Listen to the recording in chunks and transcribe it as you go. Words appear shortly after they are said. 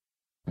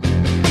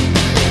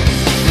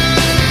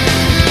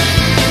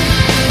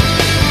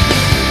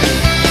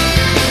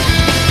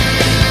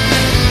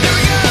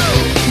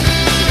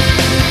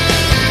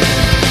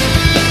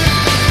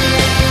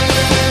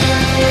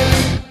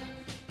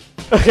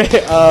Okay,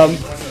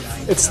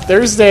 it's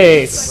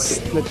Thursday,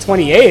 the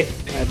 28th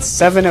at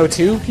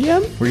 7:02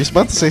 p.m. Were you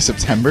about to say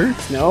September?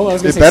 No, I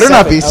was going to say better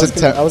not 7. be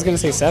September. I was going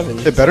to say 7.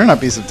 It better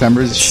not be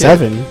September. Shit.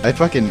 7. I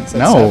fucking no.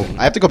 7.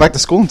 I have to go back to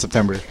school in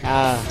September.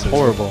 It's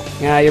horrible.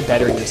 Yeah, you're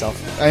bettering yourself.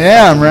 I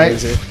am, right?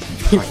 Loser.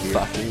 You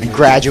fucking I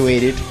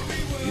graduated.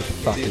 You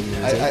fucking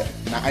loser.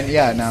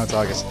 Yeah, now it's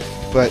August.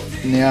 But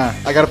yeah,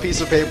 I got a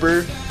piece of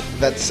paper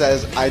that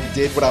says I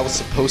did what I was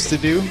supposed to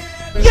do.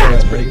 So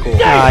it's pretty cool.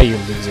 You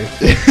loser.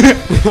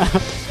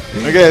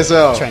 Okay,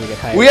 so Trying to get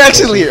hired. we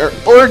actually are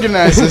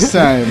organized this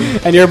time.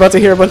 And you're about to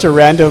hear a bunch of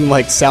random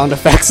sound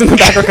effects in the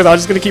background because I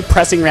was just going to keep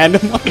pressing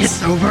random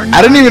ones.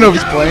 I didn't even know if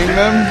he's playing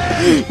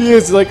them. He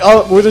is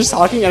we're just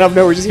talking and out of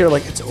nowhere we just hear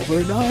it's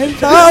over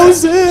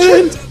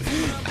 9,000.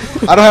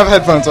 I don't have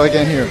headphones, so I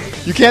can't hear.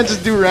 You can't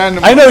just do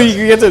random. I know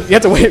you have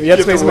to wait. You have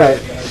to space them out.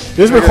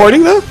 This is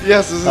recording though?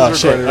 Yes, this is Oh, recording.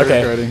 shit,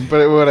 okay. Recording.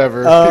 But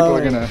whatever. People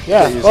are gonna.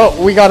 Yeah. get used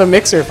Well, we got a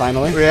mixer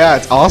finally. to it. Yeah,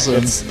 it's awesome.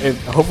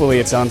 Hopefully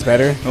it sounds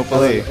better.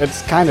 Hopefully.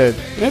 It's okay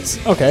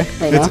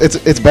right now.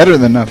 It's better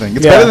than nothing.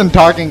 It's Yeah. better than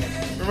talking.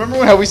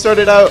 Remember how we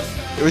started out?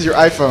 It was your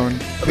iPhone.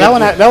 That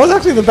was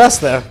actually the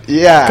best though.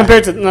 Yeah.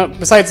 Compared to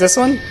besides this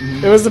one,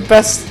 it was the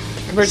best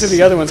compared to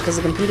the other ones because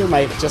the computer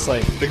mic just the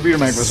computer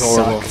mic was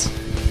horrible. sucked.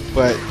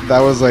 But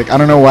that was I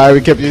don't know why we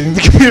kept using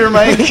the computer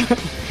mic.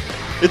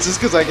 It's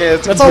just because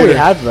it's That's all we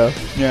had though.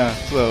 Yeah.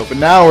 So, but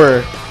now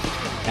we're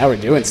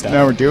doing stuff.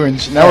 we're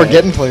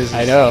getting places.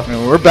 I know.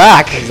 And we're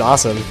back. It's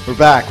awesome. We're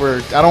back. I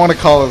don't want to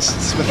call us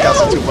Smith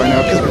Castle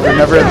 2.0 because we were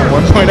never at the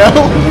 1.0.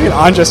 Look at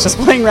Andres just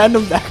playing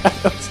random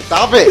backgrounds.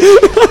 Stop it.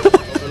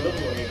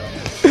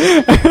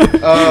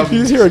 You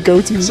just hear a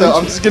go-to. So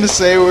I'm just gonna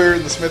say we're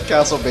in the Smith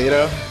Castle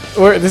beta.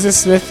 This is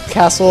Smith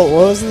Castle.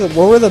 What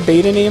were the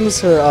beta names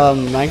for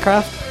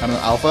Minecraft? I don't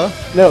know, alpha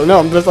No,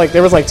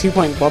 there was 2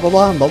 point blah blah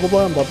blah and blah blah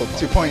blah and blah blah blah.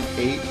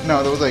 2.8.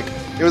 No, there was it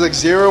was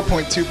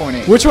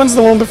 0.2.8. Which one's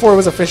the one before it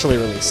was officially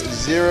released?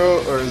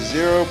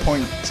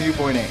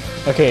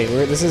 0.2.8. Okay,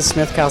 this is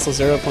Smith Castle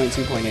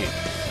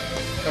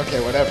 0.2.8. Okay,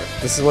 whatever.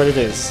 This is what it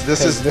is.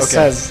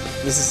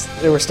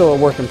 We're still a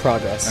work in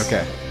progress.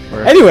 Okay.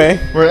 Anyway,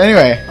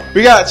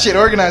 we got shit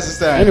organized this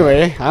time.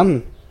 Anyway,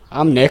 I'm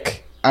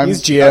Nick.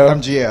 He's Gio.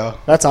 I'm Gio.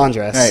 That's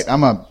Andres. Hey,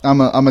 I'm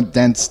a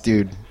dense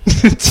dude.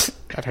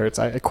 That hurts.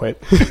 I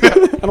quit.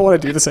 I don't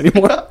want to do this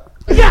anymore.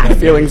 My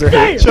feelings are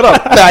hurt. Shut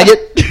up,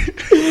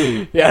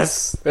 faggot.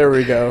 Yes, there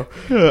we go.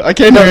 I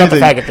can't No, do not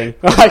the anything. faggot thing.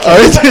 I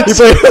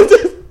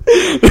can't.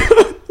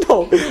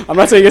 No, I'm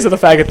not saying yes to the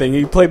faggot thing.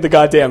 You played the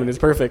goddamn and it's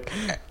perfect.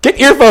 Get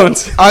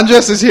earphones.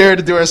 Andres is here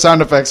to do our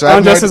sound effects. So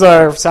Andres is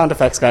our sound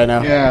effects guy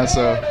now. Yeah,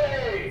 so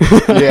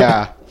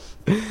yeah.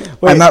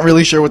 Wait. I'm not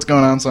really sure what's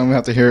going on, so I'm gonna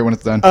have to hear it when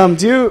it's done.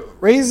 Do you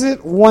raise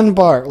it one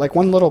bar, like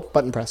one little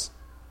button press?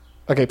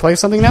 Okay, play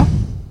something now.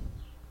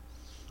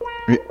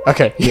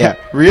 Okay, Yeah.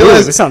 Ooh,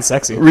 this sounds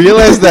sexy.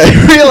 Realize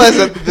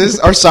that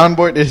our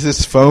soundboard is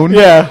his phone.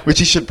 Yeah. Which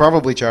he should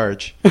probably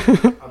charge.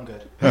 I'm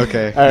good.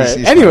 Okay. All right.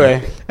 He's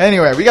Anyway,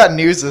 Anyway, we got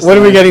news this what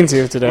time. are we getting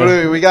to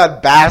today? We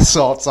got bath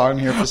salts on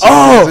here for some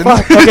Oh, reason.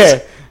 fuck.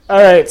 Okay.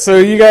 All right. So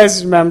you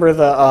guys remember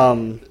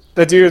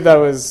the dude that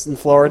was in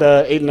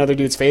Florida ate another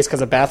dude's face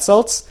because of bath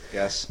salts?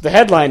 Yes. The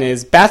headline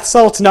is "Bath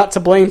salts not to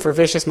blame for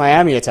vicious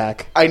Miami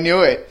attack." I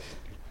knew it.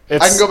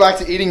 It's, I can go back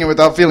to eating it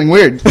without feeling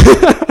weird.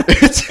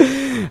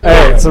 All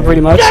right. So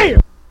pretty much.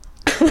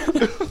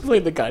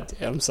 Played the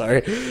goddamn.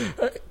 Sorry.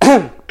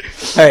 All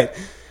right.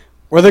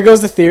 Where there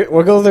goes the theory.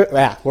 Where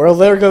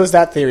there goes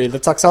that theory.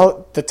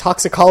 The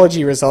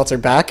toxicology results are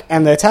back,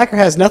 and the attacker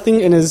has nothing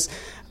in his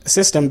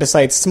system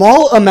besides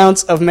small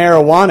amounts of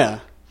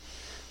marijuana.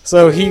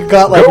 So he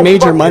got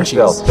major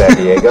munchies. San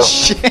Diego.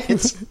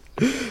 Shit.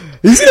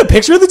 You see the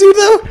picture of the dude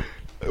though?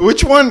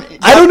 Which one?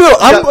 I don't know.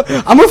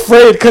 I'm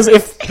afraid because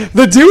if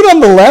the dude on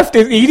the left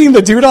is eating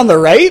the dude on the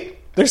right,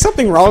 there's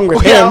something wrong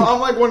with Yeah, him.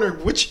 I'm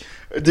wondering which.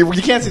 You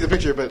can't see the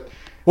picture, but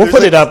We'll there's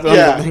put it up on the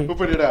Yeah, thing. we'll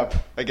put it up.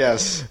 I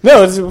guess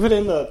No, we'll put it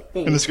in the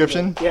thing. in the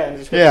description. Yeah, in the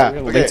description. Yeah. We're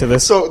gonna Okay. link to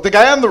this. So the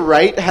guy on the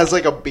right has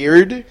a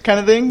beard kind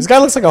of thing. This guy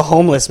looks like a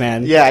homeless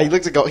man. Yeah, he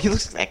looks like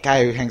that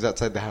guy who hangs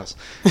outside the house,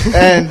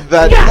 and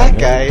that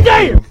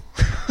guy.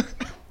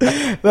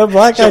 The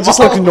black guy just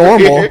looks Jamal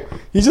normal. here.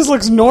 He just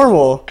looks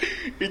normal.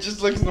 He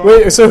just looks normal.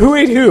 Wait, so who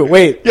ate who?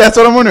 Wait. Yeah, that's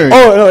what I'm wondering.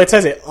 Oh, no, it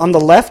says it. On the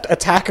left,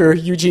 attacker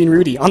Eugene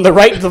Rudy. On the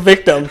right, the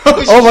victim.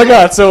 Oh, Oh, my shit.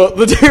 god. So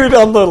the dude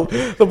on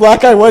the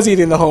black guy was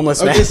eating the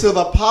homeless Okay, man. so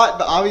the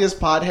obvious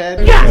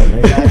pothead,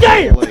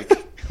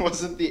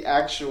 wasn't the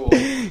actual.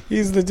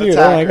 He's the dude.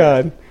 attacker. Oh, my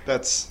god.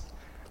 That's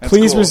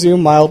Please cool.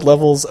 resume mild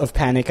levels of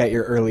panic at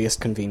your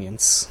earliest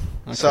convenience.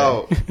 Okay.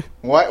 So,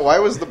 why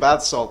was the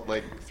bath salt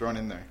thrown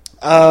in there?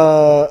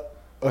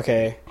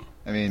 Okay.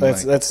 I mean,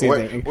 Let's see.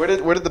 where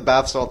did the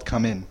bath salt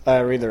come in?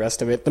 Read the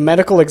rest of it. The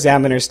medical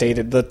examiner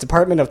stated the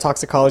Department of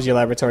Toxicology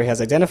Laboratory has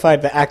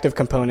identified the active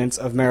components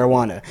of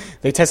marijuana.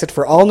 They tested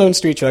for all known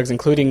street drugs,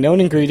 including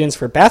known ingredients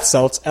for bath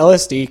salts,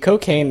 LSD,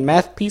 cocaine,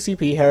 meth,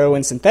 PCP,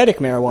 heroin, synthetic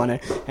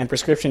marijuana, and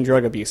prescription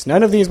drug abuse.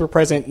 None of these were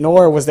present,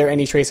 nor was there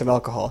any trace of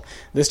alcohol.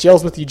 This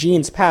gels with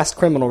Eugene's past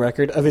criminal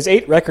record. Of his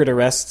 8 recorded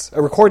arrests,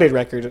 4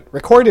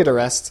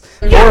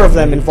 of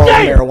them involved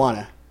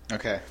marijuana.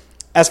 Okay.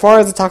 As far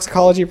as the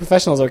toxicology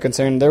professionals are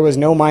concerned, there was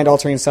no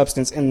mind-altering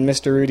substance in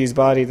Mr. Rudy's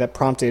body that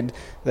prompted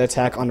the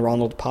attack on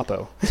Ronald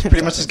Popo.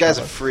 Pretty much this guy's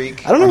a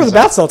freak. I don't know where the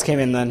bath salts came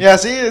in then. Yeah,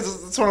 see,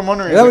 that's what I'm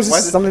wondering. That was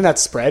just something that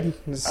spread. I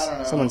don't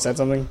know. Someone said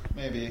something.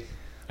 Maybe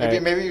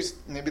Right.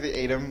 maybe they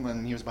ate him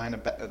when he was behind a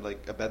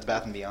Bed's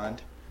Bath and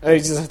Beyond. They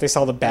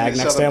saw the bag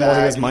next to him while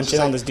he was munching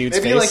on this dude's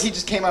maybe face. Like he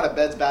just came out of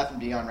Bed's Bath and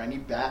Beyond, right?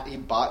 And he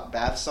bought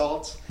bath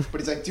salts, but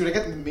he's like, dude, I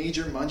got the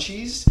major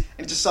munchies, and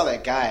he just saw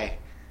that guy.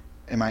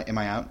 Am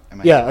I out?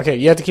 Yeah, okay.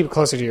 You have to keep it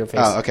closer to your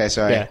face. Oh, okay.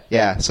 Sorry.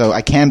 Yeah. So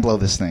I can blow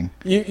this thing.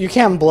 You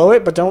can blow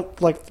it, but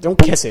don't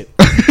kiss it.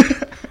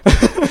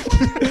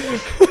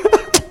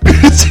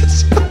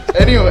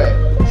 Anyway,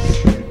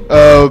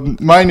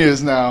 my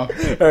news now.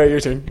 All right, your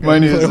turn. My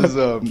news is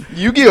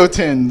Yu-Gi-Oh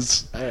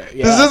tins. Yeah.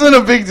 This isn't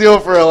a big deal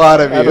for a lot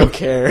of you. I don't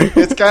care.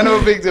 It's kind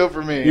of a big deal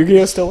for me.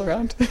 Yu-Gi-Oh still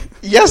around?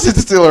 Yes,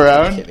 it's still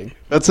around. I'm kidding.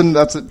 That's I'm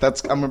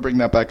gonna bring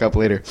that back up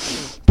later.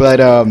 But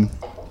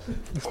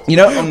you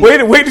know,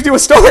 wait to do a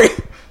story.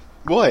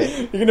 what?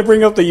 You're gonna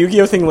bring up the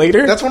Yu-Gi-Oh thing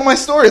later? That's one of my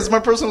stories. It's my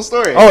personal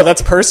story. Oh,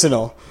 that's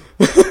personal.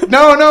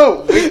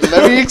 No. Wait,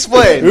 let me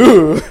explain.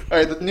 Ooh. All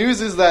right. The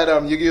news is that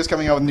Yu-Gi-Oh is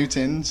coming out with new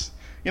tins.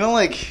 You know,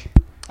 like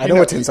I know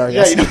what tins are.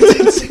 Yeah,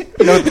 Yes.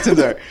 you know what the tins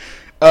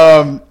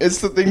are. It's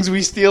the things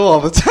we steal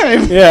all the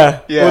time. Yeah.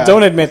 Yeah. Well,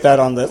 don't admit that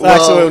on the. Well,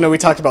 actually, no. We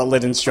talked about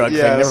Liden's drug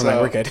thing. Never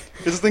mind. We're good.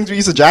 It's the things we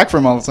used to jack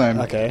from all the time.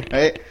 Okay.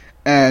 Right.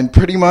 And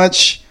pretty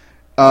much,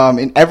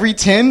 in every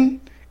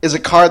tin is a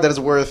card that is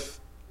worth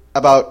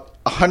about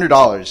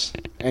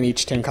 $100, And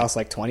each tin costs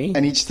like 20.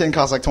 and each tin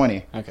costs like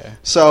 20. Okay.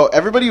 So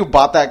everybody who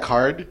bought that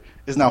card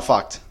is now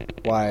fucked.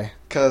 Why?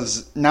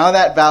 Because now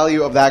that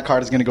value of that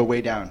card is going to go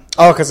way down.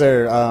 Oh, because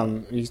they're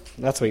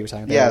that's what you were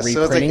talking about. Yeah,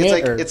 so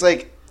reprinting it's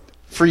like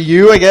for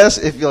you, I guess,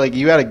 if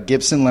you had a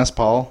Gibson Les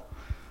Paul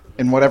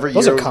in whatever year.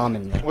 Those are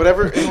common. Though.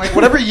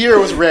 Whatever year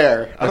was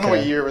rare. I don't know Okay.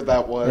 what year that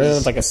It was.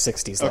 was like a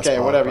 60s. Okay,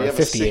 whatever. You have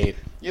 58.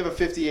 You have a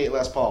 58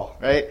 Les Paul,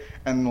 right?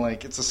 And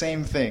it's the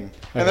same thing.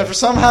 And Okay. then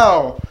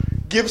somehow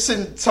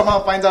Gibson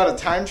finds out a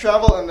time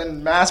travel and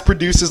then mass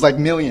produces like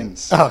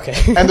millions. Oh, okay.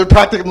 And they're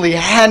practically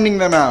handing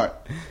them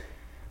out.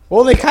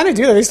 Well, they kind of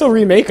do that. They still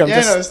remake them. Yeah,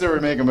 I know they still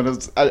remake them,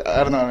 but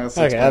I don't know.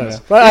 Okay, I don't know.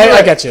 But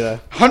I get you though.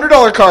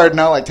 $100 card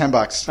now like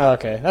 $10. Oh,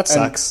 okay, that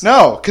sucks.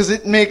 No, because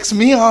it makes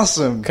me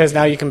awesome. Because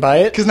now you can buy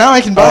it. Because now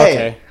I can buy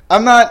okay. it.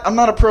 I'm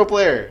not a pro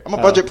player. I'm a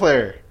budget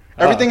player.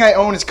 Everything I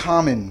own is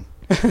common.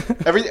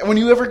 When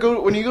you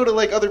go to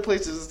like other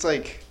places, it's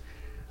like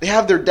they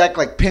have their deck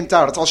like pimped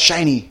out. It's all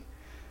shiny.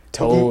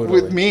 Totally.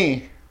 With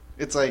me,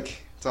 it's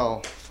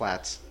all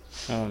flats.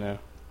 I don't know.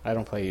 I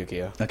don't play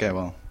Yu-Gi-Oh. Okay,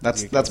 well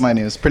that's my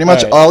news. Pretty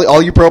much All right.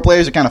 all you pro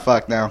players are kind of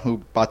fucked now who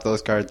bought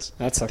those cards.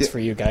 That sucks for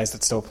you guys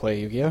that still play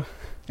Yu-Gi-Oh.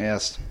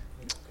 Yes.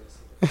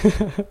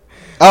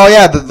 Oh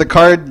yeah, the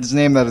card's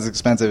name that is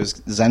expensive is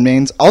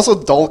Zenmaines. Also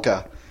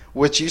Dolka,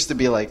 which used to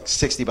be like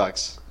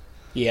 $60,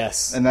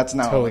 Yes. and that's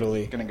now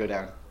totally gonna go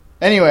down.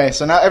 Anyway,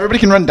 so now everybody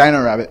can run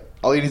Dino Rabbit.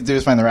 All you need to do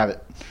is find the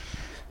rabbit.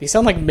 These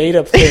sound like made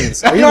up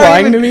things. Are you Not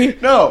lying even- to me?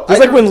 No. It's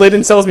like when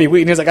Lydon sells me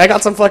weed and he's like, I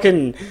got some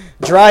fucking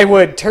dry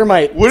wood,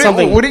 termite,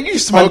 something. Wouldn't you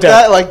smoke on deck."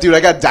 that? Like, dude, I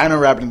got Dino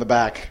Rabbit in the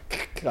back.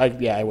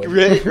 Yeah, I would.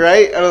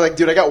 Right? And I'm like,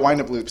 dude, I got wind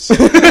up loops.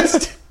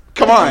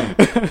 Come on.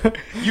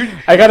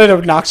 I got an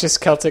obnoxious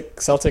Celtic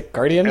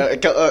Guardian.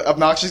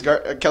 Obnoxious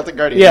Celtic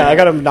Guardian. Yeah, I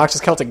got an obnoxious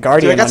Celtic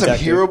Guardian. Dude, I got on some deck,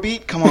 Hero dude.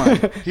 Beat. Come on.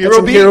 Got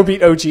some Hero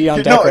Beat OG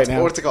on deck right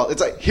now. What's it called?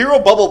 It's like Hero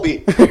Bubble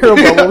Beat. Hero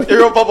Bubble Beat.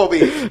 Hero Bubble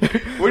Beat.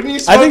 Wouldn't you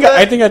smoke I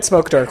that? think I'd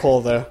smoke Dark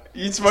Hole though.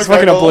 You'd smoke It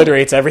fucking Dark Hole?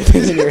 obliterates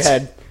everything in your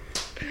head.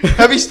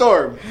 Heavy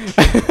Storm.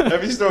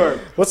 Heavy Storm.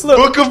 What's the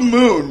Book of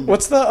Moon?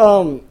 What's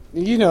the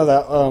you know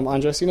that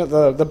Andres, you know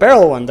the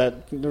barrel one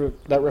that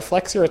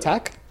reflects your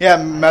attack? Yeah,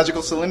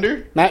 Magical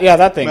Cylinder. Yeah,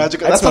 that thing.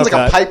 Magical. I'd That sounds smoke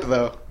like a that. pipe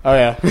though. Oh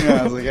yeah.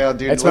 Yeah, I was like, yeah,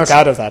 dude. I'd smoke let's-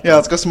 out of that. Yeah,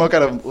 let's go smoke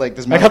out of like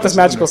this. I got this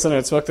magical cylinder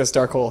and smoke this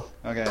Dark Hole.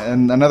 Okay,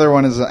 and another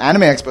one is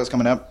Anime Expo's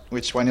coming up,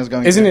 which Wanyel's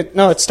going. Isn't to. it?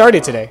 No, it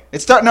started today.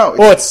 No.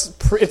 Well, it's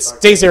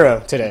day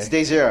 0 today. It's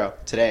day 0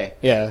 today.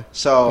 Yeah.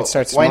 So It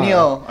starts tomorrow.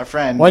 Wanyel, our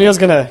friend, Wanyel's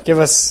gonna give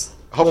us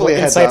hopefully a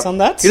little heads insights up. on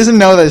that. He doesn't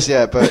know this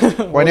yet, but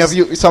Wanyel, if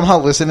you somehow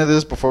listen to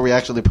this before we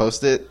actually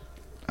post it,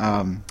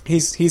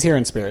 He's here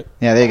in spirit.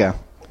 yeah, there you go.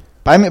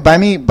 Buy me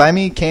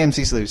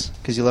KMC sleeves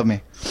because you love me.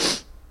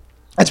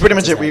 That's pretty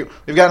much it.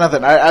 We've got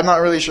nothing. I'm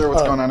not really sure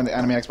what's going on in the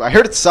Anime Expo. I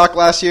heard it sucked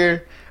last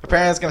year.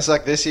 Apparently, it's gonna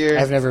suck this year.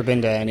 I've never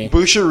been to any.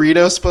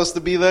 Bushiro's supposed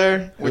to be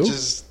there, which Who?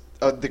 is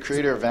the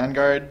creator of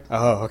Vanguard.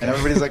 Oh, okay. And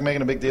everybody's like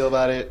making a big deal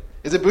about it.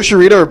 Is it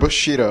Bushido or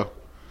Bushido?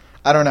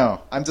 I don't know.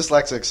 I'm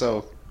dyslexic,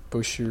 so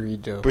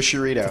Bushido.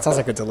 Bushido. That sounds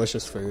like a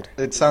delicious food.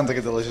 It sounds like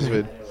a delicious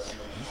food.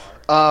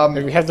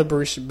 We have the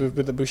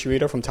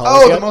Bushido from Talos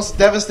Oh, yet? the most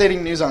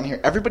devastating news on here.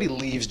 Everybody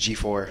leaves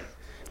G4.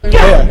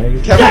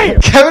 Yeah.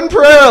 Kevin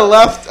Pereira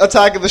left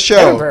Attack of the Show.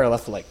 Kevin Pereira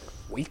left like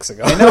weeks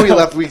ago. I know he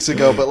left weeks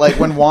ago, but like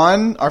when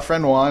Juan, our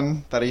friend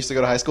Juan, that I used to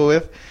go to high school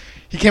with,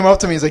 he came up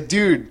to me. He's like,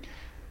 "Dude,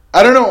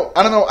 I don't know.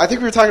 I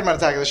think we were talking about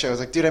Attack of the Show." I was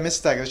like, "Dude, I missed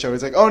Attack of the Show."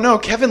 He's like, "Oh no,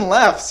 Kevin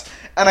left,"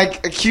 and I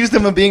accused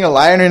him of being a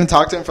liar and didn't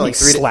talk to him for like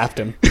 3 days. Slapped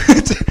him.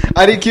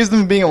 I accused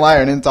him of being a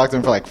liar and didn't talk to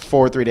him for like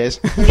 4 or 3 days.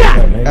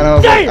 And I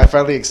was like, I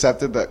finally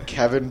accepted that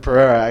Kevin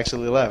Pereira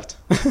actually left.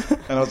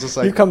 And I was just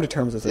like, You come to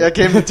terms with it. yeah, I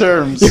came to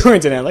terms. You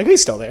weren't in it. Like,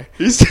 he's still there.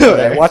 He's still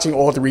there. Watching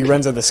old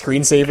reruns of the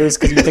screensavers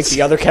because you think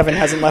the other Kevin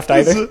hasn't left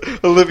either.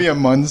 Olivia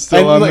Munn's still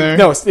And, on like, there.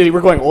 No,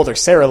 we're going older.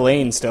 Sarah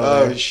Lane's still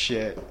Oh there.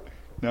 shit.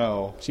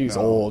 No. She's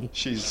no. old.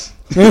 She's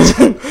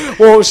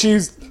Well,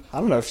 I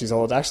don't know if she's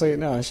old. Actually,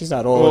 no, she's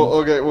not old. well,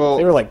 okay, well,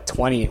 They were like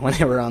 20 when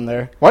they were on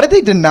there. why did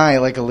they deny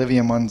like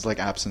Olivia Munn's like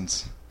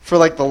absence? For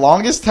like the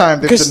longest time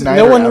they've Because denied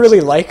no her one absence.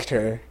 really liked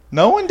her.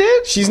 No one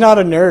did? She's not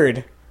a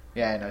nerd.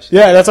 Yeah, I know.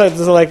 Yeah, that's why.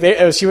 So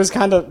like, she was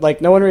kind of like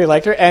no one really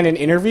liked her. And in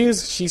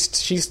interviews, she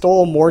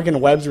stole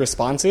Morgan Webb's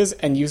responses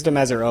and used them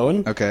as her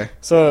own. Okay.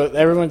 So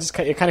everyone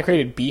it kind of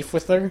created beef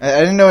with her. I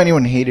didn't know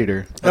anyone hated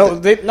her. No,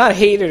 they not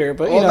hated her,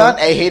 but Well, you know, not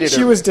hated her.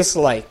 She was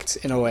disliked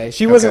in a way.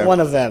 She wasn't Okay. one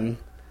of them.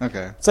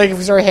 Okay. It's like if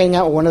we started hanging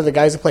out with one of the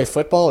guys who play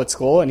football at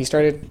school, and he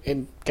started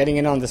getting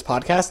in on this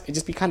podcast, it'd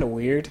just be kind of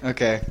weird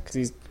Okay.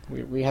 because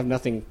we have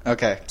nothing.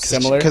 Okay.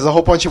 Similar? Because the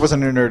whole point she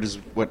wasn't a nerd is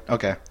what.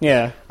 Okay.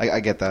 Yeah, I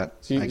get that.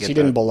 she I get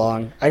didn't that.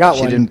 belong. I got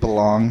She one. didn't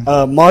belong.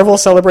 Marvel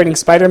celebrating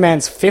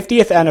Spider-Man's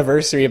 50th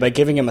anniversary by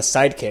giving him a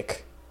sidekick.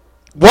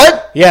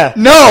 What? Yeah.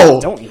 No.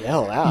 Don't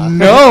yell out.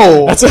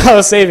 No. That's what I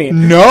was saving it.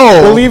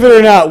 No. Believe it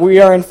or not, we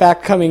are in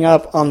fact coming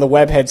up on the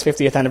Webhead's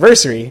 50th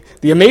anniversary.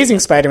 The Amazing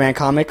Spider-Man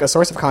comic, a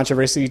source of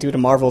controversy due to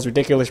Marvel's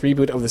ridiculous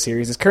reboot of the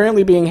series, is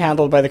currently being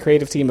handled by the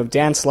creative team of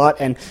Dan Slott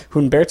and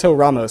Humberto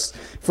Ramos.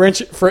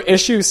 For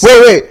issues...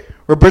 Wait.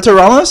 Roberto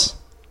Ramos?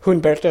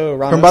 Humberto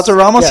Ramos. Roberto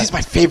Ramos? Yeah. He's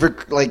my favorite,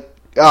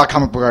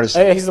 comic book artist.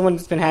 He's the one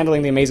that's been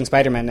handling the Amazing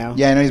Spider-Man now.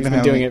 Yeah, I know he's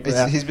been doing it.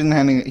 He's been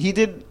handling it. He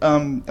did,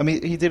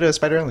 he did a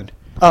Spider Island.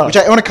 Oh. Which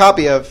I own a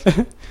copy of.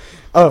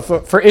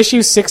 For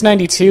issue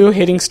 692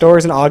 hitting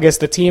stores in August,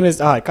 the team is...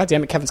 God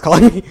damn it, Kevin's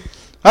calling me.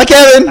 Hi,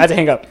 Kevin! I had to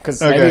hang up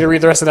because I Okay. need to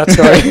read the rest of that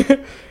story.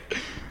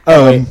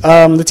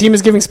 The team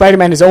is giving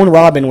Spider-Man his own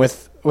Robin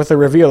with a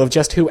reveal of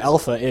just who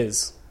Alpha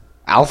is.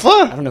 I Alpha?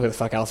 don't know who the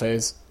fuck Alpha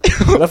is.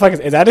 What the fuck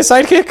is that his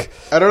sidekick?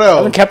 I don't I know.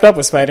 haven't kept up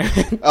with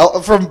Spider-Man.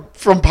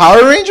 From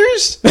Power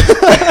Rangers?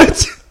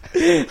 Ay.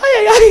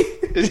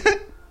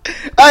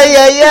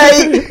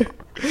 Ay.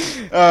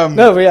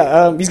 No, but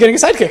yeah, he's getting a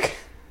sidekick.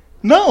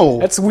 No.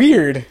 That's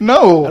weird.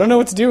 No. I don't know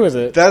what to do with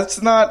it.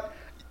 That's not...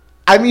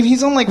 I mean,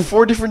 he's on like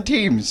 4 different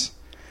teams.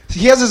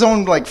 He has his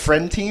own like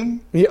friend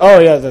team. He's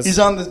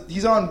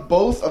on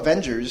both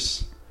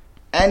Avengers,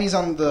 and he's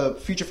on the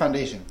Future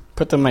Foundation.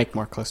 Put the mic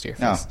more close to your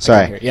face. No, I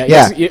sorry. can hear you.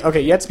 Yeah.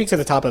 Okay, you have to speak to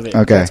the top of it.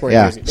 Okay, That's where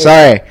yeah. it is.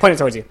 Sorry. Point it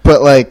towards you.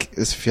 But like,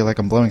 I feel like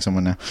I'm blowing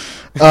someone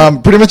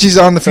now. Pretty much, he's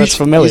on the So it's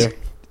Future. familiar.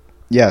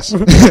 Yes.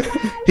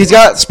 He's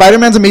got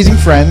Spider-Man's Amazing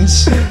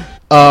Friends.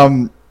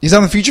 He's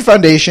on the Future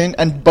Foundation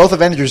and both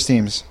Avengers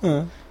teams.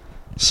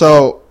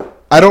 So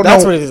I don't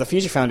That's know. what it is, the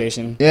Future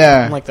Foundation.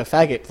 Yeah. I'm like the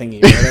faggot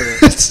thingy.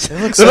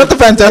 Whatever. They're not the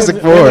Fantastic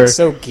They Four. look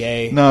so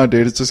gay. No,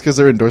 dude, it's just because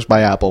they're endorsed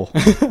by Apple.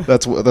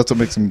 That's what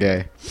makes them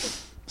gay.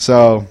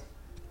 So,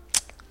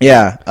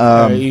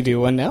 yeah. You do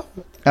one now?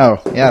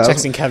 Oh, yeah. that's-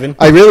 Texting Kevin.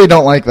 I really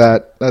don't like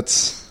that.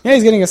 Yeah,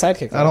 he's getting a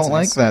sidekick. I don't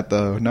like that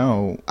though.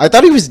 No, I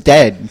thought he was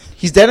dead.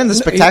 He's dead in the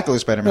Spectacular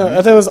Spider-Man. No,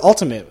 I thought it was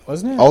Ultimate,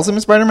 wasn't it?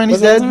 Ultimate Spider-Man. He's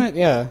Was it dead. Ultimate?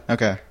 Yeah.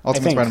 Okay, I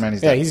Ultimate think. Spider-Man.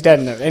 He's Yeah, dead. he's dead,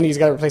 and he's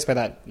got replaced by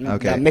that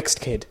Okay. mixed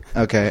kid.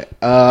 Okay.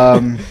 I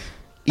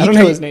don't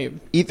know his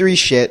name. E3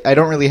 shit. I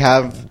don't really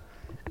have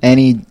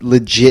any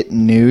legit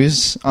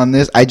news on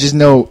this. I just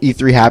know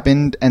E3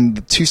 happened, and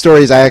the 2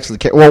 stories I actually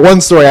care. Well,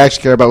 one story I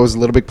actually care about was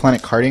Little Big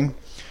Planet karting,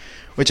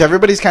 which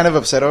everybody's kind of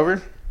upset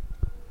over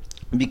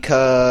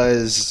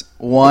because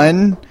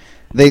one,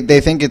 they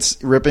think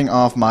it's ripping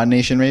off Mod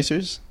Nation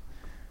racers.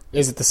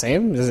 Is it the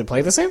same? Does it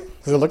play the same?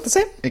 Does it look the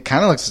same? It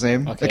kind of looks the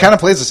same. Okay. It kind of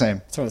plays the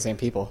same. It's from the same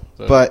people.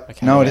 So But I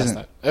can't no, it guess isn't.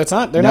 that. It's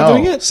not. They're not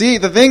doing it. See,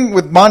 the thing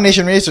with Mod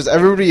Nation Racers,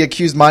 everybody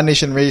accused Mod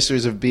Nation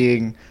Racers of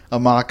being a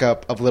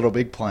mock-up of Little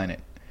Big Planet.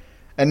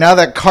 And now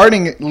that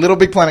Little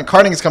Big Planet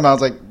karting has come out,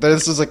 it's like,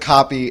 this is a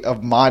copy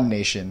of Mod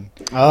Nation.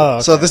 Oh,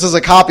 okay. So this is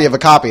a copy of a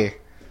copy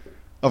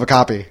of a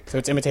copy. So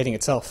it's imitating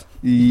itself.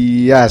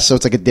 Yeah, so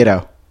it's like a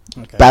ditto.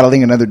 Okay.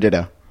 Battling another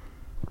ditto.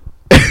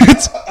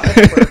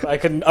 I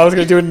couldn't. I was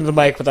gonna do it into the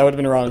mic, but that would have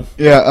been wrong.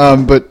 Yeah,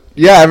 but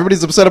yeah,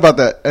 everybody's upset about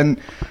that. And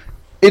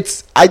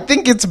I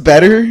think it's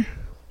better.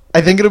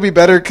 I think it'll be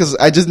better because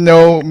I just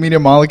know Media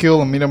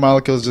Molecule, and Media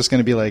Molecule is just going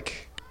to be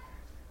like,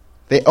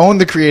 they own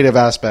the creative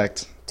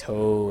aspect.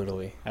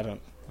 Totally. I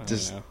don't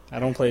Just- know. I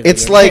don't play.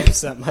 It's video like-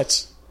 games that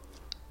much.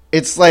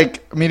 It's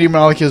like Media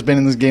Molecule's been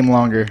in this game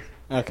longer,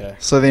 Okay.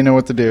 so they know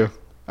what to do.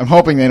 I'm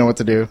hoping they know what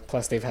to do.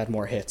 Plus, they've had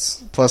more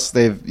hits. Plus,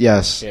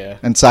 yes. Yeah.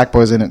 And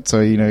Sackboy's in it,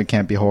 so, it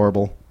can't be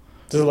horrible.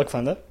 Does it look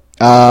fun though?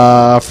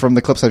 From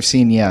the clips I've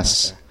seen,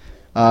 yes.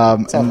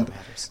 That's all that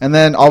matters. And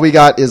then all we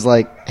got is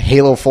like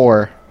Halo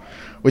 4,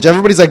 which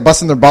everybody's like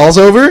busting their balls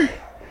over.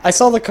 I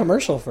saw the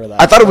commercial for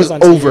that. I thought it was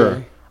on over.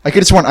 TV. I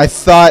could have sworn I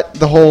thought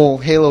the whole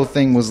Halo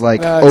thing was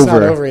like No, it's over.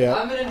 not over yet.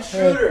 I'm an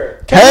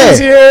intruder. Kevin's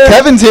here.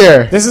 Kevin's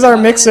here. This is our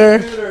mixer.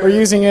 We're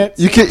using it.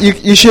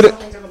 You should.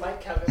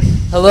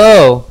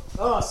 Hello.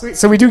 Oh, sweet.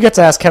 So we do get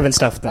to ask Kevin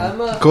stuff then.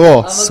 Cool.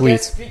 I'm a Sweet.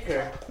 guest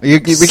speaker. We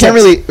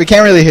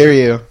can't really hear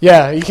you.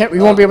 Yeah, you can't. We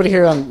won't be able to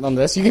hear on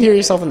this. You can hear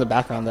yourself in the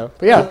background though.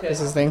 But yeah, Okay.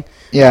 this is the thing.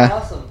 Yeah.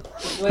 Awesome.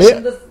 Yeah.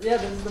 Wait, this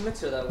is the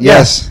mixer that we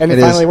Yes, and it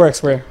is. finally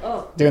works. We're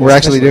Oh. doing. We're this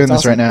actually officially. doing It's this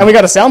awesome. right now. And we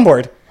got a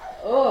soundboard.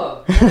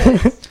 Oh.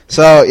 Nice.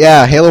 So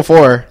yeah, Halo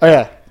 4. Oh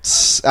yeah,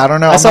 I don't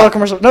know. I saw a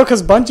commercial. No,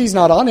 because Bungie's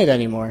not on it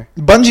anymore.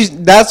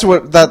 Bungie. That's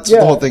Yeah.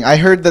 the whole thing. I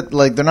heard that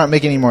like they're not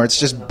making anymore. It's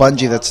just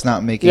Bungie that's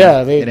not making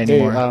Yeah, it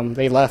anymore.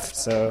 they left.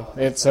 So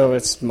it's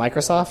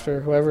Microsoft or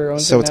whoever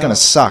owns it. So it's now. gonna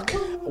suck.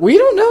 We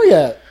don't know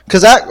yet.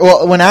 Because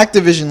when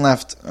Activision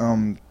left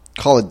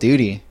Call of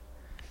Duty,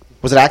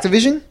 was it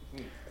Activision?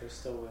 They're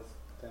still with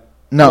them.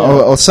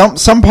 No, Yeah.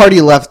 some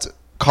party left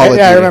Call of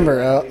Duty. Yeah, I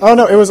remember. Oh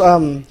no, it was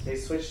They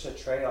switched to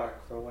Treyarch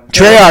for one.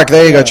 Treyarch.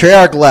 There you go. Yeah.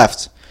 Treyarch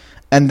left,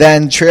 and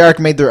then Treyarch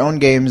made their own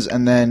games,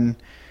 and then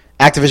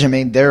Activision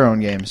made their own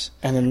games,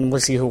 and then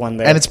we'll see who won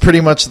there. and it's pretty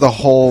much the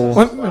whole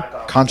Black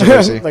Ops.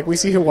 controversy. like we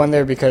see who won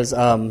there because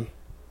I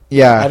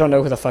Yeah, don't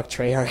know who the fuck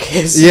Treyarch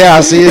is.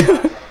 yeah. See,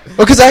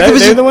 because They're the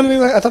Activision one.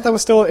 I thought that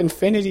was still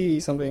Infinity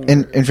something.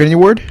 Infinity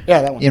Ward.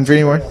 yeah, that one.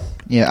 Infinity Ward?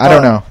 Yeah, I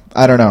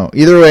don't know.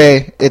 Either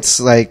way, it's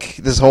like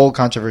this whole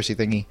controversy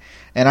thingy.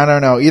 And I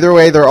don't know. Either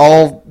way, they're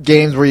all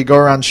games where you go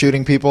around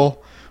shooting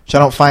people, which I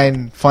don't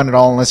find fun at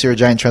all unless you're a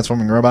giant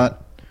transforming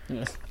robot.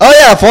 Yeah. Oh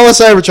yeah,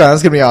 Flawless Cybertron.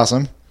 That's going to be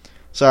awesome.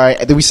 Sorry.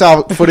 We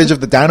saw footage of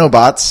the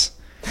Dinobots,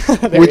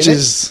 They're which in it?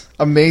 is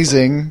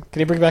amazing. Can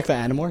you bring back the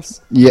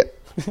Animorphs? Yeah.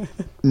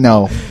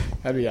 No.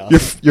 That'd be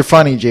awesome. You're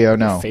funny, Gio.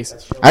 No.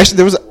 Faces. Actually,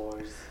 there was...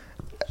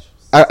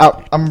 I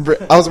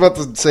was about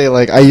to say,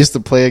 like, I used to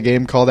play a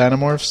game called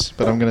Animorphs,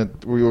 but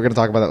we were gonna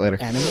talk about that later.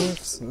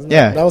 Animorphs? Isn't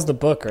Yeah. That was the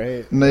book,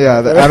 right? No,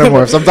 yeah, the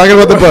Animorphs. I'm talking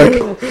about the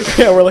book.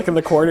 Yeah, we're like in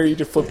the corner. You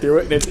just flip through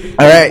it, and it's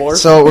All right, Animorphs.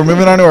 so we're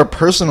moving on to our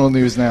personal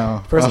news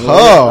now. First of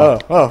Oh,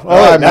 all,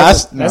 I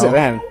that's masked- it, no.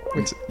 man.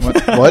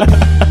 What?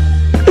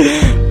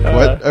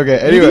 What? Okay.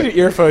 You Anyway. need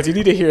earphones. You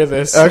need to hear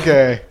this.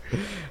 Okay.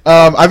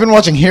 I've been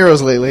watching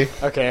Heroes lately.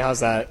 Okay,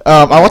 how's that?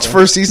 I watched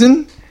first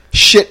season.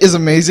 Shit is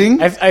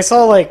amazing. I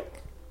saw like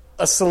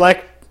a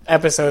select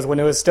episodes when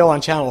it was still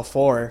on Channel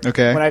 4.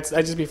 Okay. When I'd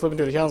just be flipping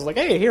through the channels like,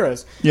 hey,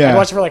 Heroes. Yeah. I'd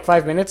watch it for like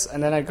 5 minutes,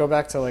 and then I'd go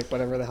back to like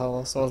whatever the hell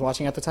else I was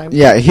watching at the time.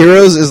 Yeah,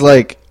 Heroes is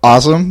like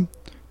awesome,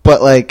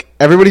 but like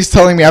everybody's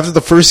telling me after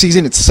the first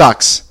season it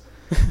sucks,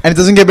 and it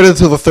doesn't get better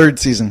until the third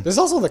season. There's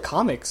also the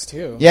comics,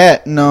 too.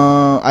 Yeah,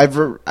 no,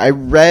 I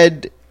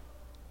read.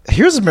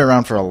 Heroes has been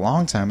around for a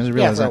long time. I didn't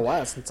Yeah, realize for a that.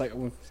 while. Since like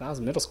when I was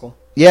in middle school.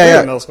 Yeah, We were yeah.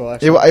 in middle school,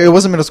 actually. It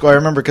wasn't middle school. I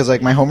remember because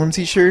like my homeroom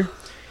teacher,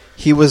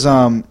 he was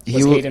Was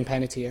Hayden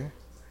Panettiere.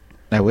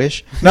 I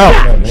wish. No,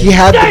 he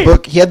had the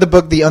book. He had the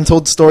book, The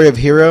Untold Story of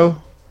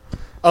Hero.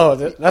 Oh,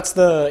 that's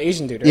the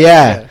Asian dude, right?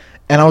 Yeah.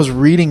 And I was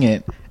reading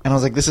it, and I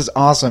was like, "This is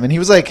awesome." And he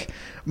was like,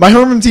 "My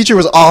homeroom teacher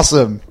was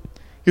awesome.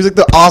 He was like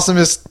the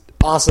awesomest.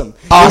 Awesome.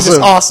 He was Awesome.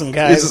 just awesome,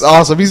 guys. This is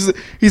awesome.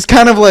 He's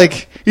kind of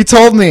like he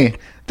told me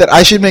that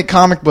I should make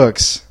comic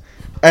books,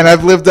 and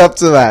I've lived up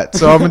to that.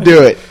 So I'm gonna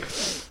do it.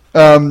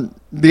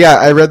 Yeah,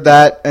 I read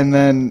that, and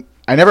then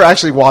I never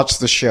actually watched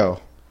the show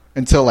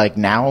until like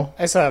now.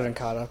 I still haven't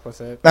caught up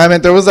with it. I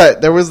mean, there was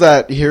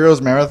that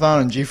Heroes Marathon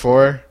on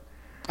G4.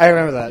 I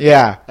remember that.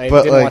 Yeah, I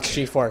but didn't like watch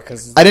G4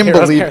 because I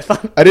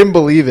didn't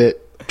believe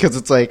it because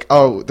it's like,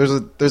 oh,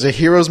 there's a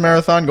Heroes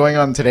Marathon going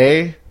on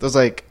today. There's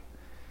like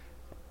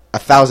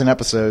 1,000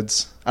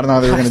 episodes. I don't know how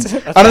they were gonna.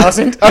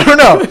 1,000? I don't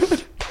know.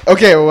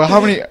 Okay, well,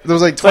 how many? There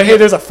was like It's like, 20. hey,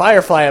 there's a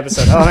Firefly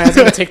episode. Oh man, it's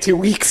gonna take 2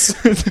 weeks.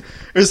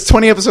 There's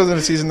 20 episodes in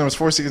a season. There was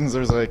 4 seasons.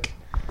 There was like,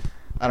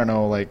 I don't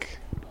know, like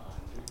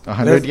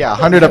 100. Yeah,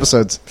 100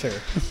 episodes. Sure.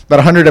 About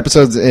 100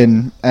 episodes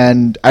in,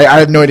 and I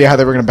had no idea how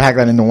they were going to pack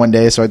that into one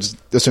day, so I just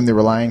assumed they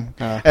were lying.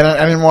 And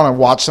I didn't want to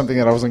watch something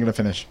that I wasn't going to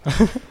finish.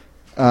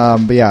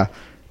 But yeah,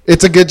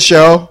 it's a good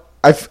show.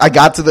 I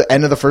got to the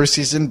end of the first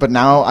season, but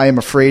now I am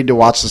afraid to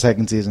watch the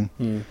second season.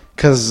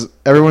 Because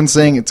everyone's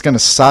saying it's going to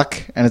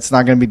suck, and it's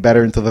not going to be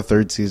better until the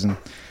third season.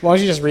 Why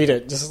don't you just read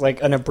it? Just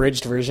like an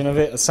abridged version of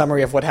it, a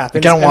summary of what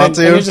happens. I don't want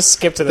to. And you just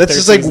skip to the That's third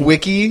just like season.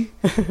 wiki.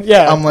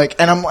 Yeah.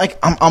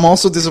 I'm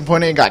also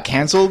disappointed it got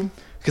canceled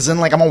because then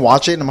like I'm gonna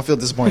watch it and I'm gonna feel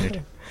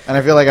disappointed, and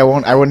I feel like I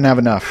wouldn't have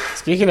enough.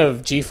 Speaking of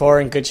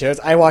G4 and good shows,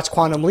 I watched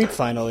Quantum Leap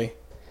finally.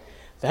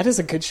 That is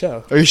a good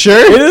show. Are you sure?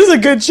 It is a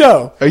good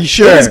show. Are you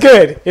sure? It is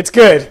good. It's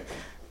good.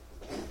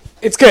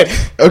 It's good.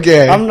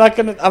 Okay. I'm not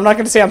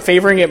gonna say I'm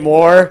favoring it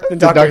more than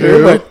Doctor Doctor Who,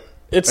 Who? but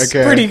it's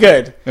Okay. pretty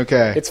good.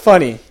 Okay. It's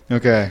funny.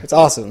 Okay. It's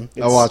awesome.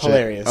 It's I'll watch it.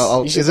 hilarious.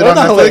 I'll- You should- is it well, on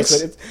not hilarious,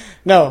 Netflix? but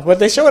no, but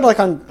they show it like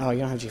on. Oh, you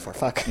don't have G4.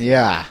 Fuck.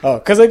 Yeah. Oh,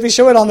 because like they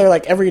show it on there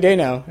like every day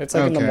now. It's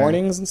like in the Okay.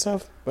 mornings and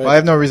stuff. But Well, I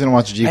have no reason to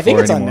watch G4 I think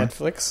it's anymore. on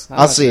Netflix. I'm I'll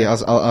not see.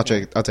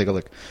 sure. I'll take a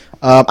look.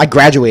 I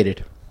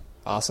graduated.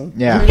 Awesome.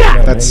 Yeah,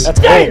 That's old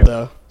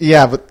though.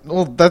 yeah, but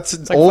well, that's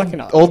like old.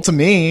 fucking- Old to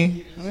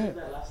me.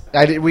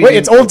 Wait,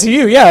 it's old to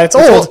you? Yeah, it's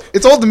old.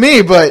 It's old to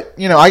me, but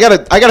you know, I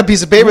got a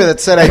piece of paper that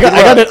said I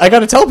I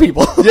gotta tell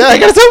people. Yeah, I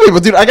gotta tell people,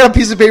 dude. I got a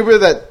piece of paper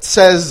that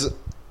says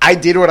I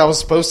did what I was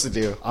supposed to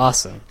do.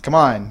 Awesome. Come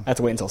on. I have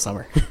to wait until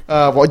summer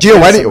Well, Gio,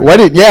 why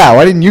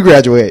didn't you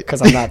graduate?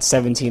 because I'm not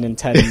 17 in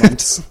 10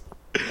 months.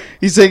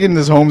 He's taking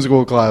this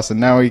homeschool class, and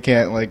now he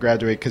can't like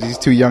graduate because he's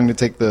too young to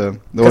take the.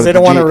 Because they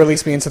don't want to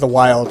release me into the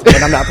wild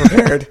when I'm not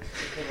prepared.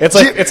 It's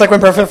like when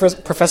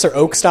Professor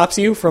Oak stops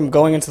you from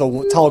going into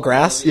the tall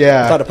grass.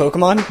 Yeah. Without a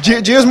Pokemon.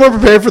 Gio's more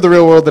prepared for the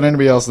real world than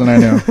anybody else than I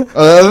know.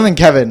 Other than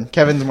Kevin.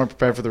 Kevin's more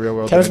prepared for the real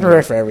world. Kevin's than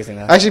anybody. prepared for everything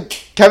though. Actually,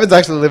 Kevin's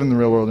actually living the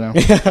real world now.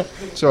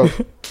 So,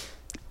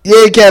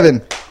 yay,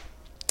 Kevin!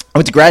 I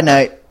went to grad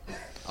night.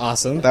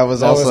 Awesome. That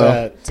was also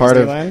at part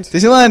Disneyland? of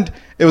Disneyland.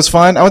 It was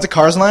fun. I went to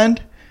Cars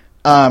Land.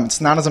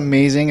 It's not as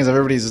amazing as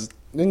everybody's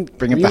bringing up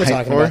You the were hype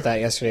talking for. about that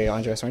yesterday,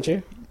 Andres, weren't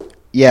you?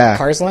 Yeah,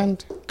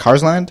 Carsland?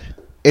 Cars Land.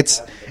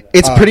 It's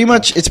pretty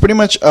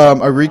much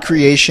a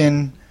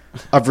recreation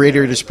of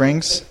Radiator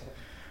Springs,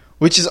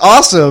 which is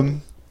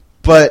awesome.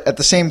 But at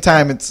the same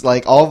time, it's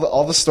like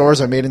all the stores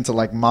are made into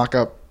like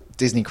mock-up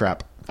Disney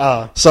crap.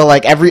 Oh. So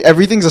like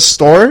everything's a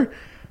store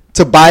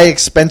to buy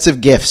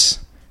expensive gifts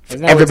for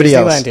Isn't that what everybody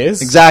else. Disneyland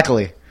is?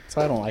 Exactly. So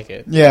I don't like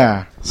it.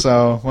 Yeah.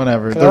 So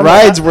whatever. The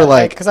rides were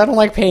like because I don't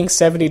like paying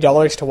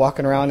 $70 to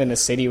walking around in a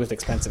city with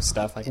expensive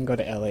stuff. I can go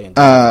to LA and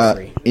do it for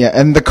free. yeah,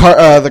 and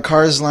the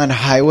Cars Land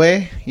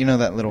Highway, you know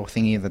that little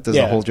thingy that does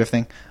the Yeah. whole drift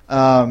thing.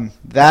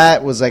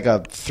 That was like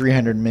a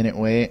 300-minute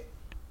wait.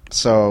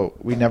 So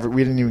we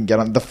didn't even get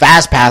on. The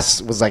fast pass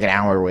was like an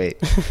hour wait.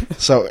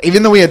 So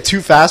even though we had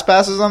 2 fast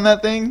passes on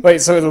that thing. Wait,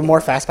 so the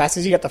more fast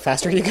passes you get, the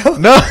faster you go?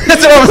 No,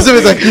 that's what I was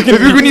doing. Like, if you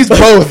can use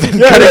both and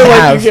Yeah, cut it in like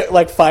half. you get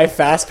like 5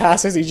 fast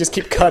passes, you just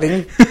keep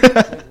cutting.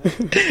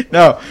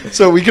 No,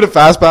 so we could have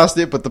fast passed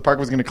it, but the park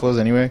was going to close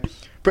anyway.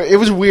 But it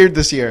was weird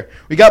this year.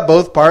 We got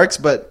both parks,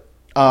 but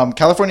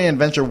California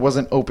Adventure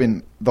wasn't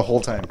open the whole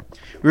time.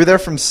 We were there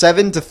from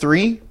 7 to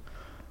 3,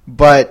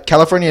 but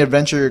California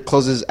Adventure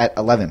closes at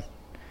 11.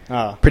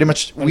 Oh. Pretty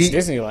much, When's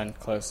Disneyland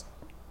close?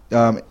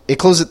 it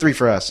closed at 3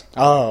 for us.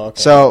 Oh, okay.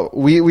 So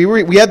we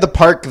had the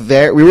park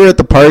there. We were at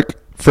the park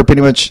for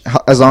pretty much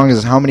as long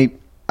as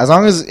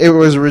it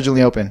was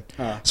originally open.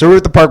 Oh. So we were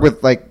at the park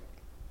with like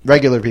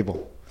regular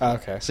people. Oh,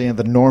 okay. So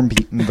the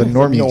normies,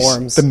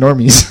 Norms. the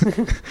normies.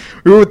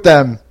 We were with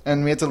them,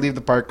 and we had to leave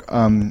the park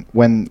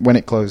when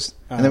it closed,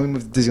 and then we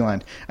moved to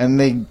Disneyland, and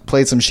they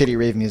played some shitty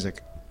rave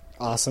music.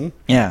 Awesome.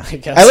 Yeah, I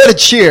guess. I let it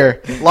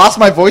cheer. Lost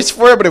my voice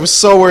for it, but it was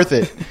so worth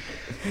it.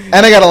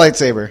 And I got a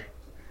lightsaber.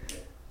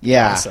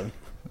 Yeah, Awesome.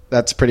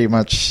 that's pretty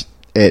much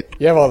it.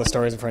 You have all the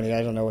stories in front of you.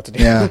 I don't know what to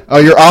do. Yeah. Oh,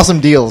 your awesome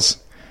deals.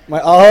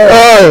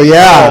 Oh,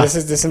 yeah.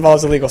 This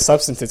involves illegal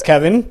substances.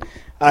 Kevin,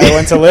 I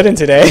went to Lidden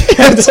today,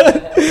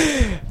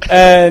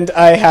 and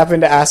I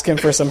happened to ask him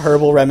for some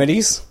herbal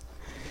remedies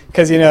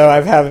because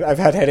I've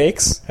had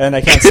headaches and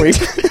I can't sleep,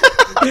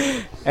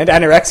 and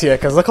anorexia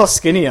because look how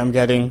skinny I'm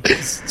getting.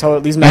 So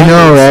these I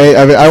know, right?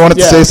 I wanted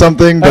to Yeah. say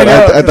something, but I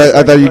know.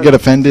 I thought you'd get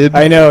offended.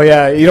 I know,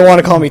 yeah. You don't want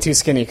to call me too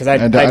skinny because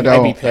I'd be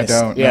I pissed.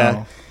 don't.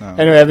 Yeah. No.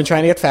 Anyway, I've been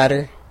trying to get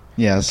fatter,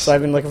 Yes. so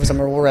I've been looking for some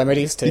herbal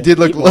remedies to. You did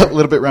look eat a more.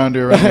 little bit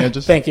rounder around the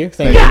edges. Thank you.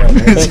 Thank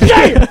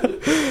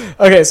you.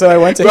 Okay, so I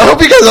went to. I hope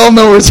you guys all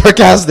know we're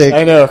sarcastic.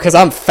 I know, because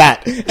I'm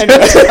fat.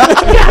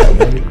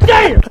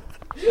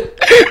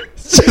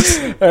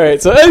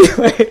 Alright, so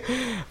anyway,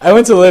 I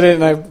went to Lidl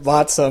and I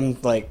bought some,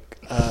 what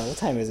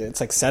time is it? It's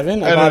like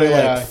 7? I bought it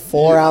like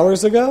 4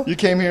 hours ago. You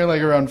came here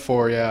like around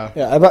 4, yeah.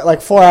 Yeah, I bought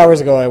like 4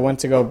 hours ago. I went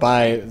to go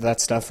buy that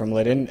stuff from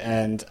Lidl,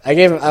 and I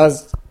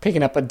was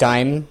picking up a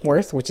dime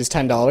worth, which is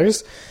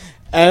 $10.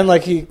 And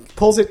like he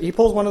pulls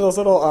one of those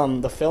little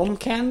the film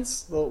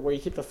cans where you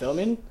keep the film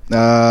in.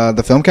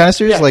 The film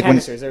canisters, Yeah, like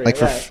canisters, when, there we like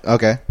go, for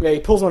okay, Yeah, he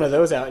pulls one of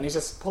those out, and he's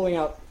just pulling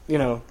out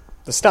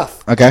the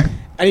stuff. okay.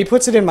 And he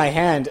puts it in my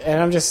hand, and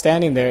I'm just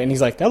standing there, and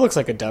he's like, "That looks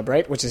like a dub,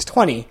 right?" Which is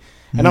 20,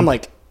 and I'm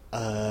like,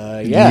 "Yeah."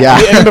 Yeah.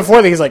 And then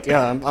before that, he's like,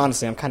 "Yeah, I'm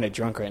kind of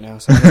drunk right now,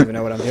 so I don't even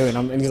know what I'm doing."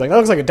 And he's like, "That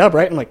looks like a dub,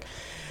 right?" I'm like,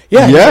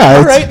 "Yeah." He's Yeah, like,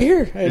 all it's- right,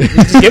 here. And he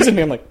just gives it to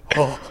me. I'm like,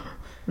 "Oh."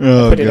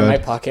 Oh Put it in my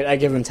god, pocket. I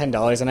give him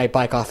 $10, and I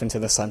bike off into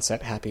the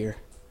sunset, happier.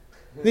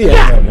 The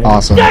end.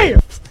 awesome,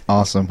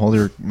 awesome. Hold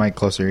your mic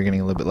closer. You're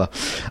getting a little bit low.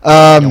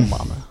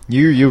 Mama.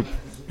 You're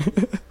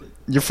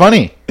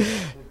funny.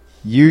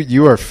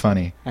 You are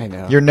funny. I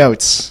know. Your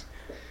notes.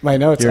 My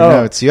notes. Your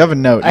notes. You have a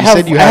note. I You have-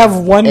 said you I have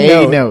one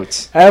a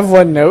note. I have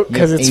one note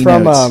because You have it's A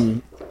from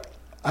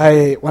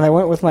notes. when I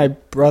went with my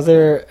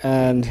brother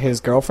and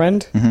his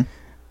girlfriend.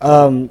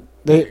 Mhm.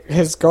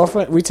 His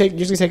girlfriend. We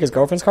usually take his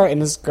girlfriend's car, and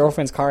his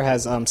girlfriend's car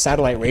has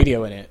satellite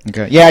radio in it.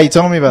 Okay. Yeah, you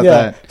told me about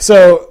that.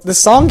 So the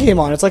song came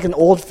on. It's like an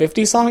old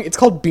 '50s song. It's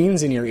called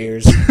 "Beans in Your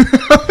Ears."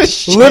 Oh,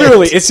 shit.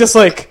 Literally, it's just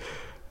like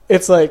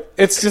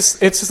it's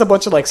just a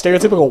bunch of like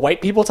stereotypical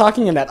white people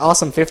talking in that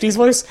awesome 50s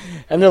voice,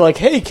 and they're like,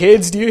 "Hey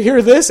kids, do you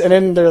hear this?" And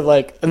then they're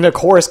like, and the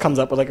chorus comes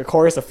up with like a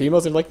chorus of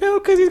females, and they're like, "No,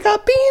 because he's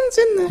got beans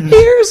in the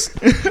ears."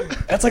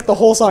 That's like the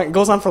whole song. It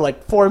goes on for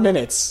like 4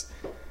 minutes.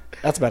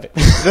 That's about it.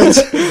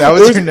 That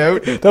was your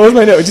note? That was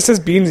my note. It just says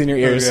beans in your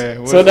ears.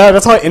 Okay, So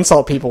that's how I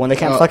insult people when they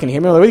can't fucking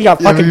hear me. I'm like, what, you got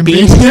Yeah, fucking maybe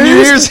beans in your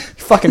ears? You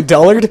fucking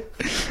dullard.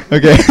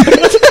 Okay.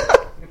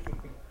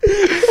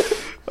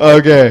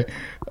 Okay.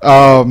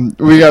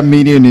 We got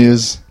media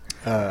news.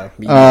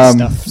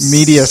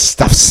 Media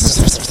stuff.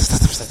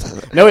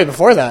 No, wait,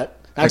 before that.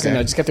 Actually, Okay.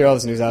 no, just get through all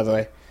this news out of the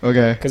way.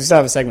 Okay. Because we still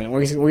have a segment.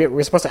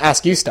 We're supposed to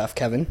ask you stuff,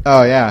 Kevin.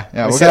 Oh, yeah.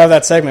 Yeah. We We'll still have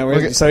that segment.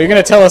 Okay. So you're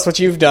going to tell us what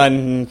you've done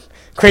and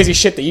crazy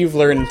shit that you've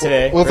learned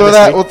today. We'll or throw this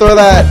that. week. We'll throw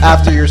that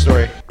after your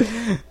story.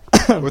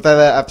 We'll throw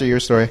that after your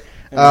story.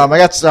 I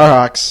got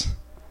Starhawks,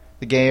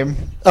 the game.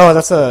 Oh,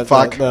 that's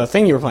Fuck. the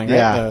thing you were playing, right?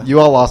 Yeah, you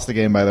all lost the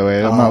game, by the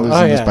way. I'm not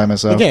losing this by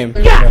myself. The game.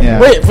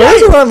 Yeah. Wait, for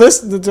those who aren't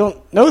listening, that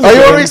don't know the Oh, game.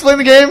 you want me to explain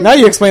the game? Now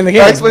you explain the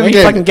game. I'll explain Now the you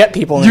game. fucking get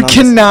people. You in on this.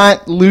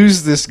 cannot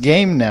lose this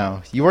game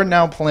now. You are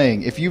now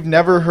playing. If you've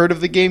never heard of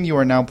the game, you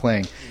are now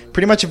playing.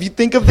 Pretty much, if you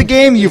think of the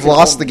game, you've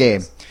lost the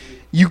game.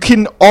 You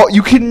can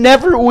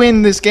never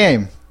win this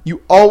game. You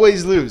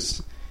always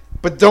lose,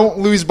 but don't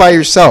lose by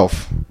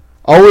yourself.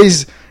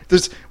 Always,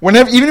 even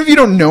if you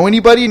don't know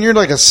anybody and you're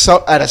like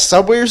at a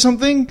Subway or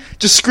something,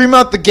 just scream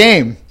out the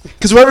game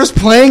because whoever's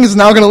playing is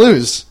now going to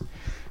lose.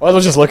 Or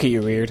they'll just look at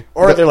you weird.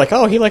 Or they're like,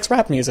 oh, he likes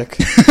rap music.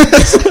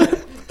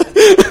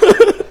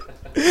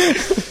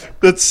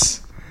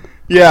 That's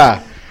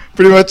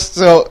pretty much.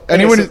 So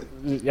anyone. Okay, so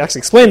you actually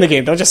explain the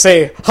game. Don't just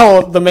say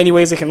how the many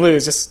ways it can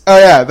lose. Just Oh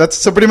yeah, that's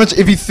so pretty much.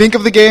 If you think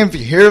of the game, if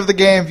you hear of the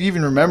game, if you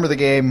even remember the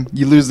game,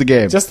 you lose the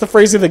game. the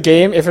phrase of the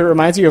game. If it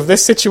reminds you of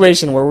this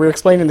situation where we're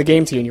explaining the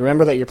game to you, and you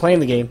remember that you're playing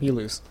the game, you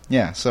lose.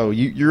 Yeah, so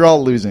you're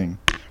all losing.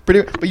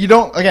 But you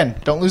don't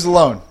lose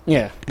alone.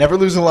 Yeah. Never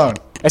lose alone.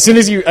 As soon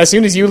as you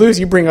lose,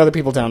 you bring other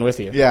people down with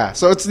you. Yeah,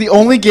 so it's the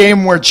only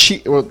game where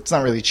well, it's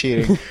not really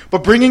cheating,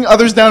 but bringing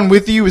others down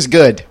with you is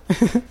good,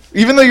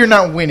 even though you're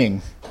not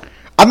winning.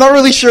 I'm not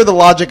really sure the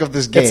logic of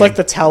this game. It's like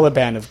the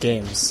Taliban of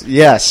games.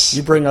 Yes,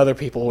 You bring other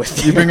people with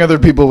you. you bring other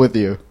people with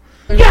you.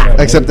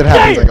 Except it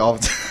happens like all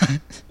the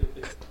time.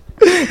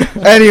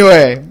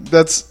 Anyway,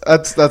 that's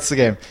the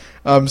game.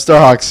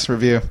 Starhawks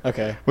review.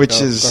 Okay. Which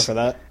go is for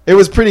that. It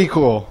was pretty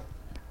cool.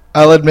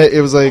 I'll admit it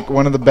was like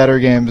one of the better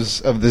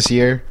games of this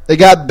year. It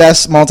got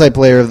best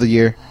multiplayer of the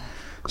year.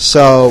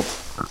 So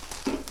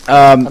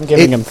I'm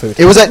giving him food.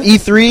 It was at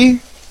E3.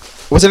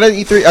 Was it at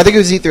E3? I think it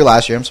was E3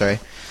 last year. I'm sorry.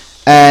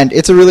 And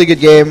it's a really good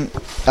game.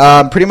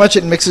 Pretty much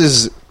it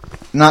mixes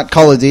not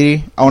Call of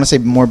Duty. I want to say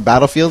more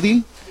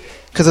Battlefield-y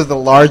because of the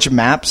large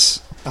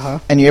maps,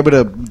 and you're able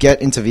to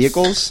get into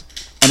vehicles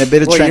and a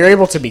bit of. Well, you're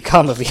able to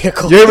become a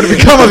vehicle. You're able to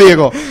become a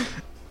vehicle,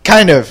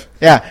 kind of,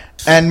 yeah,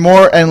 and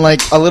like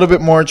a little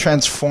bit more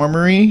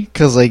transformery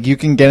because like you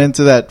can get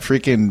into that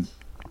freaking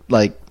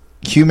like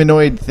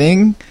humanoid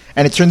thing,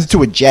 and it turns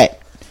into a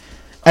jet,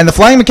 and the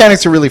flying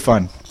mechanics are really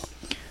fun.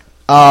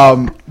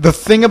 The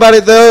thing about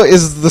it though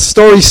is the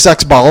story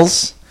sucks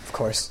balls. Of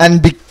course.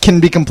 And can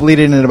be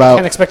completed in about.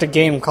 Can't expect a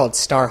game called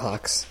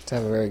Starhawks to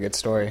have a very good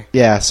story.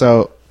 Yeah,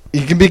 so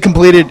it can be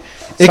completed.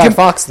 Star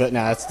Fox, that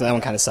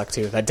one kind of sucked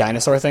too. That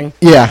dinosaur thing.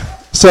 Yeah,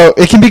 so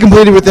it can be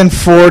completed within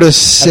 4 to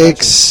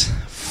 6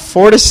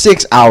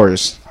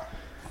 hours.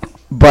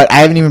 But I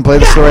haven't even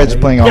played the story. I'm just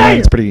playing online.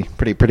 It's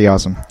pretty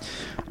awesome.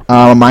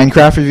 A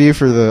Minecraft review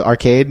for the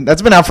arcade.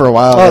 That's been out for a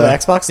while. Oh, the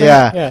Xbox thing?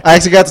 Yeah. Yeah. I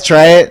actually got to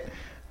try it.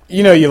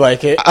 You know you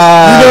like it. You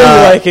know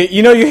you like it.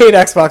 You know you hate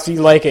Xbox, but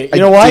you like it.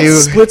 You know why? do.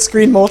 Split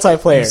screen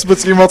multiplayer. Split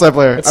screen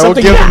multiplayer. It's I will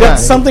something, give them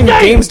that's that. something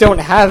games don't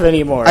have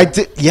anymore.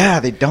 Yeah,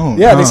 they don't.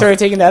 Yeah, no. they started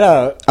taking that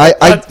out.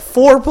 I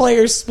 4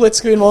 players split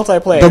screen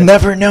multiplayer. They'll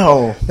never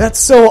know, That's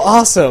so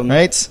awesome.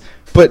 right?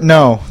 But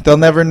no, they'll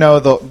never know.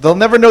 They'll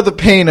never know the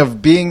pain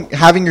of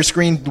having your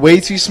screen way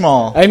too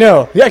small. I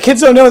know. Yeah,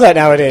 kids don't know that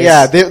nowadays.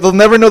 Yeah, they'll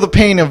never know the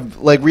pain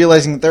of like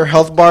realizing that their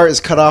health bar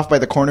is cut off by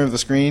the corner of the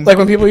screen. Like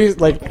when people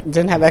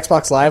didn't have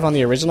Xbox Live on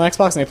the original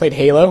Xbox and they played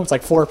Halo, it's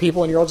like 4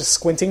 people and you're all just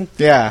squinting.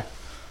 Yeah,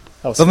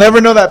 Oh, they'll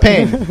never know that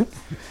pain.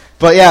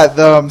 But yeah,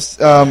 the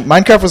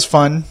Minecraft was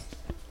fun.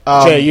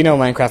 Jay, you know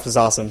Minecraft is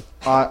awesome.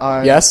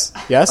 On Yes?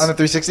 Yes? on the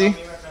 360. Me and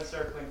my friends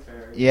started playing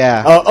Terraria.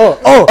 Yeah.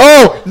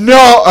 Oh,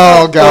 No!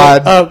 Oh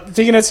god.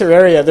 speaking of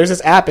Terraria, there's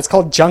this app. It's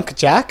called Junk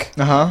Jack.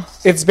 Uh-huh.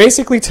 It's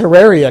basically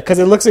Terraria because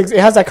it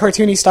has that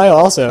cartoony style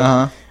also.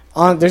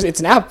 Uh-huh. It's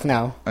an app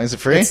now. Is it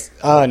free?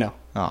 No.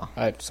 Oh.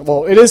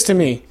 Well, it is to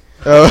me.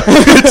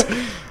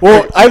 Oh.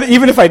 Well,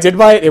 even if I did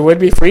buy it, it would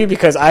be free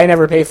because I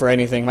never pay for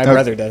anything. My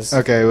brother does.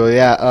 Okay, well,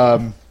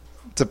 yeah.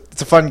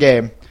 It's a fun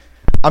game.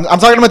 I'm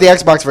talking about the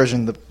Xbox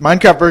version. The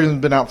Minecraft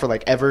version's been out for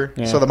like ever.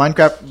 Yeah. So the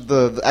Minecraft,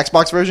 the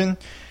Xbox version,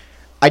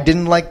 I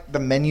didn't like the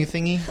menu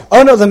thingy.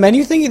 Oh no, the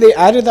menu thingy, they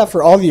added that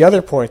for all the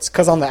other ports,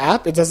 because on the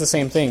app it does the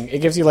same thing. It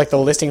gives you like the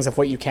listings of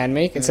what you can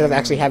make instead of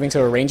actually having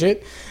to arrange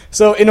it.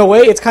 So in a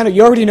way, it's kind of,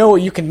 you already know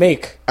what you can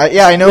make.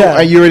 Yeah, I know.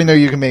 Yeah. You already know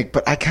you can make,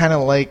 but I kind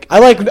of like. I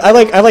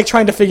like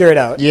trying to figure it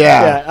out.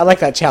 Yeah. I like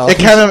that challenge.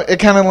 It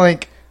kind of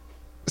like.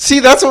 See,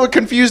 that's what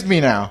confused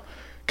me now.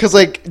 Because,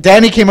 like,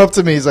 Danny came up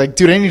to me. He's like,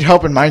 dude, I need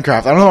help in Minecraft.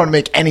 I don't know how to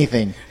make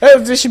anything.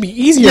 This should be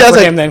easier Yeah, for it's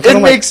like, him then.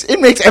 'Cause it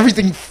makes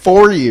everything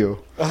for you.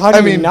 How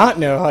do you not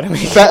know how to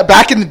make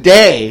Back in the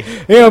day.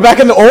 back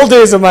in the old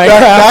days of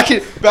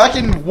Minecraft.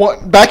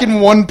 Back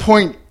in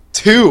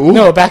 1.2.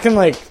 No, back in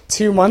like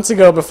 2 months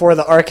ago before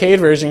the arcade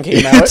version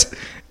came out.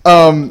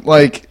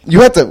 Like we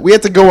had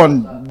to go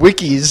on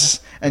wikis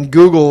and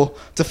Google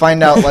to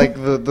find out like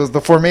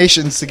the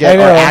formations to get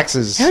our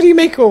axes. How do you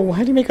make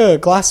a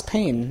glass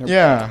pane? Or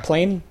Yeah.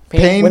 Pane,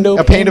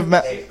 Pane of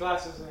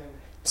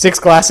 6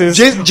 glasses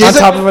Jason, on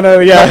top of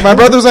another. Yeah, my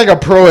brother's like a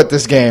pro at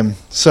this game,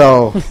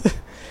 so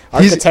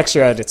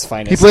architecture at its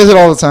finest. he plays it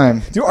all the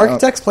time. Do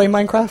architects play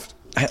Minecraft?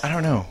 I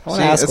don't know. I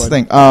wanna ask that's one. the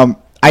thing.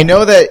 I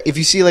know that if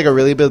you see like a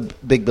really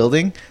big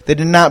building, they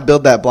did not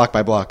build that block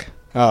by block.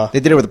 Oh, They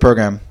did it with a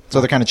program,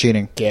 so they're kind of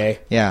cheating. gay.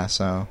 Yeah,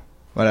 so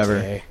whatever.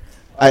 Gay.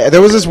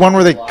 There was this one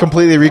where they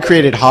completely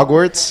recreated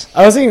Hogwarts.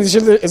 I was thinking,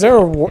 is there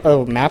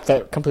a map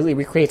that completely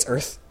recreates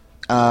Earth?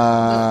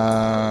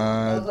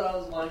 That's what I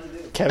was wanting to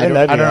do. Kevin,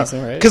 that'd be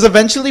awesome, right? Because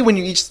eventually, when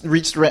you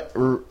reach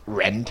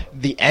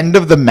the end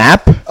of the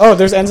map, Oh,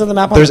 there's ends of the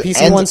map on the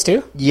PC ones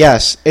too.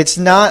 Yes, it's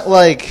not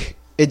like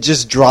it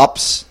just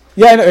drops.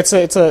 Yeah, no, it's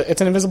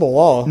an invisible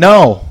wall.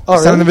 No, Oh,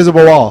 it's not an really?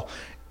 invisible wall.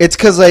 It's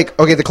because like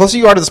the closer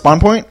you are to the spawn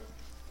point,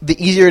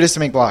 the easier it is to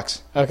make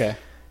blocks. Okay.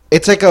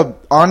 It's like a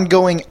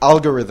ongoing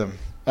algorithm.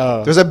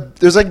 Oh.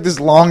 There's like this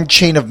long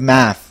chain of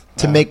math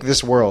to Oh. make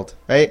this world,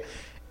 right?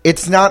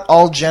 It's not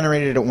all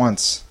generated at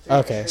once.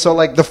 Okay. So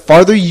like the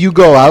farther you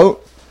go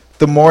out,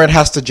 the more it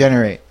has to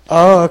generate.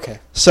 Oh, okay.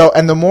 So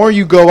and the more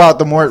you go out,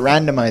 the more it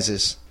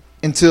randomizes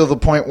until the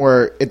point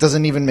where it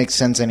doesn't even make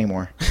sense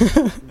anymore.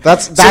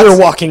 That's So you're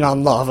walking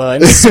on lava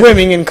and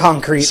swimming in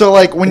concrete. So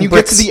like when and you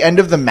bricks. get to the end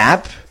of the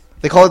map,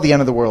 they call it the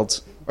end of the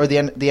world or the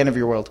end of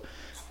your world.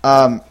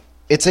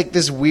 It's like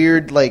this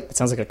weird like It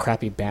sounds like a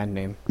crappy band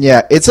name.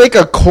 yeah, it's like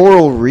a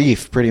coral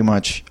reef pretty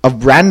much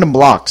of random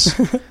blocks.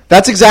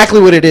 That's exactly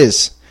what it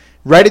is.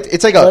 Right?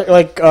 It's like a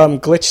Like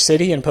Glitch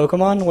City in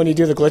Pokemon when you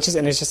do the glitches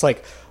and it's just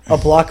like a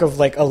block of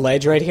like a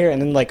ledge right here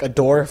and then like a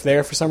door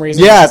there for some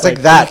reason. Yeah, just, it's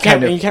like that you can't,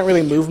 kind of- You can't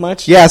really move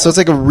much. yeah, so it's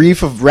like a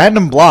reef of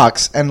random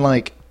blocks and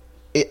like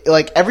it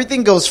like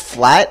everything goes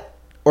flat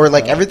or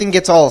like everything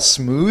gets all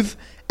smooth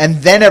and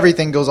then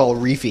everything goes all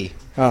reefy.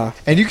 Oh.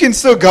 And you can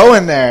still go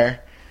in there,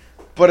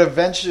 but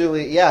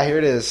eventually, yeah, here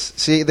it is.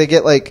 See, they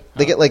get like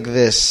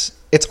this.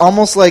 It's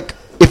almost like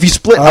if you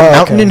split a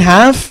mountain okay. in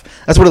half.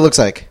 That's what it looks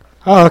like.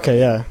 Oh, okay,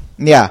 yeah.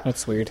 Yeah.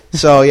 That's weird.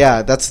 So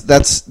yeah,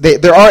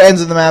 there are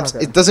ends in the maps.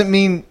 Okay. It doesn't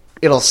mean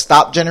it'll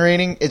stop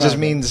generating. It just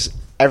Okay. means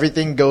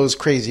everything goes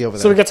crazy over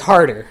there. So it gets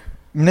harder.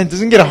 And it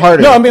doesn't get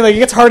harder. No, I mean like it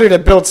gets harder to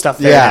build stuff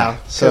there Yeah, now.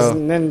 so-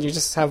 then you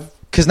just have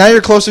because now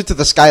you're closer to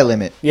the sky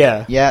limit.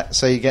 yeah. Yeah.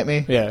 So you get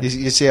me? Yeah.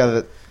 You see how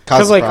that Because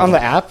causes like problem. on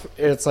the app,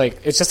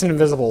 it's just an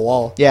invisible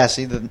wall. Yeah.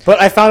 See the.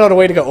 But I found out a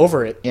way to go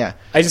over it. Yeah.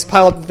 I just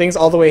piled things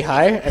all the way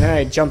high, and then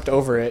I jumped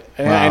over it,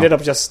 and then I Wow. ended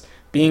up just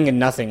being in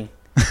nothing,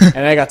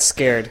 and I got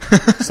scared.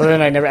 So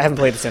then I haven't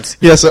played it since.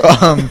 Yeah, so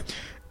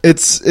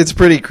it's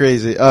pretty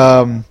crazy.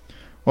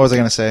 What was I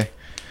gonna say?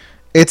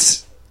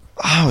 It's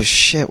oh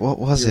shit, what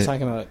was You were it?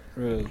 talking about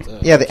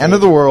Yeah, the end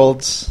of the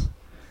worlds,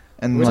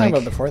 and We were like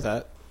talking about before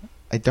that.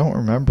 I don't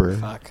remember.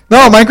 Fuck.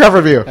 No, Minecraft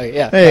review. Okay,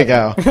 yeah. There you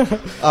go.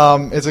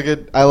 It's a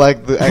good. I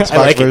like the Xbox I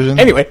like version.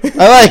 it. Anyway,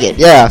 I like it.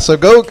 Yeah, so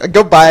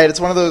go buy it. It's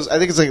one of those. I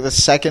think it's like the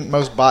second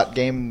most bought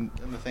game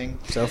in the thing.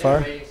 so far.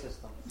 Rating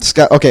system.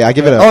 Scott, okay, I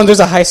give it Oh, a. and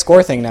there's a high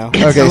score thing now.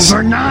 Okay,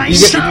 Over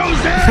 9,000!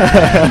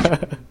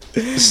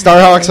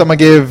 Starhawks. I'm gonna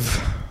give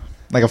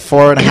like a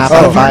 4.5 out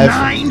of Over 5.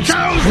 9,000!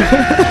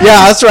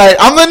 Yeah, that's right.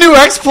 I'm the new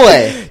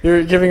X-Play.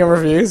 You're giving them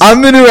reviews.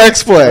 I'm the new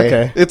X-Play.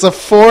 Okay. It's a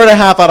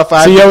 4.5 out of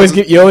 5. So you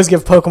always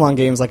give Pokemon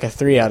games like a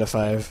 3 out of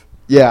 5.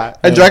 Yeah,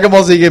 and Yeah. Dragon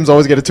Ball Z games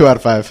always get a 2 out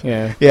of 5.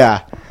 Yeah.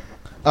 Yeah.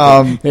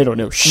 They don't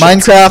know shit.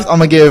 Minecraft, I'm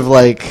gonna give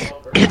like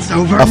It's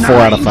over a 4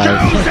 out of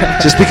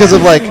 5, just because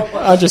of like.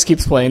 I'll just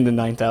keeps playing the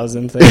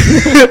 9,000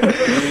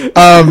 thing.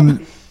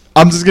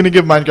 I'm just gonna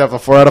give Minecraft a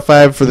 4 out of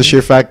 5 for the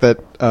sheer fact that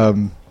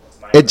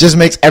it just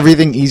makes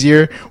everything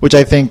easier, which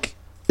I think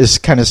is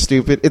kind of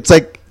stupid. It's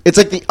like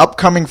the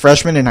upcoming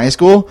freshmen in high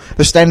school.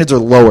 Their standards are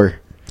lower,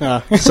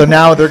 so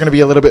now they're gonna be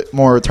a little bit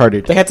more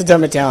retarded. They had to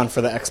dumb it down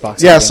for the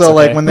Xbox. Yeah, audience, so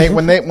like okay?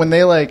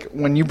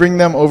 when you bring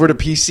them over to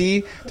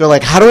PC, they're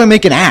like, how do I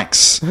make an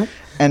axe?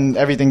 And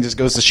everything just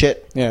goes to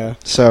shit. Yeah.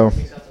 So,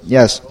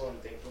 yes.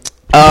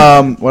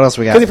 What else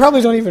we Because they got?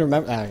 probably don't even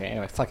remember. Okay,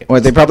 anyway, fuck it.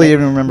 What, they probably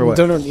even remember what?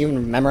 Don't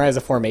even memorize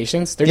the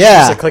formations. They're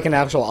Yeah. just click an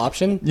actual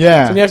option.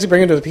 Yeah. So when you actually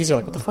bring it to the PC, you're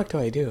like, what the fuck do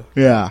I do?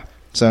 Yeah.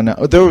 So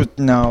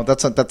no,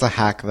 that's a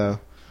hack though.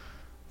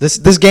 This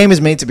game is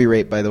made to be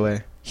raped, by the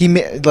way.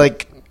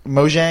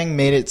 Mojang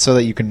made it so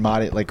that you can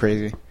mod it like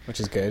crazy, which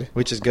is good.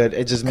 which is good.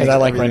 It just makes Because I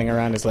like everything- running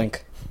around as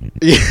Link.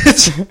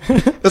 Yes.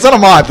 That's not a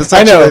mod. That's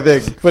I actually know, a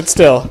thing. but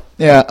still.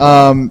 Yeah.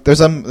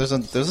 There's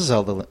a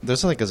Zelda.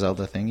 There's like a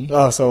Zelda thingy.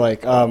 Oh, so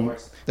like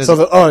There's- so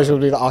it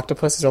would be the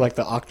octopuses or like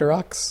the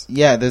Octoroks.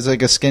 Yeah. There's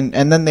like a skin,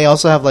 and then they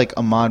also have like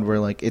a mod where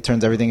like it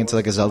turns everything into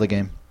like a Zelda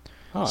game.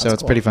 Oh, So that's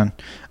it's cool. pretty fun.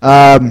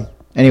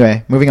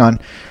 Anyway, moving on.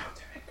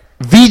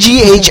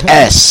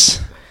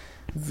 VGHS.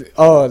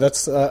 Oh,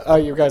 that's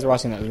you guys are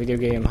watching that video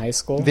game High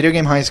School. Video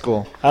Game High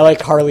School. I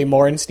like Harley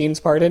Morenstein's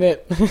part in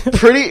it.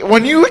 Pretty.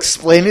 When you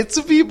explain it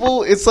to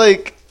people, it's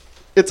like,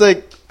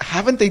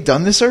 haven't they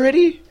done this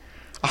already?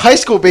 A high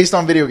school based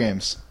on video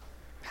games.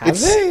 Have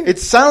they? It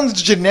sounds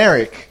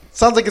generic. It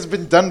sounds like it's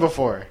been done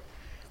before.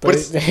 but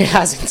it's- it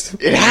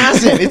hasn't. It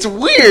hasn't. It's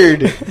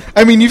weird.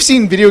 I mean, you've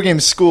seen video game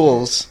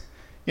schools.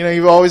 You know,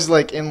 you've always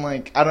like in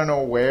like I don't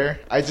know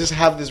where. I just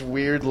have this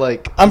weird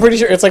like. I'm pretty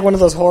sure it's like one of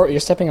those horror. You're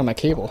stepping on my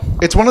cable.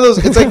 It's one of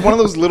those. It's like one of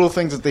those little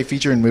things that they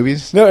feature in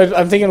movies. No,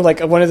 I'm thinking of like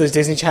one of those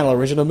Disney Channel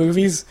original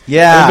movies.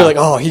 Yeah. It'd be like,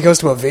 oh, he goes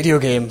to a video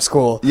game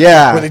school.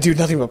 Yeah. Where they do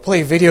nothing but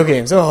play video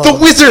games. Oh, The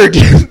Wizard.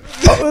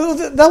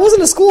 that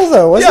wasn't a school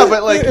though, was Yeah, it?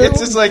 but, like, it's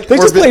just like they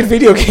we're just vi- played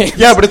video games.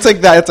 Yeah, but it's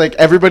like that. It's like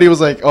everybody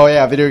was like, "Oh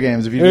yeah, video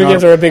games." If you Video do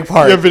games not- are a big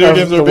part. Yeah, video of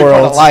games are the a big world.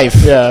 part of life.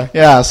 Yeah,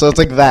 Yeah, so it's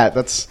like that.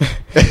 That's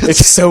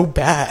it's so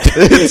bad.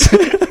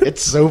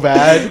 it's so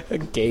bad. A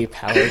gay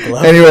power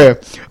glove. Anyway,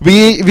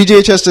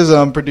 VGHS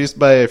is produced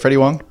by Freddie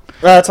Wong.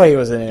 That's why he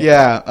was in it.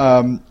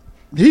 Yeah,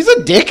 he's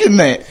a dick in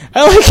it.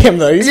 I like him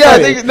though. He's Yeah,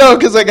 funny. I think no,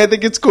 because like I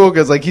think it's cool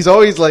because like he's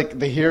always like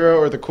the hero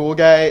or the cool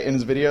guy in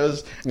his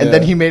videos, and Yeah.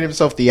 then he made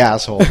himself the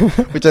asshole,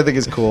 which I think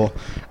is cool.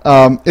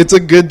 It's a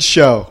good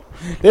show.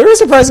 They were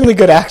surprisingly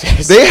good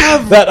actors. They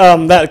have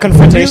that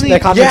confrontation, really-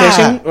 that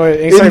confrontation, yeah. where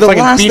he In started the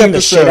fucking last beating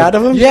the shit episode. out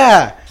of him.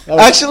 Yeah, That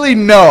was- actually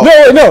no.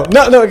 No.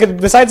 'cause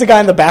besides the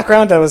guy in the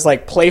background that was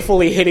like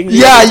playfully hitting. the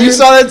Yeah, other you dude.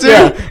 saw that too.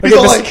 Yeah. He's Okay,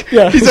 all bes- like,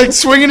 yeah. he's like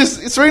swinging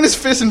his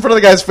fist in front of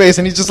the guy's face,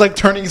 and he's just like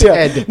turning his Yeah.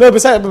 head. No,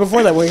 but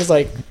before that, when he's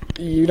like,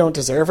 "You don't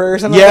deserve her" or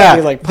something. Yeah, like that,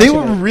 he, like, they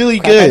punching were the really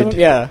crap out of good. him.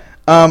 Yeah.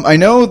 I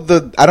know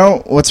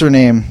what's her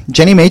name?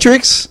 Jenny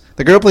Matrix.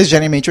 The girl who plays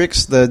Jenny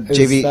Matrix, the Is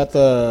JV, that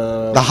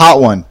the the hot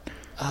one,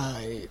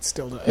 I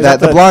still don't. Is that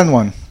the blonde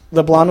one,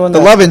 the blonde one? the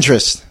that- love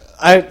interest.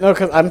 I no,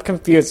 because I'm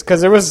confused.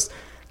 Because there was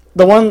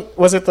the one.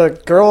 Was it the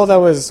girl that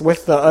was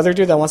with the other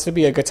dude that wants to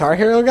be a Guitar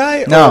Hero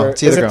guy? No, or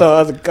it's the is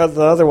other it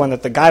the other one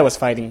that the guy was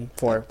fighting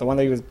for? The one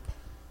that he was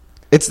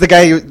It's the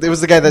guy. It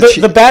was the guy that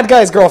the bad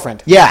guy's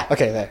girlfriend. Yeah.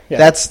 Okay, there. Yeah.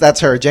 That's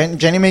her.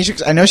 Jenny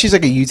Matrix. I know she's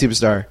like a YouTube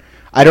star.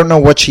 I don't know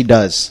what she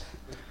does.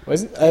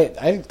 Wasn't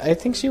I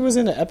think she was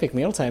in an Epic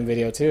Mealtime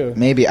video too.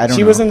 Maybe I don't.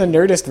 She know. was in the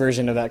Nerdist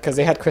version of that because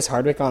they had Chris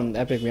Hardwick on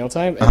Epic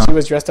Mealtime, and Uh-huh. she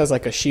was dressed as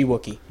like a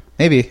she-Wookie.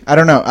 Maybe I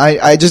don't know.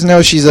 I just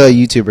know she's a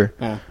YouTuber.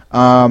 Yeah.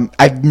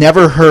 I've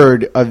never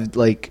heard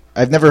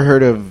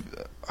of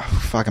oh,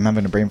 fuck, I'm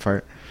having a brain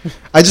fart.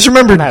 I just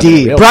remember I'm having a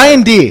D. real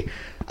Brian D.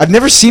 I've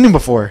never seen him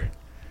before.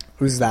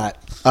 Who's that?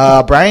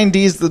 Brian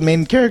D is the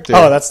main character.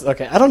 Oh, that's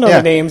okay. I don't know Yeah.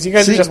 the names. You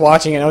guys See- are just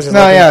watching it. I was just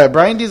no, looking. yeah.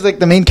 Brian D is like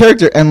the main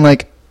character, and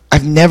like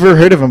I've never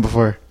heard of him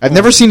before. I've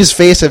never seen his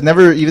face. He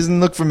doesn't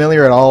look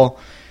familiar at all.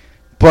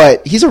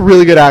 But he's a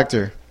really good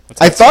actor.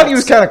 I thought he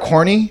was kind of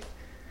corny.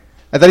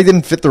 I thought he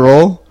didn't fit the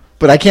role,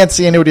 but I can't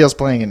see anybody else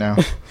playing it now.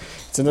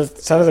 It's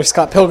another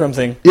Scott Pilgrim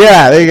thing.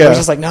 Yeah, there you I go. was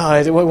just like, no,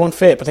 it won't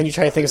fit. But then you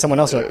try to think of someone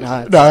else. You're like,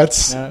 nah. No,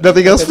 it's No.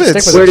 nothing else Just stick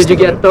fits. with Where did you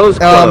get those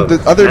clothes?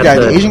 The other At guy,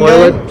 the Asian guy.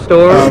 toilet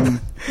store?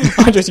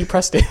 Andres, you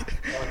pressed it.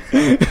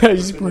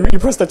 you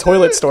pressed the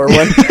toilet store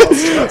one.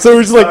 So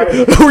we're just like,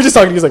 we're just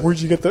talking. He's like, where'd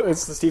you get the?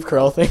 It's the Steve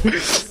Carell thing.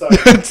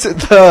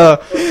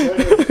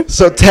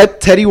 So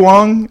Teddy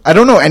Wong. I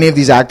don't know any of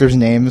these actors'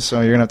 names,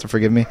 so you're gonna have to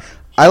forgive me.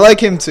 I like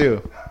him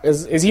too.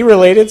 Is he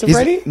related to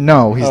Freddy?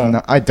 No, he's Oh.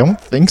 not. I don't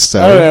think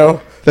so. I don't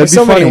know. There's be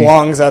so many funny.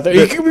 Wongs out there.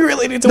 He could be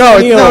related to No,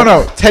 O'Neill.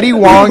 no. Teddy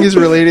Wong is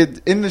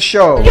related in the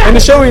show. In the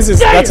show, he's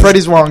That's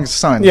Freddie Wong's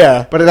son.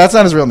 Yeah. but that's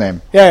not his real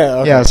name. Yeah,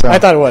 okay. Yeah, so- I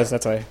thought it was.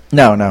 That's why.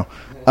 No.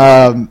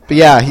 But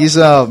yeah, he's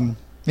a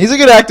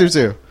good actor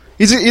too.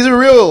 He's a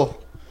real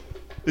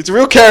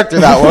character.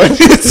 That one.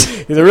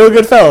 He's a real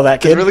good fellow.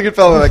 That He's kid, a really good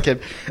fellow. That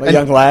kid. a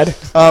young lad.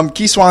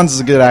 Key Swans is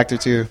a good actor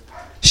too.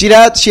 She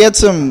had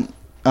some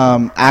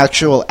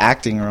actual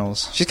acting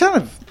roles. She's kind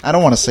of. I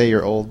don't want to say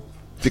you're old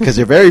because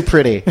you're very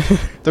pretty.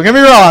 Don't get me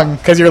wrong.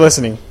 Because you're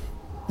listening.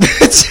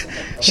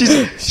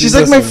 she's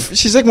like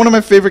she's like one of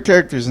my favorite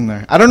characters in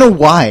there. I don't know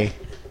why.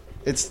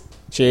 It's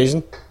She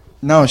Asian?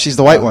 no, she's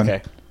the white one.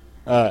 Okay.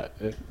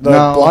 The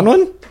No. blonde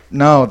one?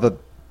 No,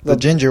 the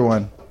ginger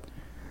one.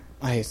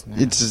 It's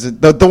It's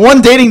the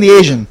one dating the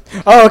Asian.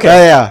 oh,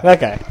 okay. Yeah. That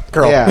guy.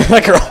 Girl. Yeah.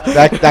 That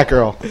girl. That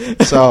girl.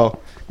 So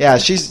yeah,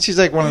 she's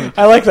like one of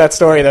the. I like that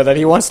story, though, that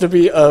he wants to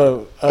be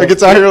a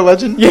Guitar Hero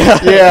legend.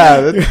 Yeah.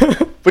 yeah.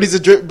 But he's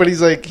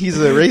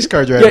a race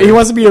car driver. Yeah, he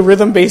wants to be a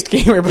rhythm-based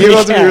gamer, but He he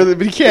wants to be can't. really,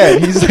 but he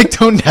can't. He's like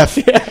tone deaf.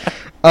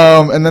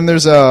 And then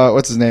there's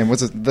what's his name?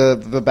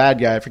 The bad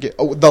guy? I forget.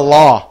 Oh, the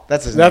Law.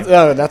 That's his name.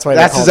 That's why. they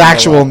That's call his him the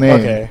actual Law. name.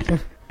 Okay.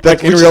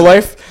 Like in which real is-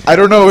 life? I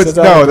don't know. Is It's,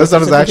 that no, a that's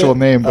not his birth actual certificate?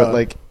 name, but Oh.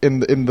 like in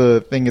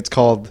the thing, it's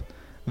called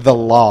the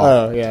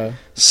Law. Oh, yeah.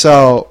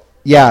 So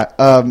yeah,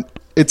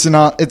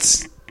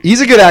 it's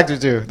he's a good actor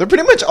too. They're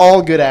pretty much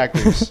all good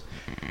actors.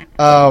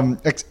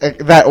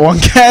 That one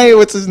guy,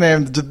 what's his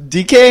name?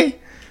 DK.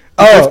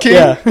 Oh, King?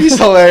 yeah. He's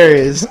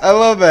hilarious. I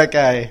love that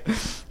guy.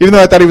 Even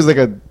though I thought he was like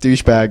a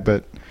douchebag,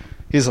 but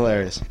he's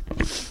hilarious.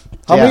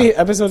 How Yeah. many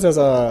episodes has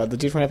the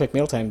Dude from Epic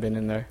Mealtime been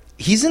in there?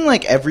 He's in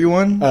like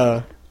everyone.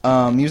 He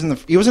wasn't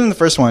in the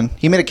first one.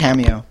 He made a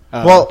cameo.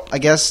 Oh. Well, I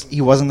guess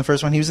he was in the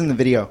first one. He was in the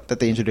video that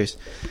they introduced.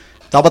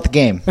 It's all about the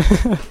game.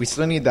 We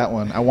still need that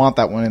one. I want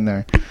that one in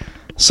there.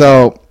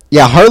 So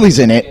yeah, Harley's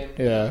in it.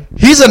 Yeah.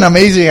 He's an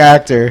amazing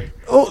actor.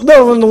 Oh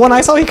no! The one I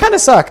saw, he kind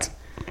of sucked.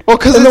 Well,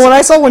 because And the one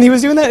I saw when he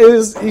was doing that,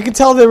 you could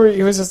tell it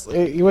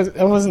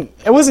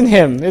wasn't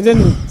him. It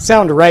didn't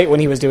sound right when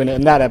he was doing it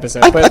in that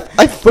episode.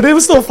 But it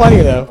was still funny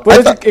though.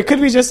 But it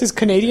could be just his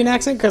Canadian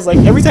accent because like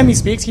every time he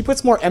speaks, he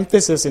puts more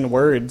emphasis in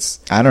words.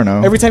 I don't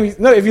know. Every time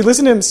if you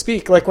listen to him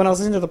speak, like when I was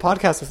listening to the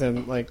podcast with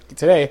him, like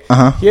today,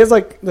 Uh-huh. he has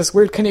like this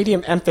weird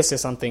Canadian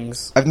emphasis on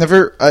things. I've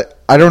never.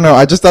 I don't know.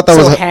 I just thought that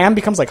So was. ham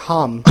becomes like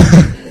hum.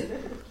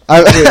 I,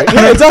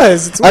 Yeah, it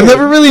does. It's I've weird.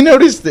 never really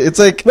noticed it. It's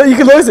like But you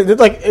can notice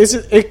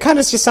it. It kind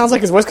of just sounds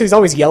like his voice because he's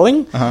always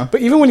yelling. Uh-huh.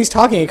 But even when he's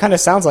talking, it kind of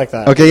sounds like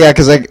that. okay, yeah,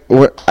 because like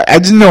I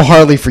didn't know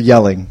Harley for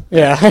yelling.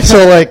 Yeah.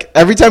 So like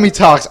every time he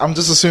talks, I'm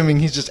just assuming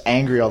he's just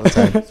angry all the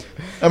time.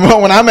 And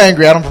when I'm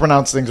angry, I don't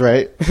pronounce things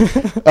right.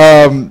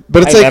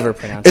 But it's I like never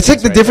pronounce it's like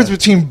things the right, difference though.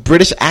 between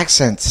British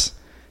accents.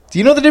 Do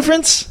you know the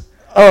difference?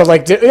 Oh,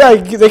 like yeah,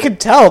 they could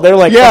tell. They're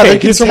like, Yeah, okay, they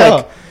can he's from tell.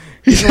 like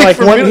he's from like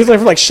he's like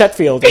from like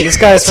Sheffield. And this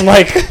guy's from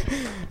like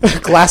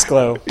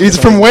Glasgow. He's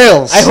from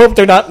Wales. I hope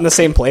they're not in the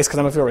same place because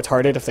I'm gonna feel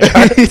retarded if they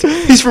are.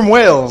 He's from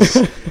Wales.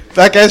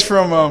 That guy's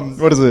from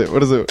what is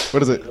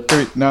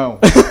it? No,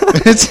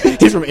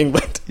 He's from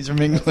England. he's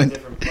from England.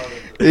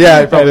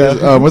 Yeah, he probably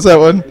is. What's that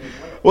one?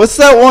 What's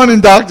that one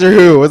in Doctor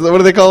Who? What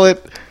do they call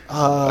it?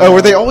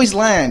 Where they always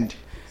land.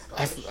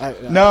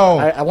 No,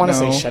 I want to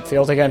no. say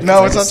Sheffield again.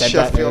 No, 'cause it's I not just said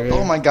that Sheffield. earlier.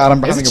 Oh my god,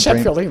 I'm Is having it a brain.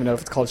 Sheffield? I don't even know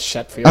if it's called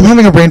Sheffield. I'm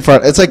having a brain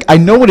fart. It's like I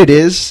know what it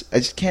is. I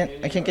just can't.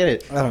 I can't get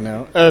it. I don't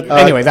know.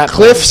 Anyway, that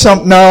Cliff.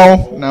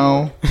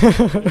 No.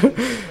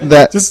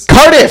 That Just-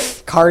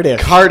 Cardiff.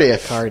 Cardiff.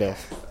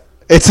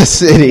 It's a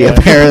city. Yeah.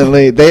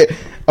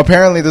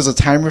 Apparently, there's a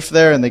time rift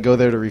there, and they go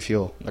there to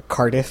refuel.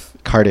 Cardiff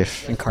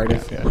Cardiff. and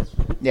Cardiff. Yeah.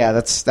 Yeah,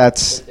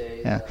 that's.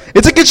 Yeah,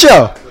 it's a good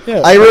show.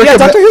 Yeah. I really yeah. recommend-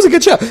 Doctor Who's a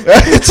good show.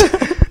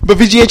 But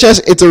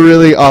VGHS, it's a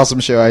really awesome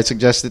show. I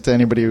suggest it to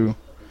anybody who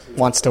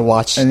Wants to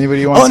watch.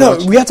 Anybody wants Oh to no,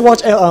 watch? we have to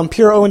watch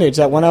Pure Ownage.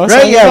 That one I was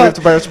Right, saying yeah, we about. have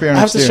to watch Pure I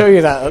have Ownage to too. show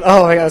you that.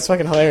 Oh my god, it's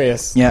fucking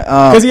hilarious.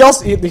 Yeah,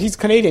 Because he's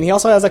Canadian. He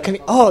also has a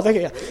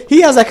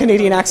he has that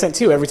Canadian accent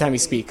too every time he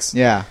speaks.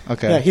 yeah.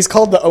 Okay. Yeah, he's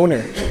called the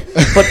owner,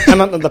 but I'm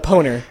not the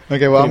poner.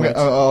 Okay. Well, pretty much.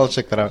 I'll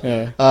check that out.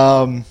 Yeah.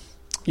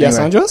 Yes,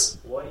 Anyway. Andros?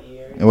 What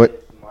year What-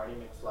 did Marty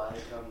McFly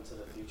come to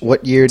the future?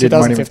 What year did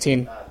Marty?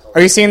 2015.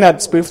 Are you seeing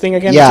that spoof thing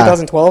again? Yeah.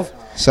 2012.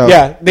 So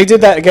Yeah, they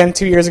did that again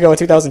 2 years ago in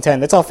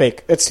 2010. It's all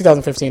fake. It's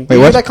 2015. Wait, you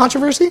what? hear that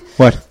controversy?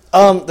 what?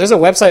 There's a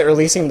website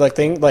releasing the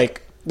thing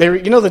like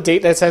you know the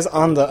date that says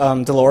on the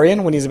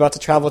DeLorean when he's about to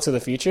travel to the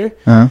future.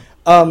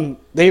 Uh-huh.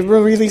 They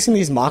were releasing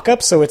these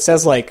mock-ups, so it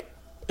says like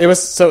it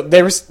was. So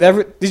they were.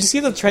 Did you see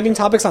the trending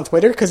topics on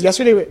Twitter? Because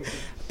yesterday,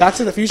 Back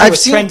to the Future I've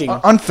was seen trending.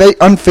 on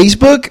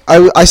Facebook.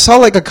 I saw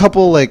like a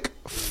couple like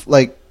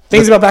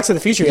Things about Back to the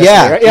Future Yeah,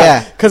 yesterday, right?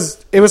 yeah.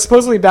 Because it was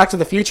supposedly Back to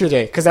the Future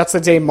Day, because that's the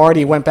day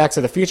Marty went back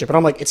to the future. But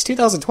I'm like, it's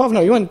 2012. No,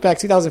 you went back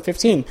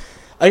 2015.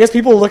 I guess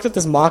people looked at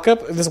this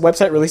mock-up. This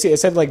website released it. It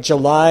said like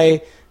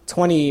July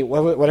 20,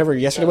 whatever.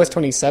 Yesterday was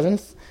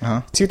 27th,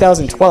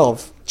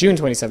 2012. June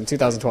 27th,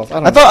 2012. I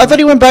don't know. I thought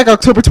he went back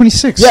October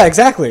 26th. Yeah,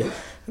 exactly.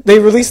 They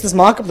released this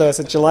mock-up though. It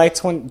said June 20.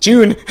 I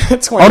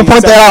want to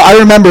point that out. I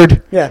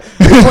remembered. Yeah,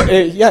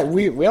 yeah.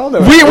 We all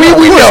know. We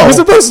know. We're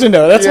supposed to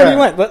know. That's when Yeah. he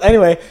went. But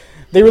anyway,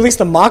 they released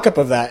a mock-up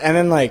of that, and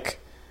then like,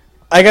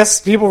 I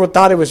guess people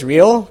thought it was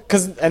real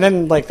and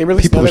then like they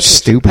released. People another were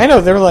stupid. I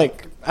know they were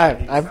like,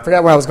 I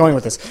forgot where I was going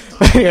with this.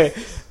 But anyway,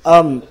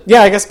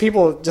 yeah, I guess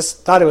people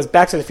just thought it was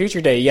Back to the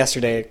Future Day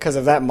yesterday because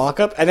of that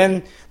mock-up, and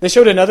then they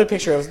showed another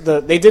picture of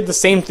they did the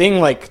same thing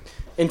like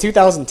in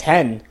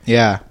 2010.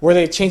 Yeah. Where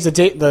they changed the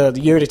date, the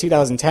year to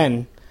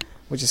 2010,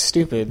 which is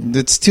stupid.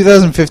 It's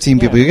 2015,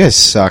 people. Yeah. You guys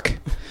suck.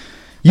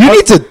 You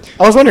need to.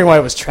 I was wondering why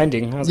it was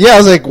trending. I was Yeah, I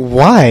was like,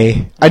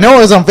 why? I know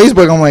it was on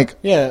Facebook. I'm like,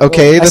 Yeah,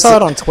 okay. well, I saw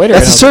it on Twitter,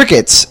 That's and the I was-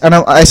 circuits, and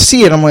I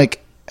see it. I'm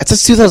like, it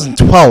says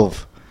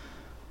 2012.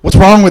 What's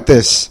wrong with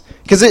this?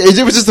 Because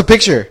it was just a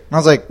picture. And I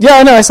was like, Yeah,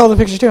 I know. I saw the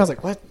picture too. I was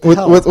like, what? the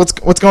hell?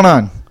 what's going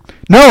on?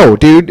 No,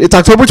 dude. It's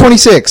October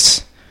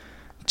 26th.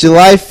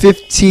 July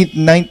 15th,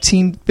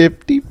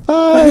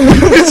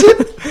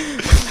 1955.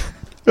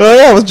 Well,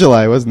 yeah, it was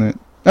July, wasn't it?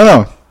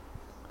 No.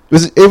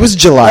 It was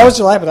July. That was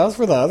July, but that was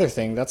for the other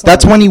thing.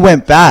 That's when he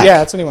went back. Yeah,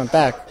 that's when he went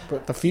back.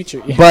 But the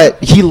future. Yeah.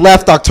 But he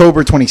left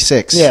October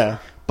 26th. Yeah.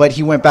 But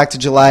he went back to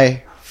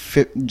July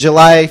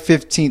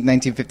 15th,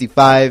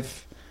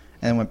 1955,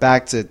 and went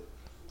back to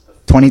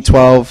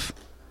 2012,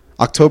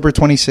 October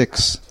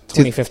 26,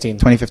 2015.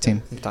 2015.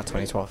 Not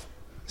 2012.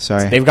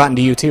 Sorry. They've gotten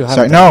to you too, haven't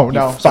Sorry. they? No, You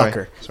no.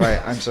 fucker. Sorry.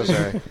 I'm so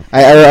sorry.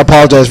 I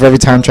apologize for every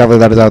time traveler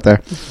that is out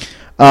there.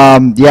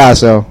 Yeah.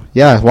 So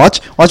yeah,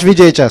 watch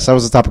VJHS. That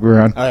was the topic we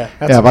were on. Oh yeah.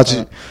 Yeah, watch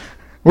it.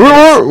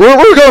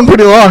 We're going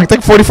pretty long. It's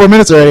like 44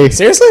 minutes already.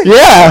 Seriously?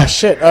 Yeah. Oh,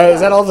 shit.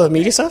 Is that all the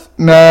media stuff?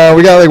 No,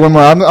 we got like one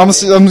more. I'm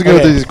just gonna go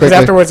through these Because quickly.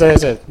 afterwards,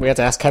 we have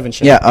to ask Kevin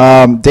shit.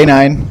 Yeah. Day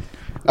 9.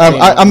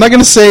 I'm not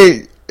gonna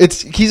say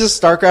he's a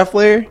StarCraft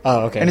player.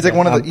 Oh, okay. And he's like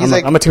one of the. He's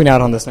like I'm gonna tune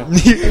out on this now.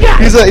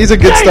 he's a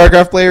good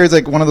StarCraft player. He's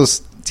like one of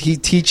those. He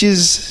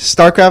teaches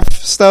StarCraft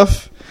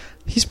stuff.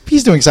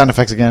 He's doing sound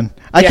effects again.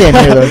 I can't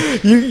hear them.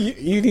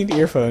 you need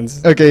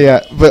earphones. Okay,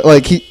 yeah, but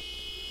like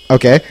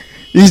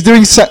he's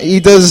doing. He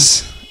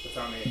does.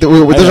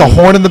 There's a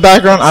horn in the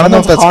background. I don't know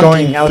if that's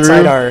going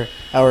outside through.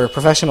 our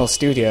professional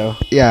studio.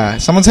 Yeah,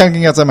 someone's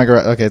honking outside my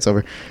garage. Okay, it's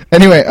over.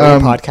 Anyway, Are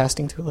you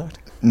podcasting too loud?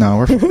 no,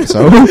 we're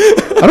so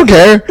I don't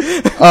care.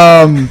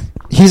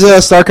 He's a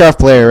StarCraft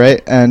player,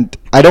 right? And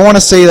I don't want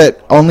to say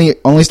that only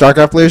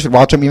StarCraft players should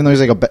watch him, even though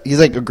he's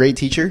like a great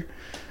teacher.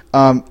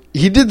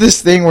 He did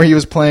this thing where he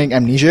was playing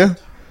Amnesia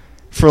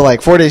for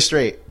like 4 days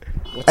straight.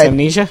 What's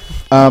Amnesia?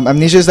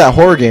 Amnesia is that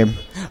horror game.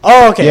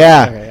 Oh, okay.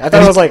 Yeah. Okay. I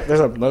thought it was like there's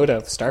a mode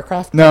of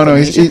StarCraft. No,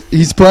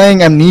 he's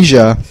playing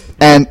Amnesia,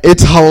 and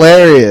it's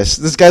hilarious.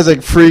 This guy's like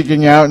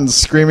freaking out and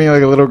screaming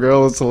like a little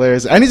girl. It's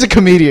hilarious, and he's a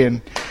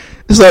comedian.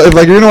 So if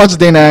like you're gonna watch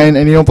Day 9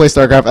 and you don't play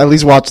StarCraft, at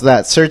least watch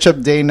that. Search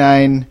up Day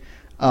 9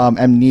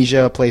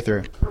 Amnesia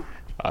playthrough.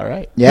 All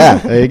right. Yeah,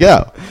 there you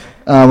go.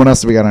 What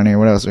else do we got on here?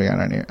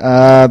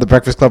 The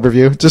Breakfast Club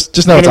review.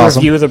 Just know it's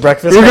awesome. Review the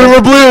Breakfast. We're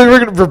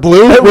gonna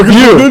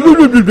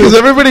review because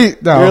everybody.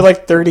 No, You're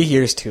like 30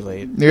 years too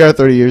late. you're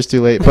 30 years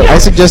too late. But I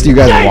suggest you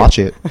guys watch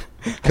it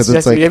because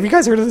it's like have you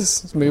guys heard of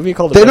this movie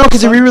called? no,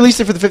 because they re-released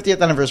it for the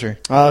 50th anniversary.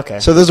 Oh, okay.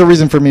 So there's a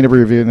reason for me to be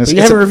reviewing this. But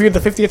you haven't reviewed the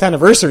 50th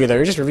anniversary though.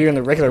 You're just reviewing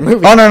the regular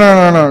movie. Oh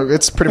no!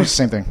 It's pretty much the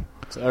same thing.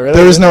 Oh, really?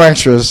 There is no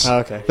extras. Oh,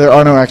 okay. There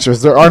are no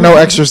extras. There are no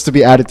extras to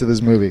be added to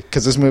this movie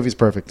because this movie's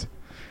perfect.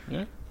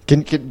 Yeah.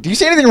 Do you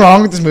see anything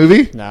wrong with this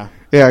movie? No.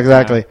 Yeah,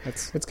 exactly. Nah,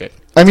 it's good.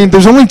 I mean,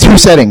 there's only 2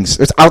 settings.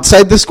 There's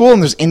outside the school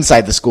and there's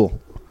inside the school,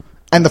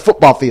 and the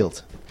football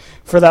field.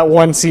 For that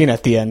one scene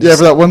at the end. Yeah,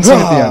 for that one scene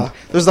at the end.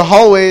 There's the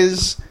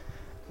hallways.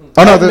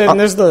 Oh no, and then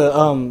there's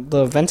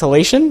the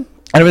ventilation.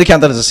 I don't really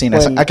count that as a scene.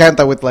 When- I count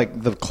that with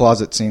like the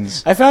closet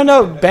scenes. I found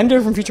out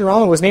Bender from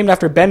Futurama was named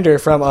after Bender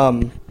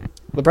from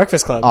The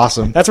Breakfast Club.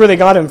 Awesome. That's where they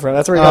got him from.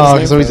 That's where he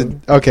got his so name he's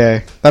from.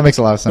 okay. That makes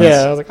a lot of sense.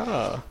 Yeah, I was like,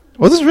 oh.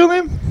 What's his real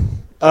name?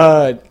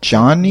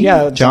 Johnny?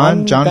 Yeah,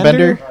 John Bender?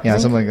 Bender? Yeah,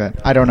 something like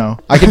that. I don't know.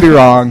 I could be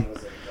wrong.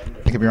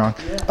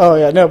 Oh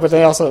yeah, no, but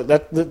they also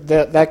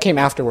that came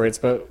afterwards.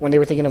 But when they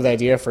were thinking of the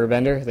idea for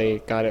Bender, they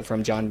got it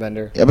from John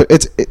Bender. Yeah, but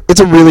it's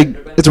a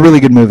really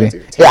good movie.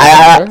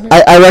 Yeah,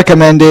 I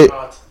recommend it.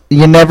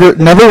 You never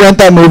rent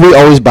that movie.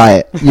 Always buy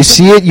it. You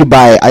see it, you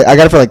buy it. I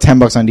got it for like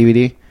 $10 on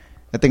DVD.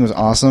 That thing was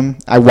awesome.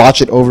 I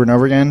watched it over and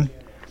over again.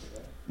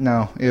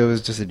 No, it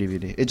was just a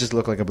DVD. It just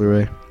looked like a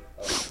Blu-ray.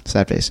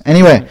 Sad face.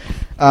 Anyway,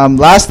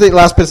 last beat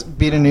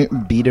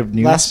of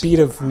news. Last beat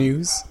of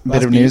news.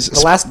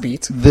 The last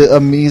beat. The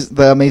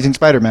Amazing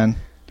Spider-Man.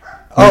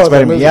 Oh,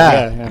 Spider-Man. movie.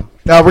 Yeah.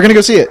 No, we're gonna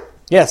go see it.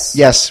 Yes.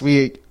 Yes,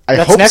 I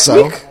That's hope next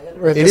so. week?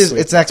 Or It this is. week?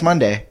 It's next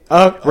Monday.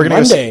 We're We're gonna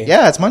Monday.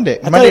 Yeah, it's Monday.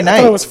 I Monday thought, night.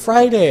 I thought it was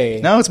Friday.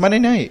 No, it's Monday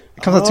night.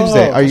 It comes out Oh,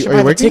 Tuesday. Are I you should buy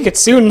the working? ticket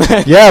soon?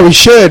 Then. Yeah, we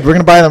should. We're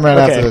gonna buy them right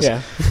after this.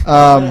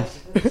 Yeah.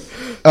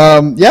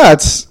 Yeah,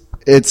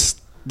 it's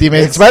the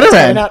Amazing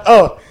Spider-Man.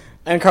 Oh,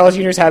 and Carl's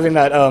Jr.'s having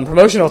that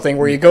promotional thing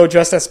where you go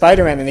dressed as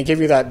Spider-Man and they give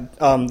you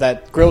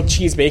that grilled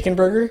cheese bacon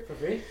burger. For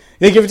free?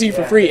 They give it to you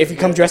for free if you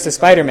come dressed as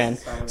Spider-Man.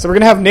 So we're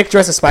gonna have Nick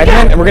dressed as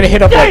Spider-Man, and we're gonna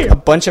hit up like a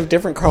bunch of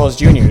different Carl's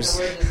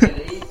Jr.'s.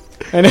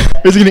 I know.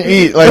 He's gonna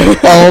eat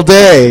like all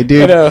day,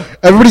 dude. I know.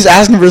 Everybody's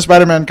asking for a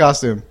Spider-Man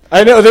costume.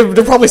 I know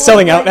they're probably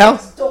selling out now.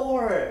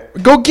 Store.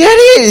 Go get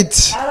it.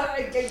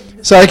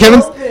 Sorry,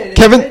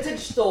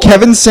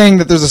 Kevin's saying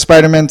that there's a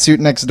Spider-Man suit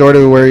next door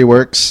to where he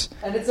works,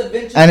 And it's a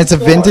vintage and it's a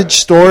vintage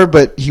store,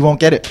 but he won't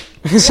get it.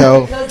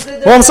 So,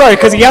 Well, I'm sorry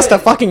because he has to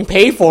fucking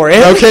pay for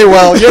it. okay,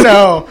 well,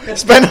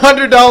 spend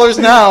 $100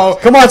 now.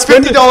 Come on,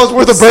 spend $50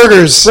 worth of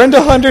burgers, Spend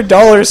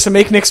 $100 to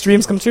make Nick's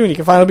dreams come true, and you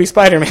can finally be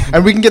Spider-Man.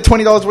 and we can get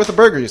 $20 worth of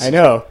burgers. I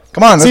know.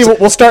 Come on, See, let's-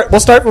 we'll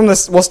start from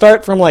this. We'll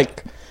start from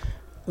like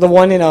the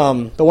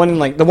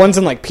ones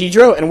in like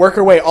Pedro, and work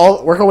our way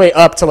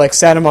up to like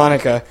Santa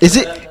Monica. Is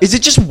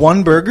it just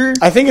one burger?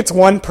 I think it's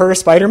one per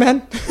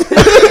Spider-Man.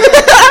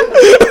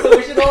 So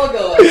we should all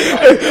go.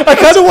 I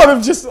kind of want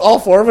to just all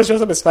 4 of us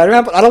dress up as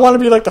Spider-Man, but I don't want to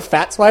be like the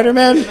fat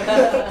Spider-Man.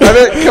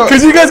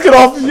 Because you guys could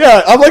all,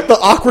 I'm like the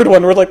awkward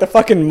one with like the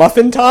fucking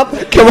muffin top.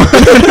 Come on.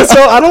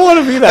 So I don't want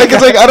to be that. Like,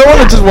 it's like I don't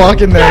want to just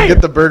walk in there and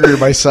get the burger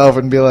myself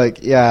and be like,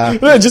 yeah.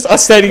 just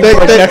us standing They-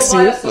 right they- next to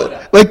you.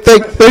 Like,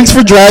 thanks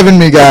for driving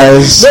me,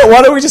 guys. No,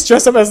 why don't we just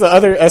dress up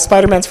as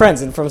Spider-Man's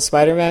friends and from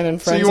Spider-Man and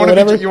So Friends you or want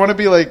whatever? to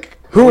be like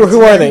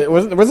Who are they?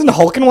 Wasn't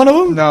Hulk in one of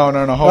them? No.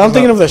 Well, I'm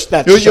thinking of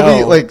that You'll show.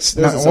 be like,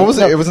 what was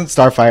it? It wasn't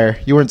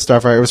Starfire. You weren't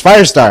Starfire. It was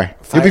Firestar.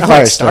 You'll be I'm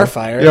like Firestar.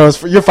 Starfire.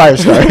 Yeah, you're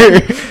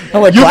Firestar.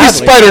 I'm like, You'll be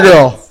gladly. Spider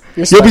Girl.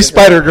 You're You'll be Spider-Girl.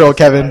 Spider Girl,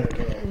 Kevin.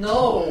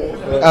 No.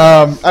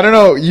 I don't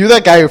know. You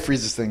that guy who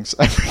freezes things.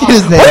 I forget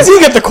his name. Why does he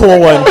get the cool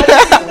one?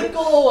 The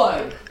cool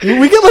one.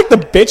 We get like the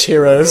bitch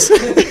heroes.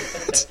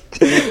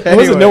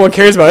 Anyway. No one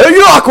cares about it.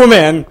 You're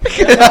Aquaman.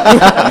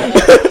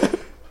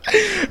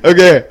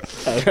 Okay.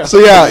 So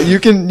yeah, you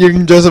can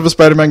dress up as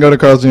Spider-Man, go to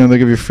Carl's Jr. and they'll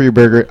give you a free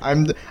burger. I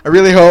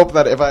really hope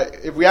that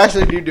if we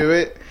actually do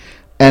it,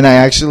 and I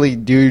actually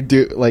do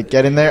like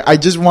get in there, I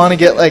just want to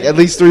get like at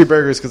least 3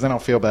 burgers because then I'll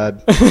feel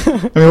bad.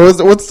 I mean,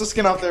 what's the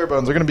skin off their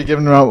bones? They're gonna be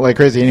giving them out like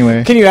crazy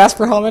anyway. Can you ask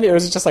for how many, or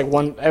is it just like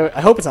one?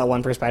 I hope it's not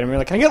one per Spider-Man.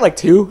 Like, can I get like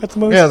 2 at the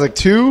most? Yeah, it's like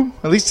 2,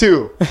 at least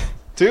 2.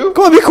 2?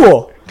 Come on, be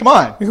cool. Come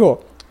on. Be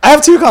cool. I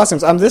have 2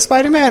 costumes. I'm this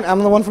Spider-Man. I'm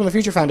the one from the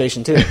Future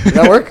Foundation too. Does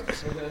that work?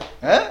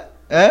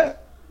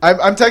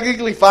 I'm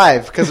technically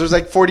 5 because there's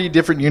like 40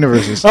 different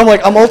universes.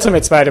 I'm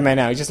Ultimate Spider-Man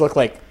now. You just look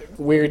like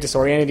weird,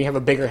 disoriented. You have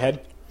a bigger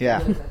head.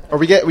 Yeah. Or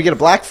we get a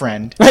black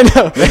friend. I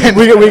know.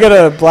 we got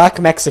a black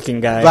Mexican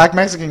guy. Black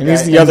Mexican And guy.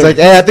 he's the And other. like,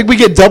 hey, I think we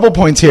get double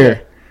points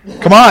here.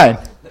 Come on.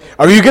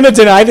 Are you gonna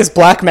deny this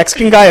black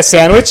Mexican guy a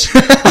sandwich?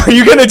 Are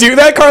you gonna do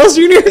that, Carl's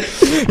Jr.?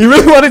 You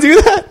really want to do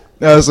that?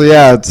 No, so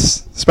yeah,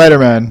 it's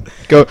Spider-Man.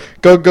 Go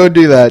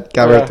do that,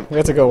 Gabriel. We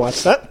have to go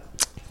watch that.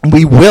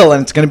 We will,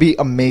 and it's going to be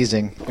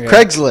amazing. Yeah.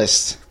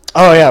 Craigslist.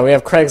 Oh yeah, we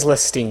have Craigslist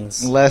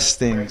stings. Less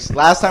things.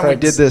 Last time we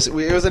Craig's- did this, it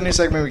was a new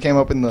segment we came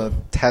up in the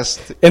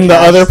test. In the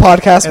cast. other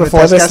podcast In the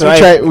before test this,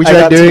 cast, that we I tried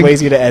got doing, too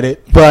lazy to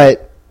edit.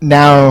 but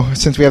now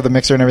since we have the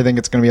mixer and everything,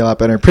 it's going to be a lot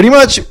better. Pretty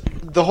much,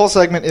 the whole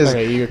segment is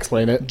Okay, you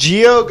explain it.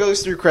 Gio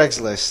goes through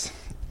Craigslist.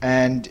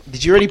 And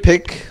did you already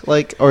pick,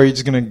 like, or are you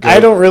just going to go?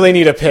 I don't really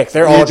need a pick.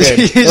 They're all You're just- good.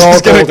 He's They're all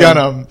just going to golden.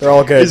 gun them. They're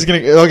all good. He's gonna,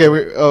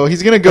 okay,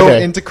 he's going to go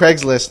Okay. into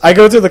Craigslist. I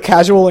go to the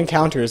casual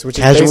encounters, which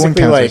is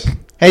basically like.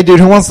 Hey, dude,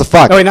 who wants the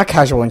fuck? Oh wait, not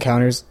casual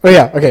encounters. Oh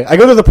yeah, okay. I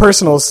go to the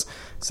personals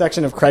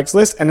section of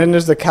Craigslist, and then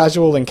there's the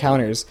casual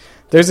encounters.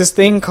 There's this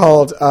thing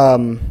called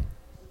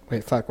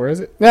wait, fuck, where is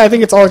it? Yeah, I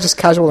think it's all just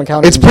casual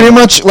encounters. It's pretty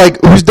much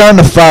like who's down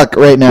to fuck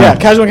right now. Yeah,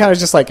 casual encounters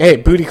just like, hey,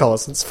 booty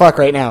calls. Let's fuck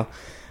right now.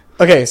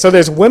 Okay, so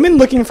there's women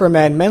looking for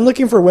men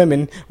looking for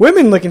women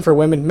looking for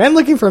women, men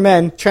looking for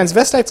men,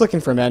 transvestites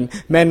looking for men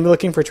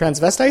looking for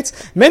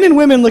transvestites, men and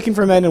women looking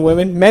for men and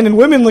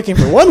women looking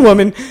for one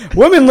woman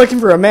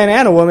looking for a man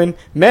and a woman,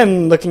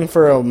 men looking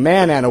for a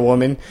man and a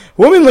woman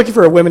looking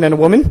for a woman and a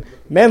woman,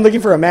 men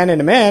looking for a man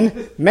and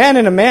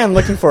a man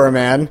looking for a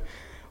man,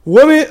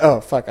 woman. Oh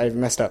fuck, I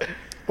messed up.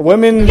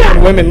 Women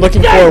and women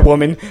looking for a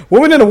woman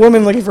and a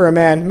woman looking for a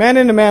man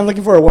and a man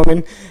looking for a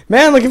woman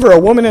looking for a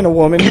woman and a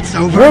woman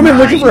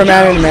looking for a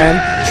man and a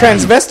man,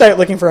 transvestite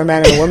looking for a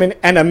man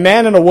and a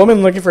man and a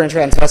woman looking for a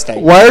transvestite.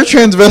 Why are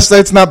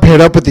transvestites not paired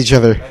up with each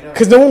other?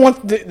 Because no one wants.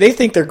 They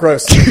think they're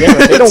gross.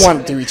 They don't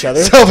want to do each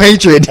other.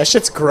 Self-hatred. That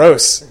shit's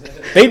gross.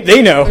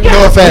 They know.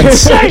 No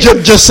offense.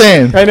 Just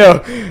saying. I know.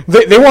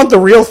 They want the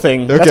real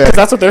thing. Okay.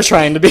 That's what they're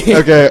trying to be.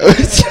 Okay.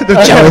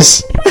 They're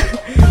jealous.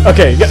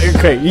 Okay,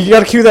 you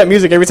gotta cue that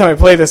music every time I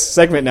play this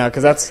segment now,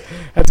 because that's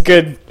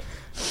good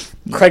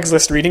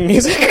Craigslist reading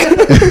music.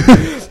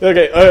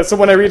 Okay, so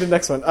when I read the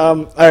next one,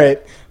 all right.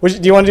 Do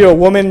you want to do a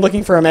woman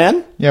looking for a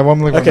man? Yeah, one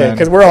looking for Okay, man.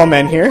 because we're all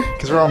men here.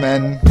 Because we're all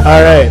men.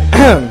 All right.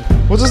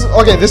 We'll just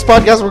this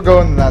podcast will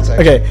go in that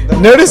section. Okay,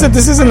 notice that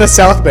this is in the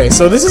South Bay,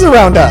 so this is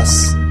around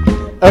us.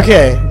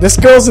 Okay, this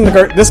girl's in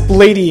this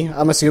lady,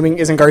 I'm assuming,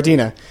 is in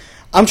Gardena.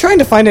 I'm trying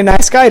to find a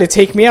nice guy to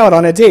take me out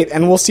on a date,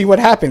 and we'll see what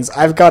happens.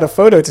 I've got a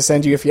photo to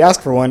send you if you ask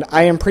for one.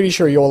 I am pretty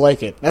sure you'll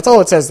like it. That's all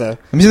it says, though.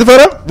 Let me see the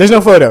photo. There's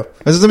no photo.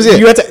 Let me see it.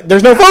 You have to,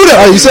 there's no photo.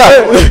 Oh, you suck.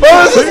 I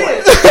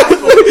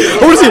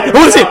want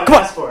to see it. Come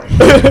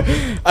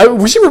on.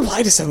 We should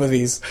reply to some of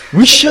these.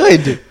 We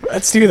should.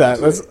 Let's do that.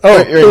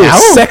 Right now?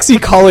 Sexy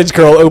college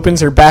girl opens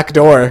her back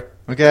door.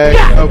 Okay,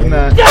 open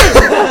that.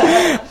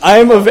 I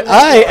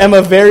am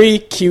a very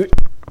cute.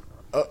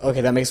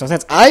 Okay, that makes no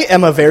sense. I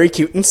am a very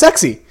cute and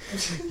sexy.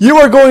 You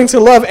are going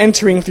to love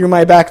entering through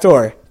my back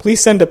door.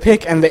 Please send a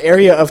pic and the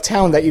area of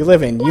town that you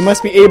live in. You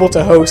must be able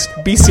to host,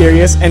 be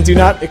serious, and do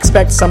not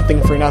expect something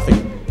for nothing.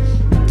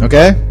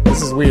 Okay.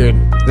 This is weird.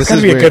 This It's is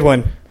gonna be a weird. good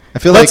one. I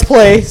feel Let's like.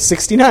 play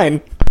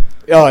 69.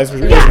 Oh, it's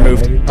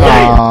removed.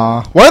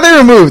 Why are they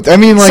removed? I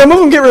mean, like. Some of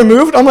them get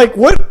removed. I'm like,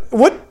 what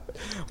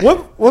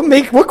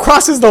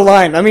crosses the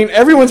line? I mean,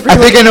 everyone's I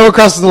pretty think I know what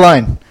crosses the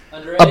line.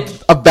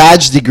 Underage? A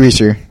badge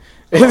degreaser.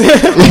 you You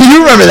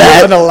remember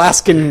that? An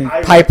Alaskan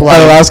pipeline.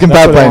 An Alaskan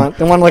That's what pipeline.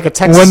 They want like a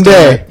Texas. One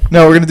day. story.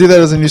 No, we're gonna do that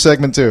as a new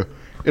segment too.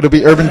 It'll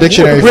be Urban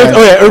Dictionary. With, friends.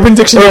 oh yeah, Urban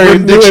Dictionary.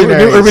 Urban New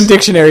dictionaries. Urban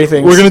Dictionary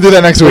things. We're gonna do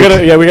that next week.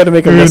 we gotta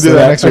make a We're gonna list do of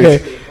that that. next week.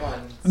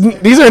 Okay.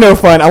 These are no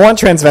fun. I want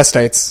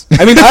transvestites.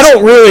 I mean, I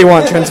don't really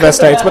want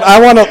transvestites, but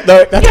I want to.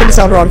 That's gonna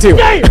sound wrong too.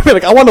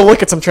 Like, I want to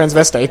look at some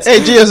transvestites. Hey,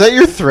 Gio, is that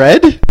your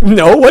thread?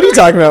 No, what are you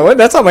talking about? What?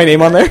 That's not my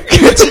name on there.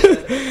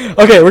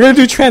 Okay, we're gonna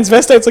do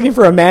transvestites looking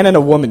for a man and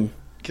a woman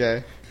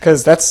Okay.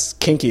 because that's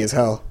kinky as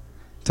hell.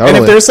 Totally.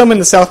 And if there's some in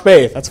the South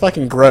Bay, that's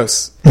fucking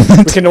gross.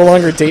 We can no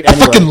longer date I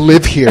anyone. fucking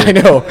live here. I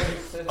know.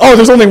 Oh,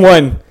 there's only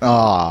one.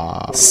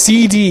 Aw.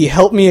 CD,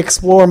 help me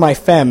explore my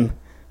femme.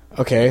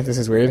 Okay, this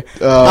is weird.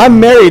 Um, I'm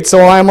married,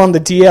 so I'm on the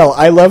DL.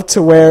 I love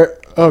to wear...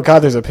 Oh, God,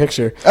 there's a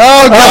picture.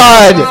 Oh,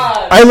 God!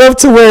 I love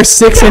to wear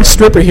 6-inch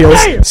stripper heels,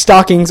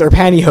 stockings or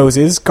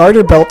pantyhoses,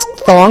 garter belts,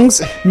 thongs,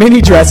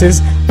 mini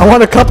dresses. I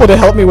want a couple to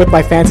help me with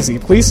my fantasy.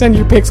 Please send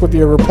your pics with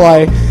your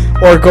reply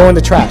or go in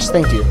the trash.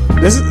 Thank you.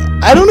 This is...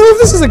 I don't know if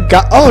this is a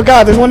guy... Oh,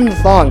 God, there's one in the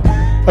thong.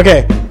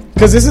 Okay,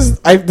 because this is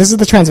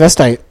the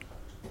transvestite.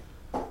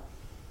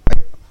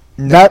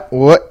 That...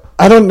 What?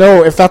 I don't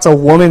know if that's a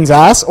woman's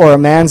ass or a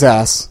man's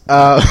ass.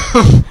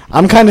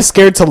 I'm kind of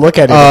scared to look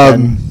at it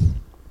again.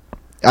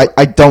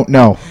 I don't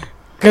know.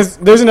 Because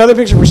there's another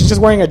picture where she's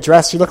just wearing a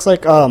dress. She looks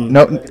like,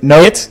 Note,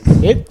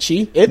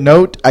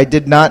 it. I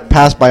did not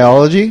pass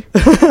biology.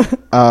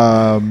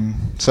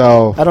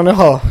 So I don't know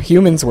how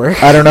humans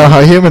work. I don't know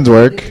how humans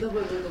work.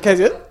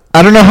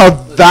 I don't know how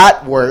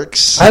that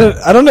works.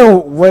 I don't know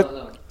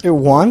what it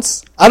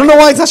wants. I don't know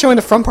why it's not showing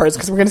the front parts,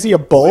 because we're going to see a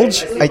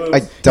bulge. I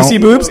You don't see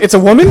boobs? It's a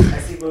woman?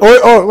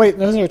 Or wait,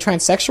 isn't it a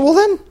transsexual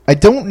then? I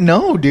don't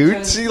know,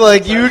 dude. See,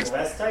 like you Is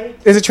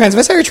it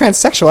transvestite or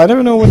transsexual? I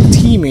don't know what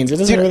T means. It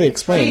doesn't really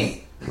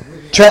explain.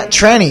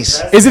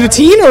 trannies. Is it a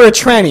teen or a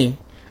tranny?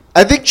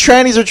 I think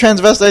trannies are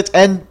transvestites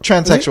and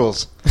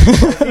transsexuals.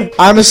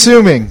 I'm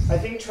assuming. I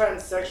think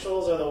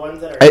transsexuals are the ones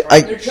that are I-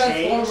 trying They're to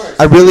change.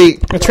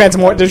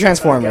 Transformers. They're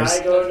transformers.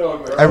 Guy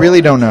going to a I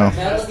really don't know.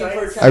 Man looking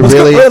for a I Let's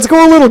really. go, let's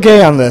go a little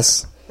gay on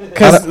this.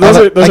 Because those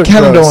are I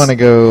kind of gross. don't want to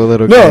go a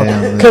little. gay on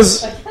No, this.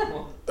 because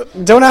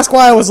don't ask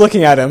why I was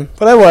looking at him,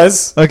 but I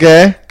was.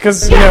 Okay,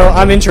 Because,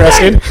 I'm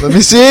interested. let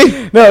me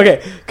see. No,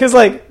 okay. Because,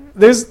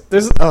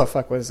 there's... Oh,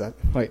 fuck, what is that?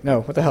 Wait,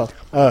 no, what the hell?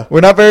 We're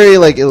not very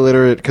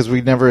illiterate because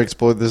we never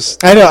explored this.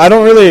 I know, I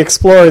don't really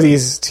explore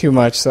these too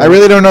much, so... I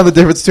really don't know the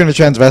difference between a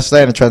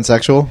transvestite and a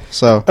transsexual.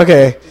 So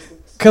Okay.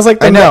 Because,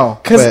 I know,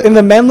 Because but- in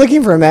the men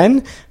looking for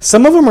men,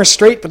 some of them are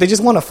straight, but they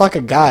just want to fuck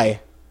a guy.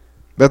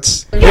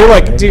 that's They're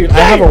like, dude, I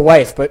have a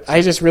wife, but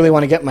I just really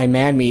want to get my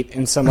man meat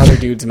in some other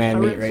dude's man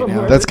meat right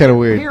now. that's kind of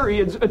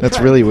weird. That's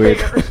really weird.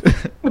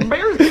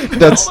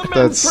 that's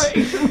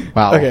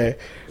wow. Okay.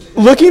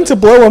 Looking to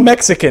blow a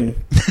Mexican.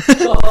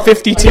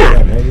 52.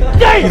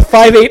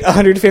 5'8",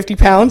 150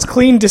 pounds,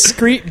 clean,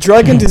 discreet,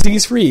 drug and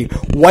disease free,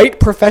 white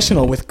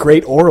professional with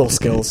great oral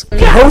skills.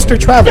 Host or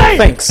travel,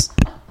 thanks.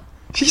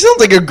 She sounds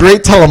like a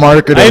great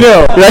telemarketer. I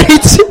know,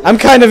 right? I'm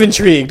kind of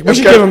intrigued. We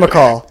should Okay. give him a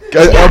call.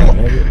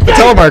 A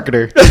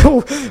telemarketer.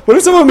 What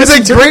if someone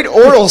It's like great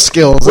oral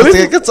skills.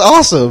 That's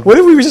awesome. What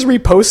if we just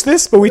repost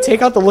this, but we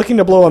take out the looking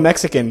to blow a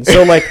Mexican?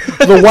 So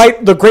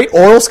the great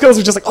oral skills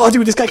are just like, oh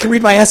dude, this guy can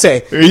read my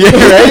essay. Yeah,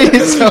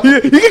 right. So,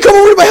 You can come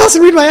over to my house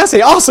and read my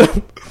essay.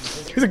 Awesome.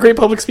 He's a great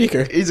public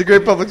speaker. he's a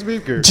great public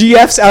speaker.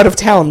 GF's out of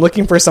town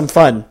looking for some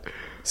fun.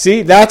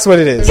 See, that's what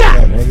it is.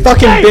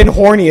 Fucking been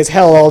horny as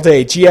hell all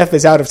day. GF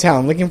is out of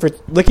town looking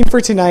for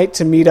tonight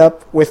to meet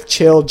up with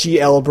chill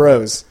GL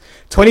bros.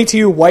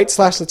 22,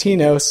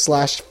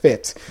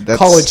 white/Latino/fit. That's-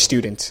 College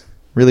student.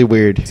 Really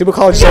weird. See what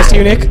college does to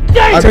you, Nick?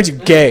 It turns you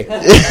gay.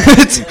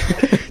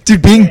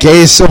 Dude, being gay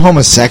is so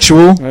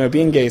homosexual. I know,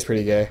 being gay is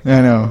pretty gay.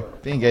 I know.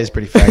 Being gay is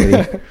pretty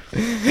faggoty.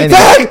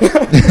 Anyway.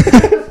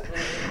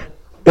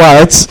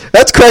 Wow, that's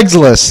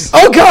Craigslist.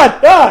 Oh God!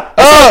 Ah!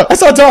 Oh, I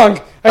saw dong.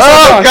 Oh,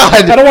 dong.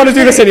 God. I don't want to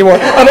do this anymore.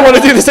 I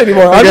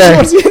Okay.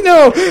 just want to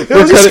no.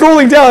 I was just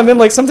scrolling down, and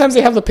then sometimes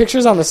they have the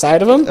pictures on the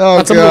side of them. Oh,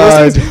 on some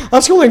God. Of the listings.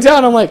 I'm scrolling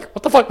down. I'm like,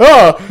 what the fuck?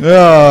 Oh, it's a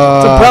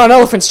Oh. brown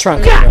elephant's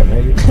trunk.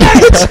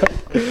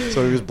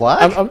 So he was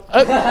black?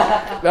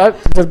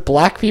 Does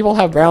black people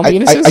have brown I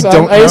penises?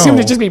 don't I assume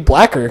know. they'd just be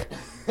blacker.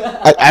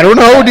 I don't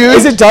know, dude.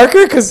 Is it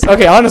darker? Because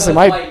honestly,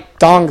 my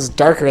dong's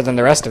darker than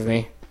the rest of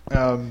me.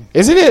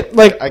 Isn't it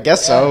I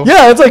guess so.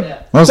 Yeah, it's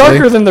Mostly.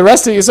 darker than the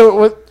rest of you. So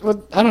what?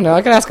 I don't know.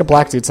 I can ask a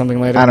black dude something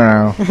later. I don't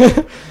know.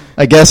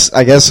 I guess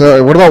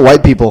so. What about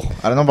white people?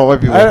 I don't know about white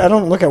people. I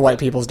don't look at white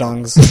people's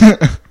dongs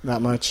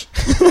that much.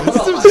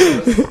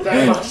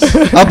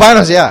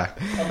 Albinos, yeah.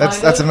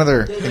 That's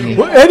another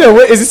thing. I know.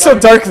 Is it so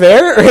dark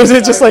there, or is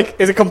it just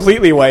is it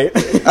completely white?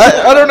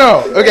 I don't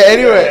know. Okay,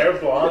 anyway. They're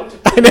blonde.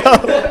 I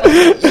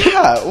know.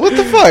 Yeah, what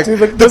the fuck? Dude,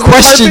 the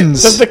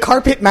questions. Does the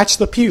carpet match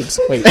the pubes?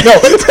 Wait, no.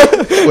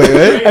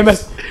 Wait. I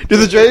messed- Do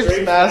the drapes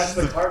Drapes match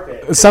the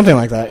carpet. Something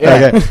like that.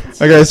 Yeah.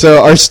 Okay,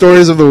 so our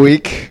stories of the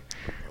week.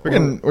 We're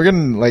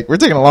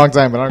taking a long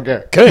time, but I don't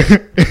care.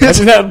 Good.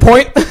 Isn't that a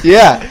point?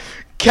 Yeah.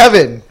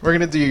 Kevin, we're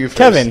gonna do you first.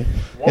 Kevin.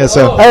 Yeah,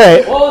 so All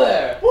right. Whoa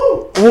there.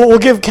 We'll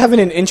give Kevin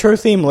an intro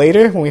theme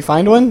later when we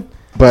find one.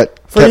 but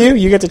For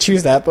you get to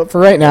choose that. But for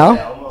right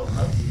now,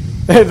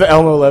 the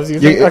Elmo loves you.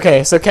 Thing. You-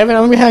 Okay, so Kevin,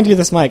 I'm gonna hand you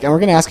this mic, and we're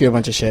gonna ask you a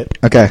bunch of shit.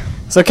 Okay.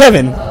 So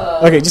Kevin,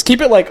 okay, just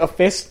keep it a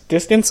fist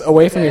distance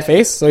away from your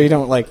face, so you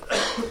don't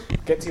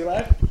get too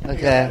loud.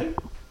 Okay.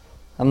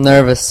 I'm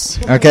nervous.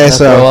 Okay, I'll throw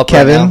so up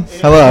right Kevin, now.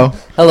 hello.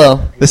 Hello.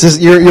 This is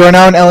you are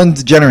now an Ellen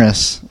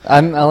DeGeneres.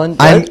 I'm Ellen.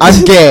 I'm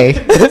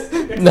gay.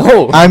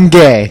 No. I'm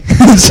gay.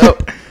 So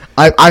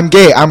I'm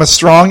gay. I'm a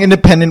strong,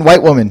 independent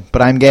white woman,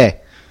 but I'm gay.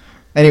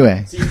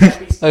 Anyway, So you can't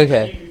be,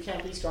 Okay. you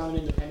can't be strong and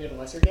independent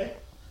unless you're gay?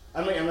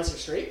 I mean, unless you're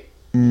straight?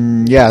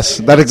 yes,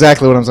 that's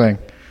exactly what I'm saying.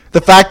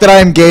 The fact that I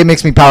am gay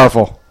makes me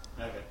powerful.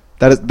 Okay.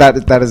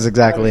 That is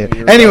exactly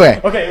it. Anyway,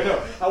 Okay, no.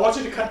 I want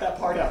you to cut that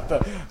part out.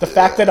 The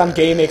fact that I'm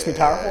gay makes me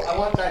powerful. I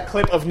want that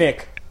clip of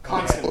Nick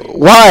constantly.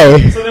 why?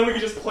 So then we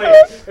can just play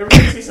it. Every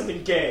time we see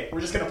something gay,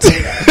 we're just going to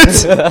play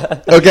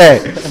that.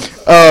 Okay.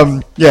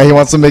 Yeah, he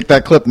wants to make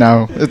that clip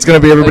now. It's gonna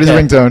be everybody's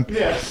Okay. ringtone.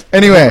 Yeah.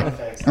 Anyway,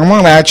 I'm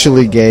not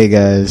actually gay,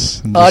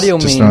 guys. I'm Audio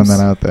just throwing memes.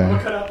 that out I'm going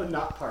to there. cut out the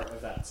not part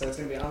of that. So it's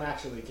going to be, I'm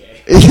actually gay.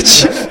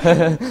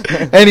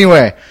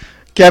 Anyway,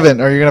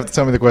 Kevin, are you gonna have to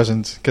tell me the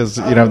questions because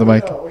you don't have the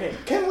mic? Oh, okay.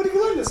 Ken, what have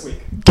you learned this week?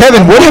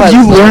 Kevin, what have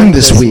you learned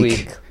this this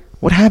week?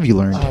 What have you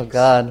learned? Oh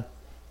God.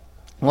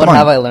 What Come on.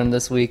 have I learned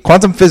this week?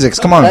 Quantum physics.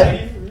 Come on.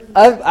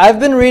 I've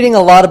been reading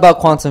a lot about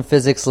quantum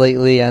physics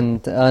lately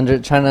and trying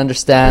to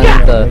understand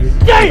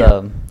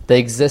the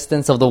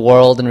existence of the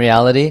world and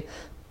reality.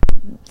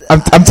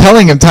 I'm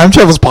telling him time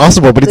travel is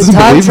possible, but he doesn't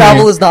Time believe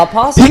travel me. is not He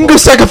possible. can go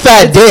suck a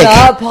fat It's dick.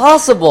 not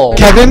possible.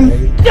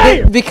 Kevin,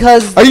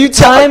 Because Are you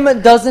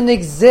time doesn't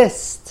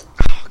exist.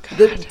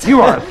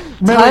 you are.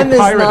 Time is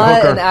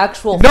not an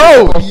actual.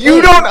 No, physical you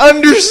thing. don't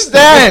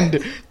understand.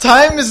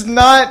 Time is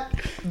not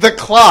the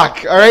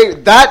clock. All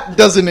right, that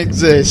doesn't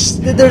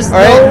exist. There's All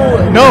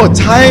right, no,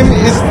 time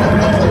is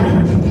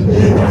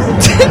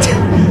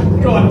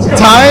Go on.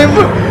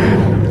 time.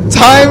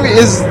 Time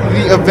is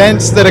the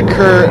events that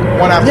occur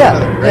one after Yeah,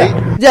 another,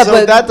 right? yeah, so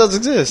but- that does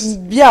exist.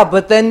 Yeah,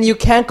 but then you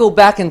can't go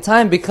back in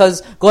time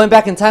because going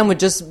back in time would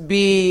just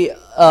be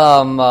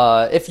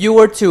if you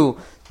were to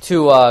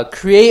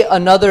create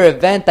another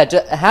event that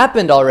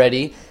happened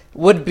already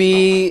would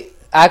be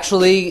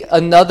actually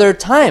another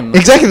time.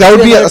 Exactly, that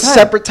would be a another time.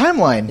 separate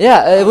timeline.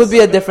 Yeah, it would be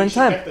a different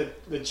time.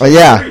 Oh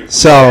yeah,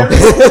 so We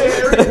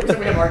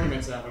have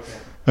arguments now.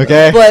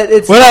 Okay. okay, But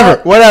it's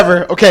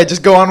whatever. Okay,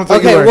 just go on with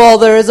what you Okay, learned. well,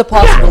 there is a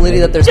possibility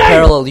that there's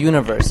parallel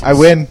universes. I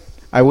win.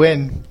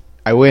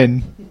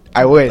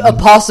 A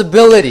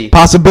possibility.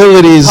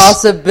 Possibilities,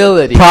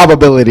 Possibility.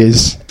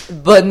 probabilities,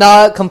 But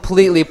not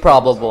completely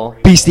probable.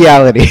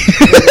 bestiality.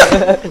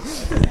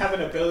 Have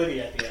an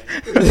ability at the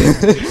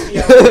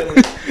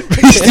end.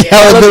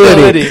 Bestiality.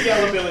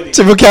 Ability. It's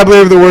a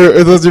vocabulary of the word.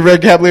 Or those are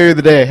vocabulary of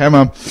the day. Hi,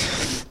 mom.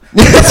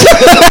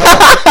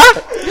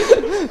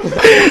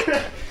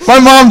 My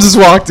mom just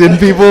walked in,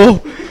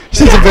 people.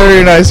 She's a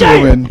very nice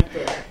woman.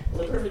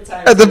 The perfect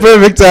time. At the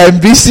perfect time.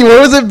 What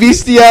was it?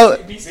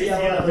 Bestiality.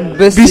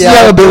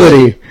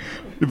 Bestiality.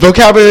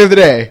 Vocabulary of the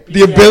day.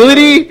 The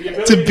ability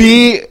to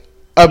be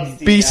a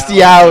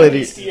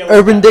bestiality.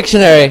 Urban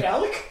Dictionary.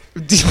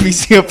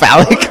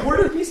 Bestiophallic? What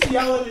are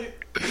bestiality?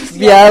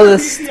 Bestialis-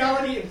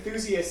 Bestiality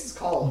enthusiasts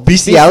called?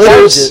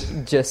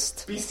 Bestiologist?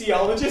 Just.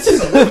 Bestiologists?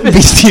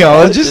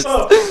 Bestiologist?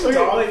 Oh,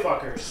 dolly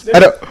fuckers.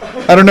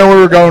 I don't know where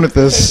we're going with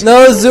this.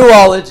 No,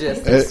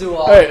 zoologist. Zoologist.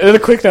 Alright, and a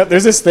quick note.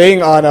 There's this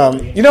thing on,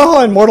 you know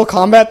how in Mortal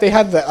Kombat they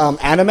had the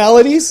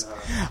animalities?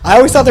 I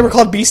always thought they were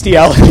called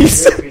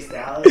bestialities.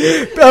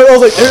 Bestiality? I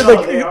was like,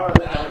 Oh, they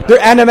are.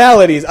 they're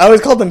animalities. I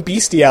always called them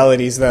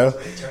bestialities, though.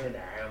 Turn into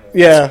animals.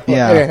 Yeah.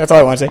 Yeah. Okay, that's all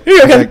I want to say. Here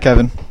you go, Okay,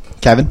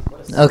 Kevin.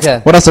 Okay.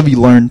 What else have you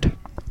learned?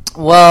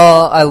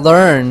 Well, I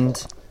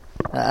learned.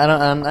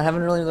 I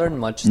haven't really learned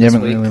much You this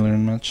haven't week. really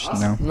learned much?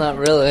 No. Not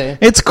really.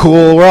 It's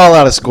cool. We're all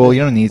out of school.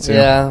 You don't need to.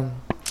 Yeah.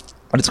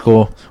 But it's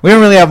cool. We don't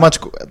really have much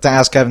to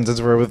ask Kevin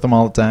since we're with him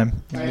all the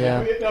time.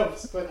 Yeah. No,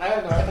 but I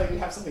don't know. I thought you'd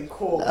have something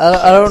cool.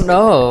 I don't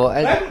know.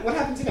 What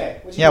happened today?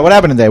 What'd you Yeah, do? what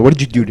happened today? What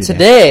did you do today?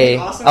 Today,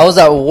 Awesome. I was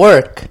at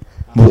work.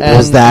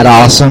 Was And- that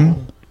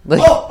awesome?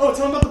 Like, Oh,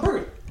 tell them about the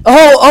bird.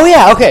 oh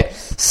yeah, okay.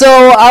 So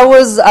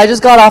I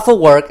just got off of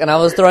work and I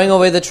was throwing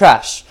away the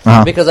trash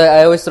Uh-huh. because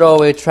I always throw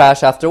away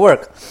trash after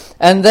work.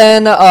 And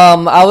then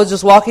I was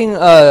just walking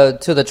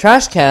to the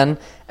trash can,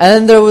 and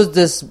then there was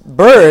this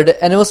bird,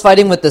 and it was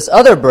fighting with this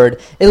other bird.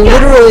 It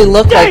literally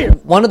looked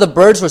like one of the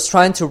birds was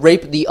trying to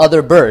rape the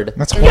other bird.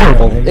 That's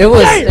horrible. It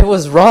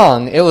was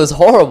wrong. It was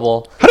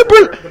horrible. How do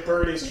bird? The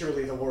bird is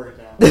truly the word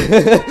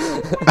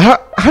now.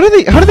 How do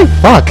they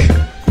fuck?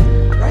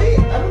 Right?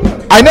 I don't know.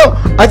 I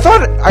know. I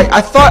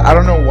thought. I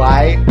don't know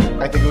why.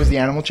 I think it was the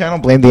Animal Channel.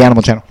 Blame the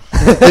Animal Channel.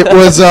 It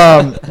was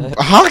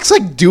hawks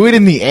like do it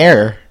in the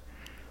air,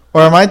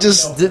 or am I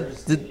just?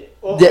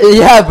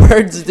 Yeah,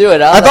 birds do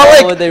it. I thought How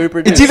like would they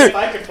reproduce? it's either If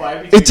I could fly,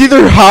 it'd be it's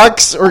either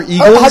hawks or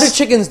eagles. How do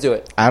chickens do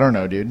it? I don't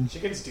know, dude.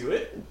 chickens do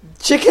it?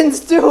 Chickens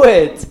do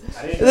it.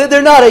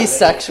 They're not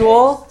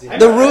asexual.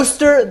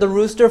 The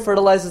rooster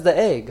fertilizes the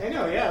egg. I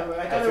know, yeah. But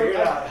I thought, figured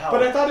out how-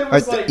 but I thought it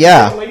was I th- like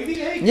yeah. they lay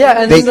the egg.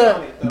 Yeah, and They-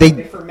 then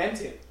they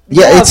ferment it.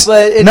 Yeah, it's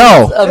but it's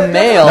no. a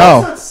male.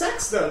 No. That's not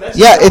sex though. That's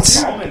Yeah,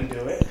 just how it's- women do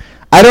it.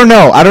 I don't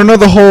know. I don't know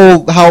the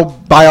whole how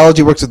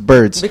biology works with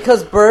birds.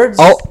 Because birds.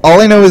 All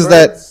I know is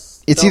that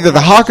birds it's don't either the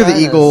have hawk or the vaginas.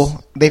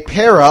 eagle. They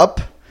pair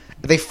up,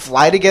 they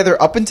fly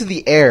together up into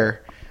the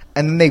air,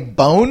 and then they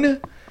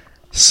bone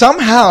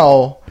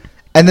somehow,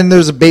 and then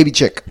there's a baby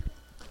chick,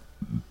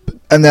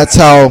 and that's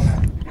how.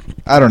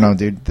 I don't know,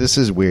 dude. This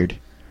is weird.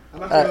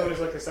 I'm not gonna always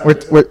look this up. We're-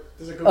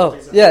 There's a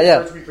difficulties of yeah, how yeah.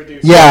 birds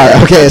reproduce.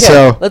 Yeah. Okay.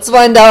 So let's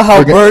find out how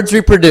We're go- birds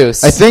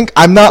reproduce. I think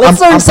I'm not.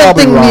 Let's I'm learn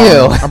probably something wrong.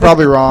 new. I'm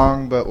probably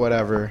wrong, but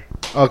whatever.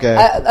 Okay.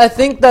 I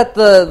think that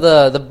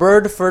the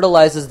bird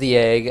fertilizes the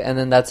egg, and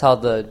then that's how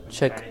the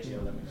chick.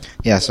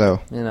 Yeah. So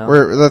You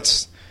know.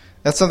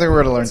 that's something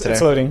we're gonna learn It's today.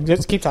 loading.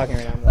 Just keep talking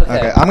right now.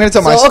 Okay. I'm gonna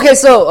tell my. So, okay,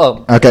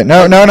 so Okay.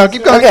 No.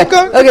 Keep going. okay, Keep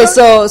going. okay.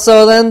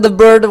 So then the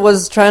bird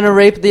was trying to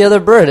rape the other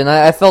bird, and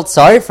I felt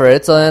sorry for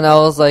it. So then I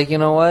was like, you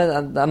know what?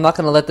 I'm not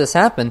gonna let this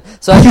happen.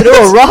 So I threw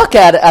a rock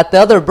at the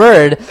other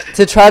bird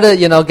to try to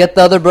get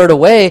the other bird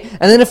away,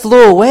 and then it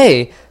flew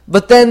away.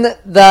 But then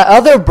the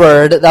other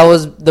bird, that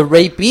was the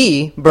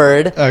rapey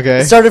bird,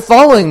 Okay. started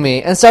following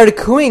me and started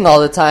cooing all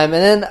the time.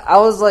 And then I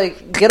was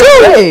like, get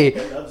away.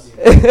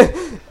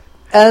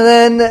 And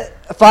then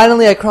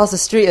finally I crossed the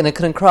street and it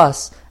couldn't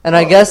cross. And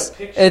I guess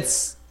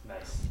its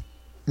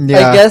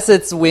Yeah. I guess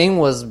its wing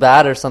was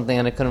bad or something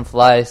and it couldn't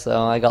fly,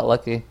 so I got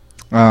lucky.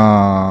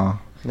 Aw.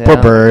 Yeah. Poor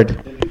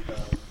bird.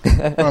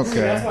 That's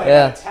Okay. why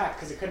Yeah. it got attacked,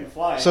 because it couldn't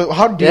fly. So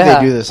how do Yeah.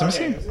 they do this? Let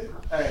me Okay. see.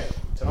 Alright.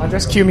 So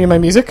Andres, cue me my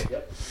music.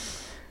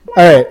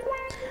 Alright.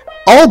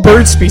 All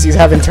bird species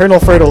have internal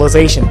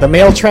fertilization. The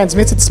male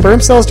transmits its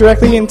sperm cells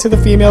directly into the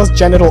female's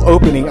genital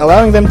opening,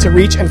 allowing them to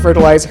reach and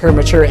fertilize her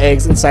mature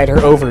eggs inside her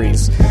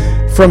ovaries.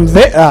 From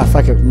there,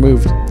 fuck it,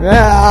 moved.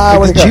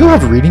 Where'd it Did go? you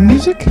have reading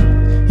music?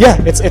 Yeah,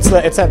 it's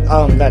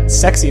that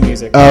sexy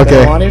music Oh, that I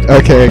okay. wanted.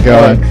 Okay, go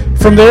on.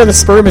 From there, the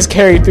sperm is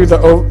carried through the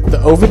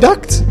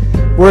oviduct,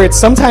 where it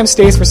sometimes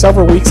stays for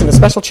several weeks in a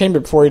special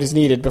chamber before it is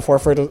needed for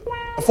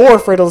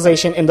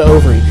fertilization in the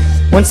ovary.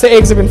 Once the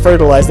eggs have been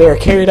fertilized, they are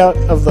carried out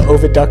of the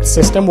oviduct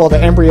system while the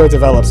embryo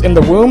develops. In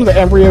the womb, the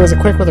embryo is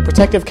equipped with a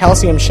protective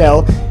calcium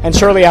shell, and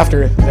shortly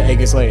after, the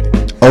egg is laid.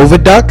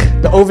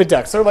 Oviduct? The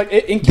oviduct, so like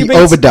it The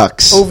incubates.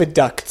 oviducts.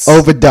 Oviducts.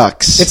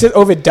 Oviducts. It's an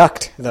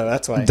oviduct, though.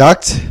 That's why.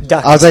 Duct?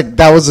 Duct. I was like,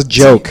 that was a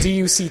joke.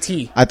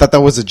 D-U-C-T. I thought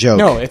that was a joke.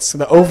 No, it's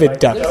the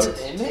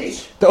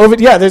oviduct. The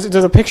yeah, there's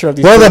a picture of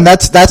these. Well, birds.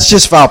 then that's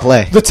just foul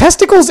play. The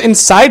testicles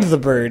inside the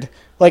bird,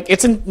 like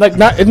it's in like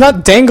it's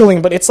not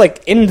dangling, but it's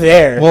like in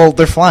there. Well,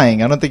 they're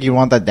flying. I don't think you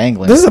want that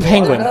dangling. This is a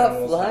penguin.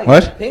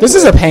 What? This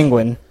is a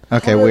penguin.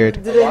 Okay, weird.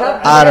 Do they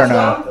have, I don't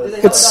know.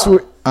 It's.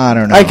 I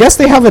don't know. I guess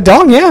they have a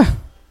dong. Yeah.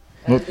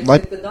 Well,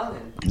 like, the dong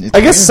in. it's I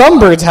guess weird. some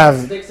birds have.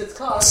 Sticks its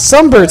cock.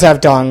 Some birds have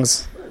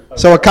dongs.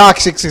 So a cock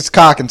sticks its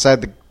cock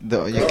inside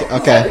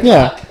okay.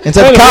 Yeah.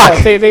 Inside the Anyway,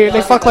 cock.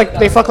 yeah,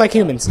 they fuck like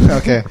humans.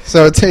 Okay.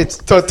 So it's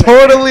a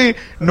totally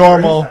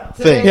normal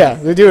thing. Yeah,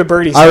 they do a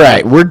birdie. All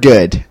right, we're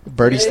good.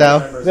 Birdie style.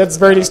 That's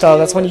birdie style.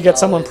 That's when you get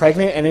someone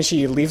pregnant and then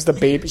she leaves the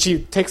baby. She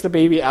takes the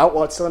baby out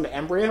while it's still in the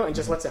embryo and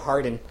just lets it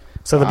harden,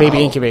 so the baby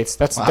incubates.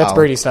 That's Wow.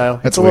 birdie style.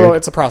 That's it's a weird.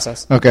 It's a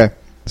process. Okay.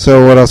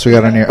 So what else we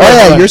got on here? Oh hold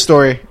yeah, on. your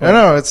story.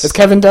 No, it's. Is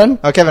Kevin done?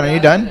 Oh, Kevin, are you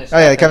done? Oh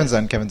yeah, Kevin's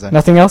done. Kevin's done.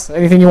 Nothing else?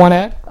 Anything you want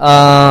to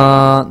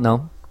add?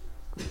 No.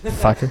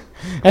 Fucker.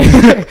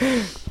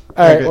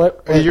 All right.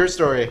 Okay. Your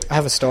story. I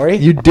have a story.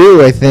 You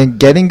do, I think.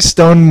 Getting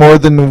stoned more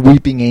than a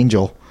weeping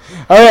angel.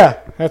 Oh yeah,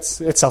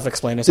 it's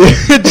self-explanatory.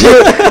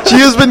 She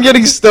has been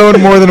getting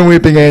stoned more than a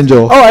weeping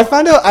angel. Oh, I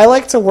found out I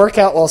like to work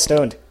out while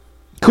stoned.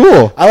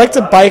 Cool. I like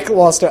to bike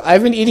while stoned.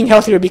 I've been eating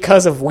healthier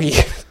because of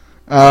weed.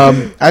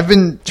 I've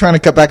been trying to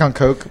cut back on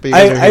coke, but you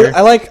guys are here.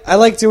 I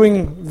like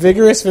doing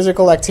vigorous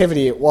physical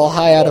activity while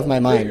high out of my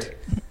mind,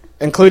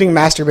 including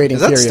masturbating.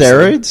 Is that furiously.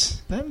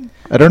 steroids? Then?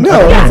 I don't know.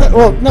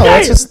 No,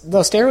 that's just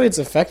steroids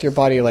affect your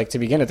body like to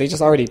begin with. They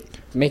just already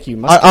make you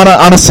muscular.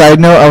 On a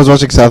side note, I was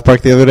watching South Park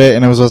the other day,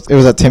 and it was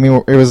at Timmy.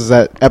 It was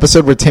that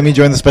episode where Timmy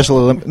joined the Special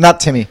Olympics. Not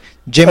Timmy.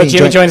 Jimmy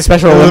Joined the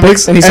Special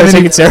Olympics and he started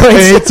taking steroids.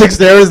 And he took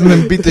steroids and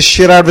then beat the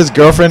shit out of his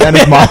girlfriend and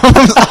his mom.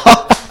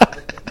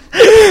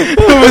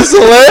 It was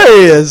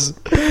hilarious.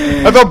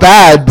 I felt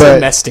bad, but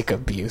Domestic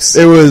abuse.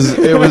 it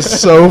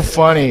was so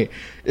funny.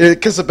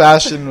 Because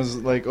Sebastian was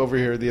like over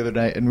here the other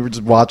night, and we were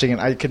just watching, and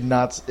I could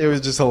not. It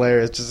was just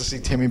hilarious just to see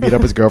Timmy beat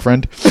up his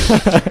girlfriend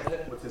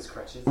with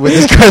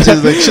his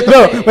crutches. Like,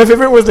 No, my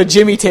favorite was the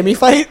Jimmy Timmy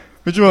fight.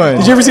 which one?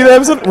 Did you ever see that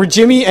episode where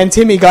Jimmy and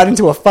Timmy got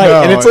into a fight,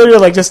 No. and it's literally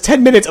like just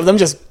 10 minutes of them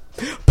just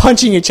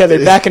punching each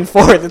other back and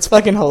forth? It's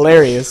fucking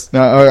hilarious.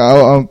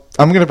 No,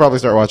 I'm gonna probably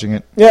start watching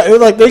it. Yeah,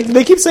 like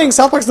they keep saying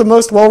South Park's the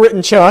most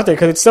well-written show out there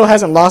because it still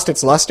hasn't lost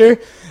its luster.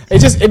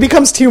 It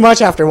becomes too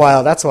much after a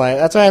while. That's why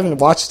I haven't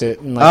watched it.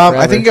 In like I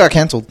forever. think it got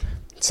canceled.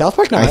 South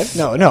Park.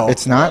 No, no.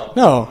 It's not.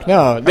 No.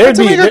 I thought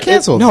it got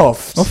canceled. No.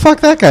 Well,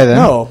 fuck that guy then.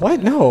 No.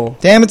 What? No.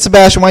 Damn it,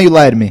 Sebastian! Why you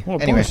lie to me? Oh,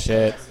 Anyway,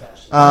 shit.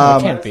 It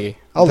can't be.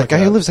 Oh, the guy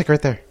who lives like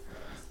right there.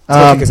 Let's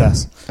go kick his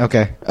ass.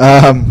 Okay.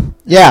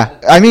 Yeah.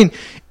 I mean,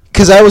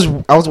 because I was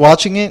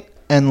watching it,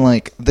 and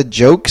like the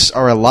jokes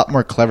are a lot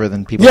more clever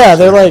than people. Yeah,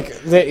 actually they're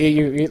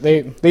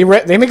like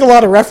they make a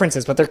lot of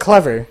references, but they're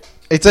clever.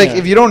 It's like yeah.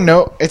 if you don't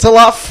know, it's a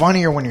lot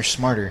funnier when you're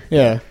smarter.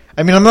 Yeah.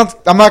 I mean, I'm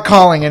not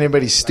calling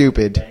anybody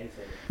stupid,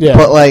 Yeah.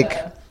 but like,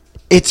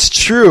 it's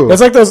true.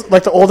 It's like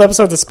the old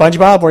episodes of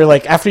SpongeBob where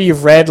like after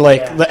you've read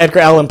like the Edgar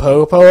Allan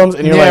Poe poems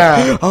and you're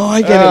Yeah. like, oh,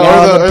 I get it Or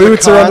now. The the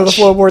boots are under the conch.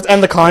 floorboards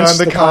and the conch. And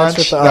the conch.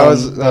 with the,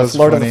 That was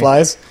Lord of the funny.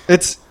 Flies.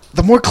 It's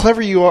the more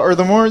clever you are, or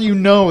the more you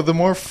know, the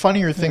more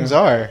funnier things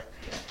are.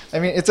 I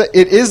mean, it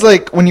is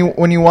like when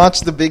you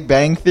watch The Big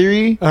Bang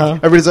Theory,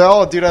 everybody's like,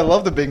 "Oh, dude, I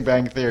love The Big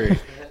Bang Theory,"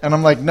 and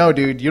I'm like, "No,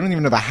 dude, you don't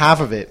even know the half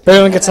of it." They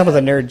don't get some of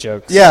the nerd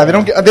jokes. Yeah, they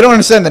don't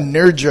understand the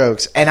nerd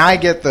jokes, and I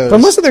get those. But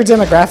most of their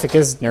demographic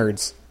is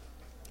nerds.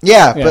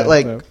 yeah, Yeah, but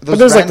like, but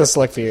there's like the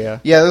select few. Yeah,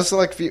 yeah, those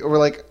like we're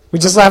like, we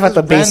just laugh at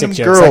the basic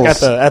random jokes, like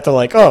girls. at the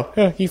like, oh,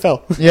 yeah, he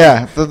fell.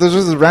 yeah, there's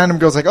just random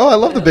girls like, "Oh, I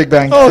love The Big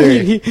Bang Oh,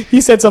 Theory."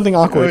 he said something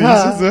awkward.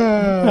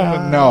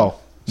 No.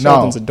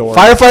 Sheldon's a dork.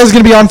 Firefly's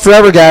gonna be on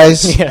forever,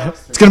 guys. Yeah.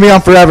 It's gonna be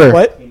on forever.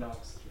 What?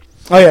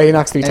 Oh yeah, he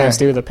knocks 3 Yeah. times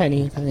too with a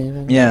penny.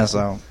 Yeah,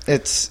 so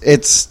it's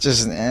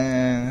just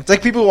it's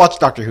like people who watch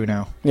Doctor Who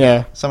now.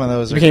 Yeah, Some of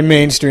those it became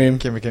mainstream.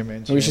 became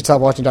mainstream. We should stop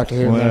watching Doctor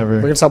Who. Whatever.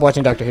 We're gonna stop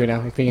watching Doctor Who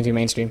now. It's becoming too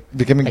mainstream.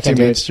 becoming I too can't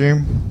do it.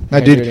 mainstream. No,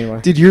 Can't do it anymore.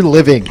 dude, you're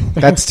living.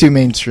 That's too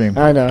mainstream.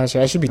 I know. I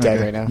should be dead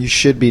Okay. right now. You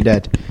should be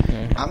dead.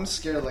 Yeah. I'm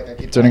scared. Like I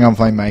keep turning on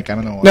my mic. I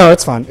don't know why. No,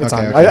 it's fine. It's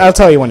Okay, on. okay. I'll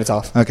tell you when it's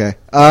off. Okay.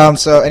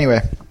 So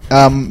anyway,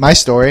 my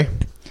story.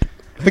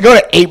 I go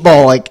to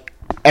 8-Ball like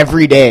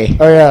every day.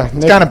 Oh yeah,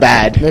 It's kind of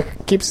bad.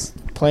 Nick keeps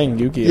playing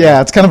Yu-Gi-Oh.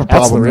 Yeah, it's kind of a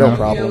That's problem. the real now.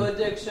 problem.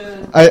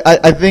 addiction.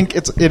 I think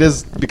it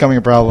is becoming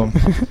a problem.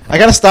 I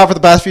gotta stop for the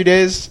past few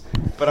days,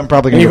 but I'm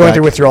probably Are gonna you go going back.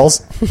 through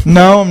withdrawals?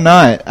 No, I'm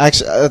not.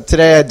 Actually,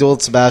 today I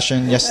dueled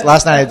Sebastian. Yes,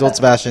 last night I dueled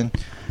Sebastian,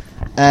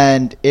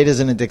 and it is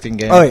an addicting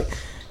game. Oh wait,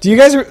 do you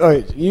guys?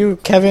 You,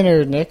 Kevin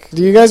or Nick?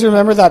 Do you guys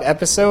remember that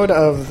episode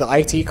of the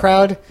IT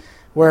Crowd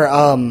where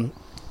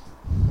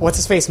what's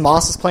his face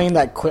Moss is playing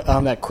that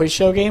that quiz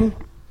show game?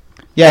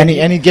 Yeah,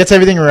 and he gets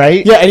everything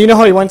right. Yeah, and you know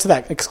how he went to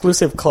that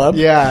exclusive club?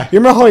 Yeah. You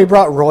remember how he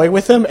brought Roy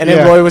with him, and then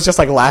Yeah. Roy was just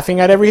like laughing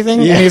at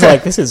everything, Yeah. and he's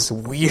like, "This is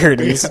weird,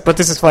 but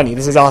this is funny.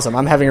 This is awesome.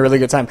 I'm having a really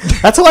good time."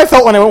 That's how I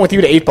felt when I went with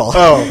you to 8-Ball.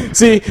 Oh.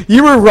 See,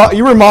 you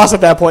were Moss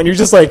at that point. You're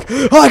just like,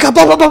 "Oh, I got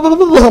blah blah blah blah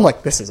blah." blah." I'm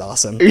like, "This is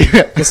awesome.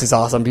 Yeah. This is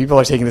awesome. People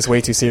are taking this way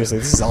too seriously.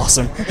 This is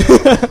awesome."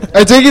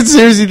 I take it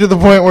seriously to the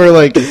point where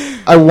like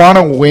I want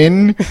to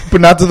win, but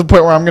not to the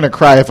point where I'm gonna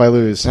cry if I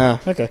lose. Yeah.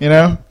 Okay. You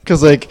know,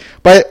 because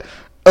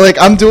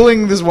I'm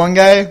dueling this one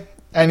guy,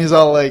 and he's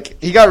all like,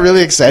 he got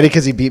really excited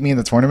because he beat me in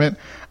the tournament.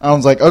 I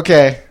was like,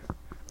 okay,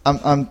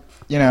 I'm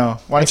you know,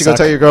 why don't you go suck.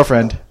 tell your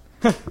girlfriend?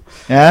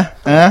 Yeah,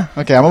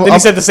 okay. Then he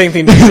said the same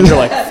thing to you, and you're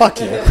like,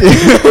 "Fuck you."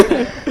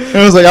 And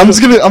I was like, I'm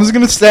just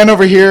gonna stand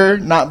over here,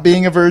 not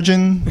being a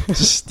virgin.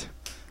 Just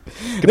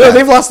No,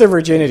 they've lost their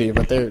virginity,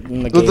 but they're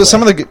in the gay way.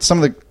 some of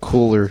the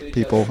cooler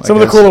people. Some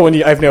of the cooler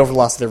ones I've never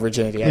lost their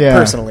virginity. Yeah.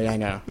 Personally, I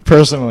know.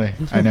 Personally,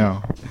 I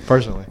know.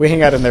 Personally, We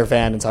hang out in their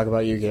van and talk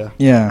about Yu-Gi-Oh.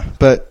 yeah,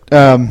 but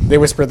They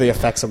whisper the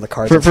effects of the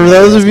cards. for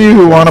those of you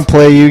who want to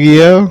play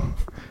Yu-Gi-Oh,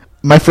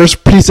 my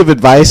first piece of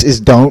advice is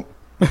do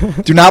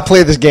not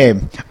play this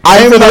game.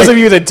 For those of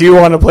you that do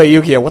want to play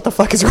Yu-Gi-Oh, what the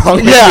fuck is wrong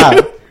with yeah,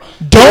 you?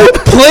 don't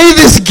play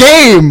this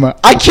game.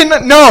 I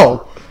cannot.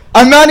 No,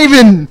 I'm not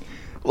even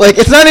like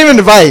it's not even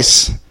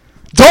advice.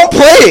 Don't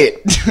play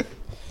it.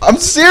 I'm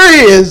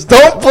serious.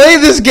 Don't play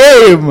this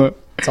game.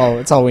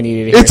 It's all we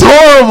needed to hear. It's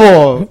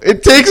horrible.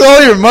 It takes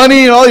all your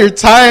money and all your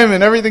time,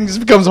 and everything just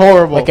becomes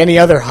horrible. Like any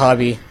other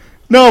hobby.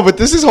 No, but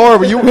this is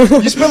horrible.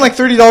 You spend like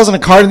 $30 on a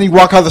card, and then you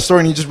walk out of the store,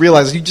 and you just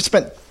realize you just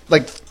spent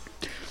like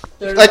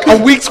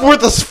a week's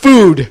worth of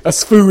food. A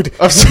food.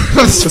 Of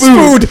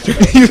food.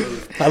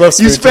 I love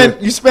food.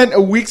 You spent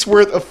a week's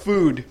worth of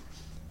food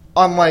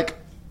on like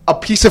a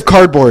piece of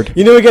cardboard.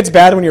 You know it gets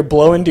bad when you're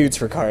blowing dudes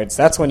for cards.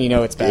 That's when you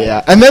know it's bad.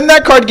 Yeah, and then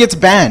that card gets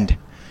banned,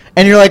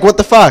 and you're like, "What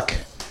the fuck?"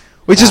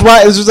 Which is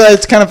why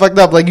it's kind of fucked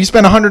up. Like you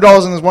spend $100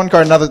 on this one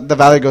card, now the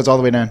value goes all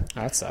the way down.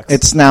 That sucks.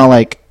 It's now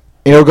like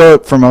it'll go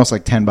for most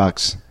like $10,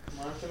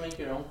 Why don't you make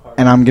your own card?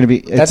 and I'm gonna be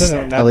that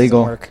doesn't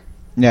illegal. work.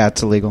 Yeah,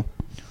 it's illegal.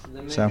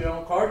 Then make So. your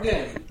own card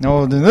game.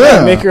 No,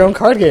 Make your own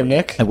card game,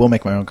 Nick. I will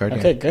make my own card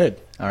Okay, game. good.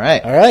 All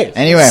right. All right.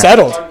 Anyway,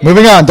 Settled.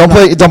 moving on. Don't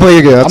play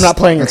Yu-Gi-Oh. I'm not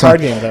playing your That's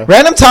card fine. game, though.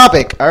 Random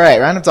topic. All right,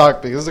 random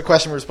topic. This is a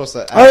question we're supposed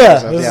to ask. Oh, yeah.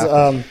 ourselves.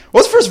 This is,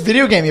 What's the first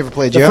video game you ever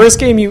played, the Joe? first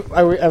game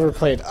I ever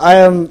played.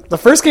 The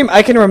first game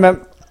I can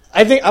remember.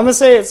 I think I'm gonna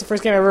say it's the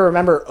first game I ever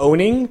remember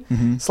owning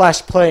 /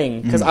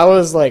 playing because I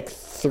was like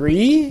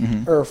 3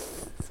 or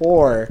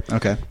 4,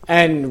 Okay.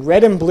 and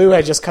Red and Blue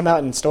had just come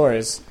out in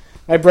stores.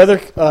 My brother,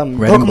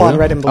 Pokemon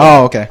Red and Blue.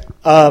 Oh, okay.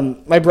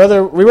 My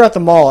brother, we were at the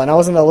mall, and I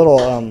was in the little,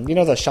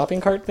 the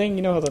shopping cart thing.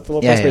 You know, the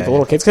little place where the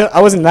little kids.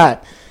 I was in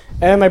that,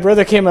 and my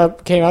brother came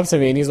up to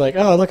me, and he's like,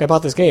 "Oh, look, I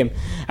bought this game."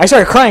 I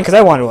started crying because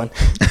I wanted one.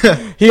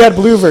 He had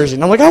blue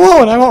version. I'm like, I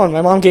want one.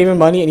 My mom gave him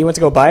money, and he went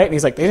to go buy it, and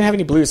he's like, "They didn't have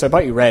any blue, so I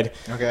bought you red."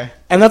 Okay.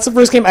 And that's the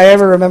first game I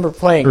ever remember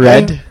playing.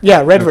 Red? And-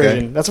 yeah, red Okay.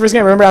 version. That's the first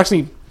game I remember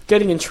actually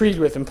getting intrigued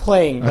with and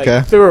playing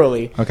Okay.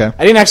 thoroughly. Okay.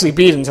 I didn't actually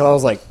beat it until I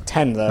was like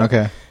 10, though.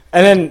 Okay.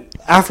 And then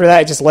after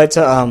that, it just led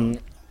to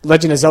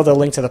Legend of Zelda: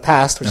 Link to the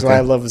Past, which is why Okay.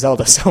 I love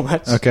Zelda so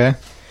much. Okay.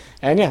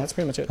 And yeah, that's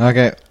pretty much it.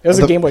 Okay. It was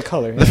a Game Boy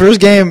Color. The first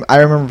game I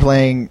remember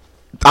playing.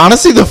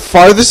 Honestly, the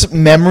farthest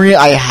memory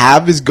I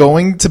have is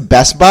going to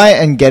Best Buy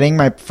and getting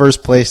my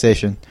first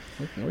PlayStation.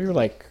 We were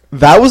like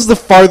That was the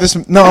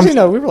farthest. No, Actually,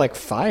 no, we were like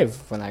 5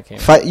 when that came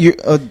out.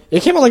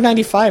 It came out like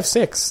 95,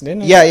 6,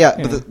 didn't it? Yeah.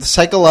 But the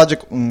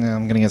psychological.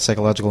 I'm gonna get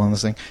psychological on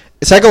this thing.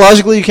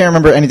 Psychologically, you can't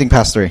remember anything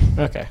past 3.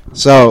 Okay.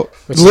 So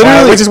Which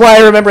literally, is why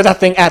I remember that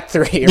thing at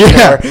 3. Or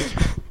yeah. whatever.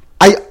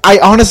 I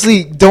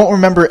honestly don't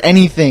remember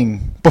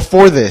anything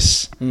before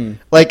this.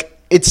 Like,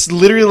 it's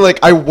literally like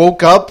I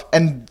woke up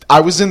and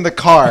I was in the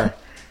car.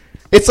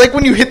 It's like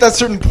when you hit that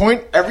certain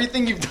point,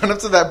 everything you've done up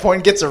to that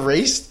point gets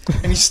erased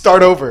and you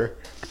start over.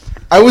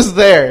 I was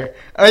there.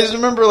 And I just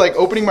remember like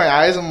opening my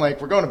eyes and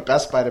like, we're going to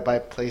Best Buy to buy a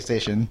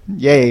PlayStation.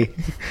 Yay.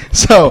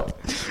 So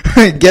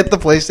I get the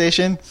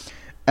PlayStation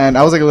and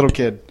I was like a little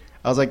kid.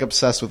 I was like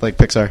obsessed with like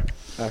Pixar.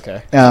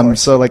 Okay.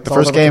 So like It's all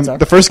about Pixar.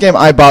 the first game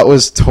I bought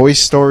was Toy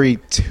Story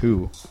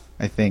 2,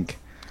 I think.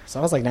 So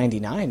I was like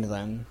 99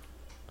 then.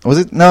 Was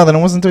it? No, then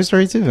it wasn't Toy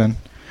Story 2 then.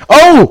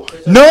 Oh,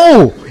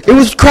 no! It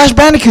was Crash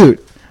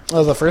Bandicoot.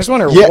 Oh, the first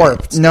one or Yeah,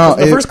 Warped? no,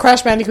 The first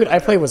Crash Bandicoot I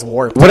played was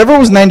Warped. Whatever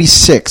was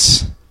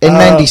 96. In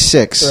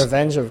 96.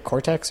 Revenge of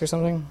Cortex or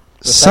something?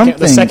 Something.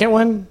 The second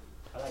one?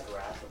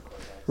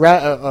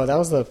 That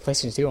was the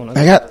PlayStation 2 one.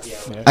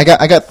 wasn't it?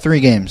 I got 3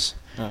 games.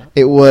 Uh-huh.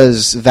 It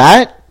was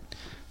that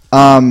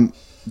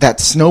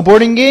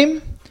snowboarding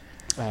game.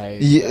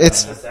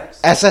 It's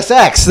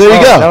SSX. There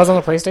you go. That was on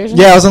the PlayStation?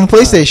 Yeah, I was on the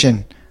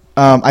PlayStation.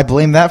 I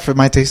blame that for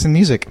my taste in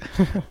music.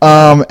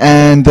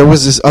 And there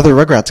was this other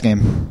Rugrats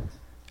game.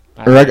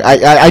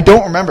 I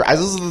don't remember.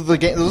 Those are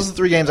the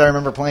 3 games I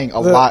remember playing a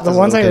lot. The as a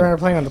ones I little kid. remember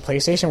playing on the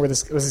PlayStation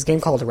was this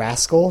game called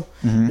Rascal.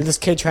 Mm-hmm. You're this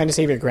kid trying to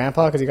save your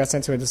grandpa because he got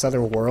sent to this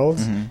other world.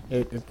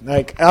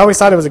 I always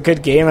thought it was a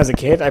good game as a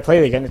kid. I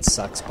played it again. It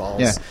sucks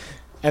balls. Yeah.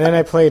 And then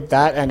I played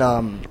that,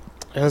 and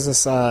it was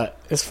this I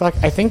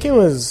think it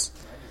was,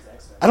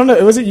 I don't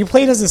know. You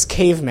played as this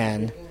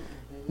caveman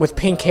with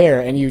pink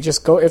hair, and you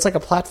just go. It's like a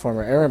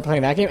platformer. I remember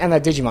playing that game and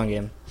that Digimon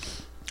game.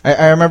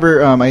 I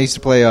remember I used to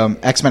play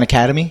X-Men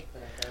Academy.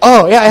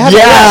 Oh yeah, I had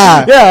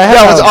Yeah,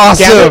 that was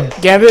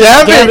awesome. Gambit,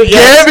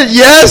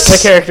 yes.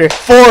 The character.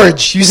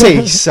 Forge. You say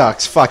he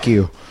sucks. Fuck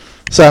you.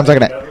 So I'm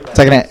talking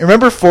at.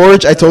 Remember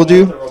Forge? I told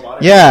you.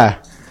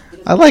 Yeah,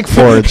 I like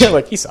Forge.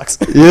 Like he sucks.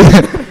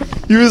 Yeah.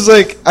 He was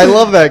like, I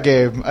love that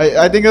game.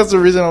 I think that's the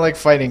reason I like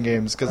fighting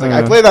games because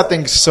I play that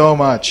thing so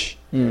much.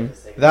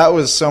 That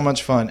was so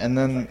much fun. And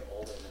then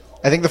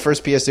I think the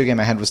first PS2 game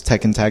I had was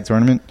Tekken Tag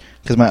Tournament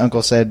because my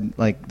uncle said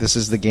like, this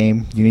is the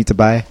game you need to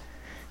buy.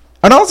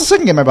 Oh no, that's the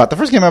second game I bought. The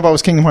first game I bought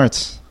was Kingdom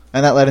Hearts,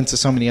 and that led into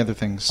so many other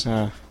things.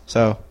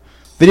 So,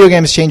 video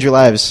games change your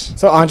lives.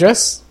 So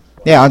Andres,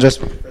 Yeah, Andres.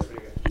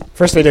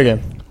 first video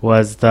game.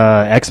 Was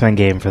the X-Men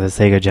game for the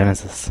Sega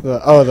Genesis.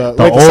 The old one.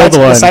 one.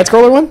 The side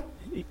scroller one.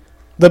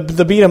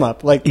 The beat 'em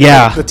up, like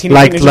Yeah, the Teenage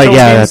like Mutant Ninja Turtles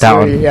yeah, games, that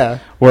where one. Yeah,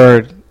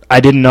 Where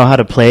I didn't know how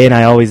to play and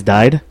I always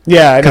died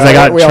yeah. because I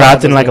got we all had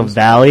trapped in those like a games.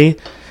 valley,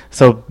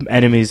 so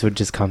enemies would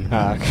just come.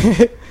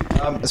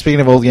 Speaking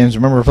of old games,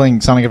 remember we're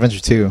playing Sonic Adventure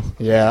 2?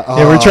 Yeah,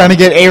 Yeah, we're trying to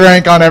get A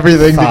rank on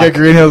everything to get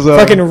Green Hill Zone.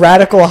 fucking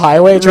Radical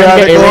Highway.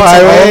 Trying to get Radical A-ranks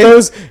on all Highway. of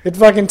those. It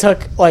fucking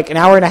took like an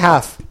hour and a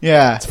half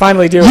Yeah. to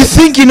finally do You it.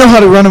 think you know how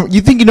to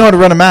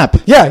run a map?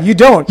 Yeah, you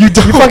don't. You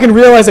don't. You fucking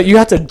realize that you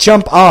have to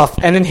jump off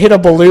and then hit a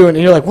balloon, and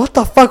you're like, "What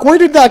the fuck? Where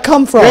did that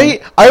come from?"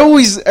 Right?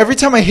 Every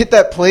time I hit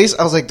that place,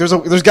 I was like, there's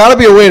got to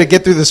be a way to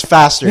get through this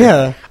faster.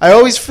 Yeah. I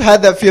always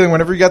had that feeling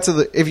whenever you got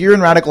to if you're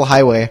in Radical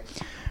Highway,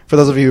 for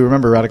those of you who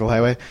remember Radical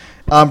Highway,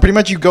 pretty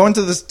much you go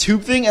into this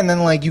tube thing and then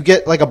like you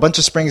get like a bunch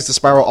of springs to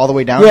spiral all the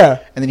way down. Yeah.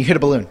 And then you hit a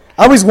balloon.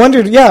 I always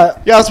wondered. Yeah,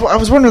 Yeah, I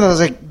was wondering that. I was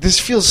like, this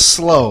feels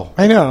slow.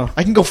 I know.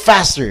 I can go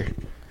faster.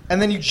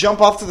 And then you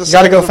jump off to the You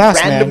gotta side go of a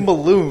fast, random man.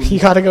 balloon. You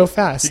gotta go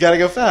fast. You gotta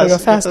go fast. Gotta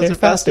go faster,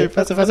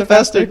 faster, faster,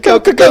 faster. Go,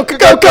 go, go, go,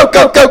 go, go,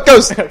 go, go, go.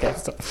 Okay,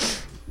 so,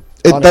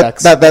 On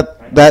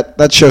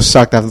That show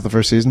sucked after the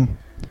first season.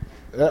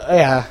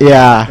 yeah.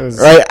 Yeah, It was-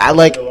 right. I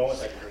like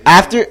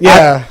after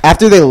Yeah.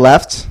 after they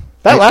left.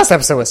 That last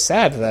episode was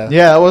sad though.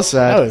 Yeah, that was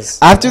sad. That was-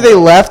 after they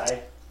left.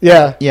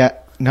 Yeah. Yeah,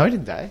 no, he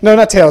didn't die. No,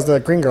 not Tails. The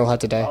green girl had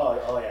to die.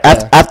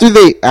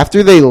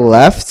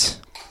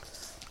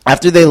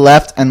 After they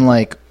left, and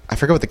like I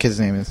forget what the kid's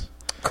name is.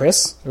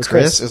 Chris? It was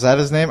Chris, is that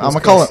his name? was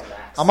I'm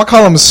gonna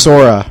call him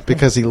Sora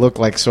because he looked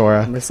like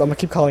Sora. I'm gonna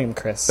keep calling him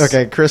Chris.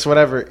 Okay, Chris,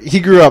 whatever. He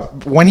grew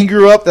up. When he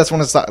grew up, that's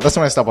when I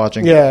stopped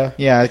watching. Yeah.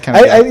 Yeah, I kind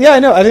of. I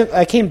know.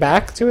 I came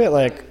back to it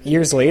like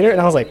years later, and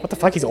I was like, "What the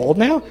fuck? He's old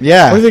now?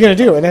 Yeah. What are they gonna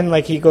do?" And then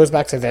like he goes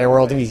back to their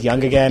world, and he's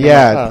young again.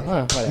 Yeah. I'm like,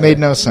 oh, whatever. Made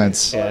no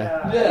sense. Yeah.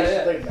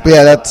 But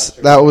yeah,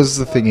 that was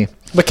the thingy.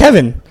 But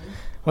Kevin,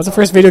 what's the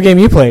first video game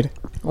you played?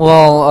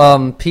 Well,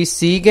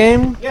 PC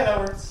game. Yeah, that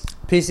works.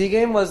 PC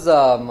game was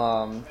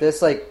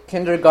this like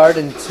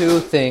kindergarten 2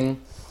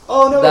 thing.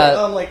 Oh no! That-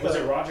 like Was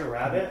it Roger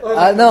Rabbit?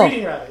 No.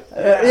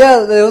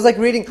 Yeah, it was like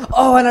reading.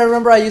 Oh, and I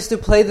remember I used to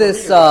play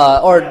this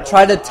or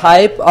try to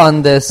type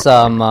on this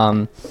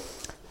what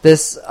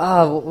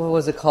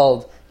was it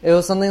called? It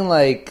was something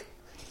like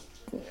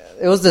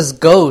it was this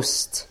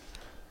ghost,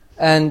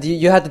 and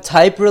you had to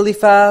type really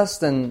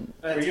fast and.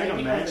 Were you in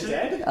a mansion?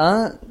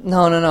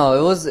 No.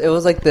 It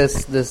was like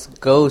this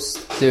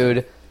ghost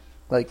dude,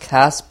 like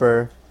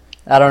Casper.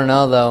 I don't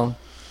know though.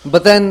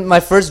 But then my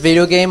first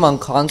video game on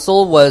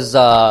console was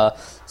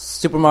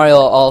Super Mario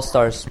All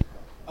Stars.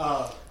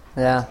 Oh,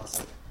 Yeah.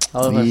 That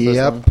was my first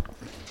Yep. one.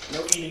 no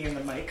eating in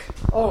the mic.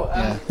 Oh,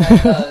 and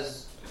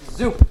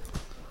Zoop.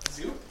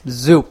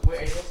 Zoop.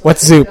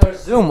 What's Zoop? Or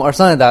Zoom or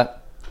something like that.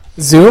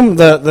 Zoom,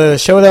 the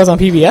show that was on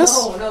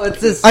PBS. No,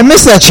 it's this. I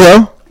missed that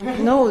show.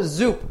 No,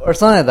 Zoop or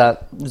something like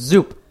that.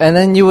 Zoop, and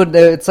then you would.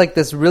 It's like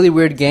this really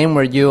weird game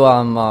where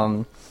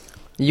you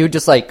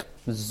just like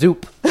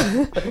zoop.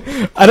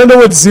 I don't know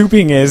what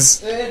zooping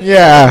is.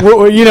 Yeah.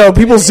 You know,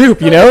 people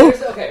zoop. You know,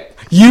 Okay.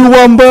 you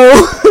wumbo.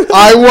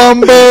 I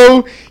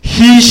wumbo.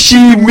 He,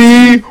 she,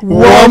 me,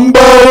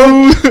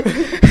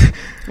 wumbo.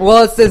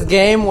 Well, it's this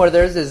game where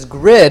there's this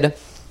grid,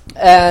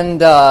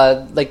 and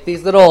like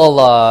these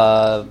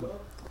little.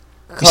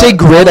 You say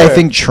grid, I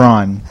think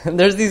Tron.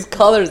 There's these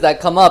colors that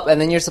come up, and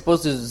then you're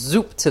supposed to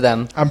zoop to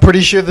them. I'm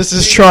pretty sure this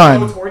is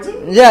Tron.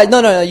 Yeah,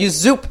 no, you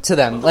zoop to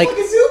them. Like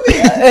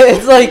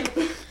it's like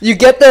you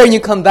get there and you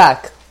come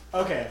back.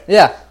 Okay.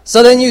 Yeah.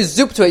 So then you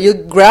zoop to it, you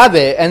grab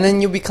it, and then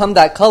you become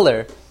that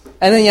color.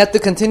 And then you have to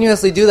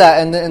continuously do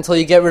that until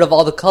you get rid of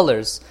all the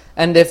colors.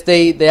 And if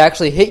they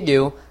actually hit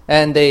you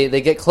and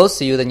they get close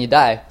to you, then you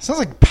die. Sounds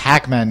like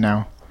Pac-Man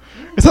now.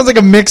 It sounds like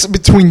a mix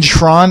between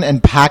Tron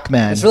and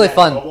Pac-Man. It's really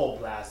fun.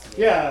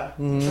 Yeah.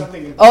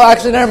 Oh,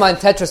 actually, never mind.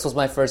 Tetris was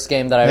my first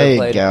game that I There ever you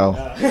played. go.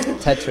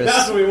 Tetris.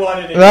 That's what we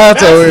wanted.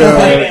 That's what we the wanted.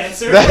 right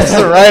answer. That's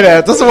the right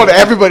answer. That's what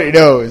everybody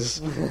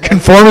knows.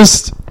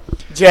 Conformist.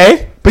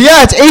 Jay. But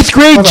yeah, it's 8th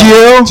grade,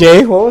 Gio.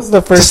 Jay, what was the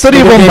It's a first study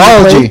of video game you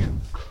homology. played?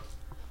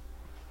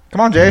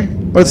 Come on, Jay.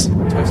 What's?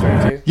 Toy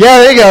Story 2. Yeah,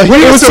 there you go.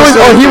 Wait, it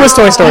was he was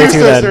Toy Story 2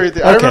 then. I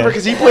Okay. remember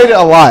because he played it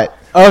a lot.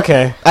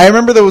 Okay. I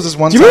remember there was this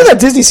one. Do you remember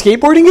that Disney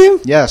skateboarding game?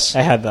 Yes.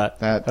 I had that.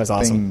 That was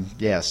awesome. thing,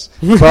 yes.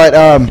 But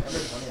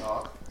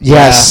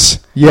yes.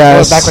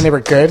 Yes. Back when they were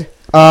good.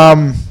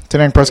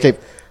 Tonight Pro Skate.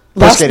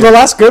 Pro Skater. The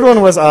last good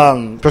one was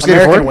Skater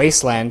American 4?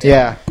 Wasteland.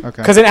 Yeah. Okay.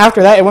 Because then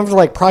after that, it went for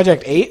like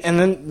Project 8, and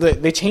then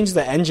they changed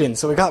the engine,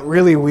 so it got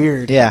really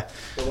weird. Yeah.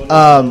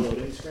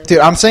 Dude,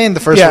 I'm saying the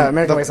first Yeah, one.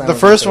 American The Wasteland was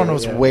first my one favorite,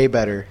 was yeah. way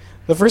better.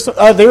 The first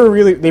one,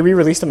 they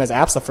re-released them as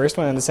apps. The first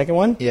one and the second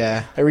one.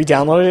 Yeah. I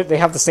re-downloaded it. They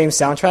have the same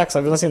soundtrack, so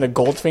I've been listening to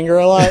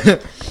Goldfinger a lot.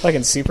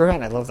 Fucking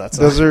Superman, I love that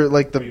song. Those are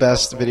like the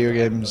best video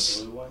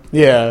games.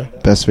 Yeah,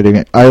 Best video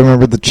game. I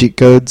remember the cheat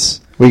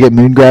codes. We get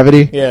moon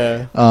gravity.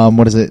 yeah.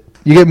 What is it?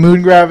 You get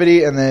moon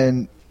gravity and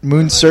then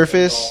moon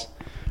surface.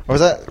 Or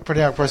was that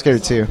Pretty Pro Skater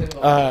 2?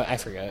 I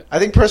forget. I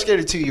think Pro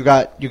Skater 2 you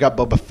got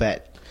Boba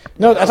Fett.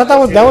 No, I thought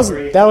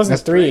that was in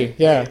 3.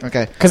 Yeah.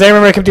 Okay. Because I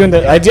remember I kept doing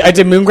I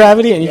did moon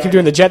gravity, and you keep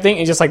doing the jet thing, and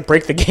you just like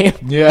break the game.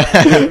 Yeah.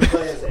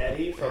 Play as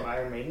Eddie from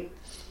Iron Maiden.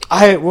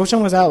 Which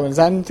one was that one? Was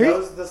that in 3? That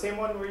was the same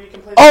one where you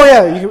can play. Oh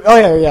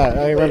yeah.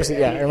 I remember seeing.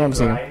 Yeah, I remember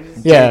seeing.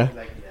 Yeah.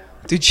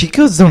 Dude, cheat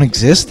codes don't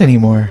exist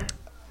anymore.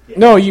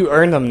 No, you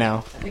earn them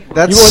now.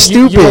 That's You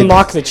stupid. you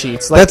unlock the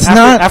cheats. Like, That's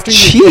not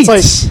It's cheats.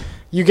 like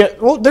you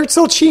get. Well, they're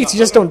still cheats. You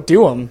just don't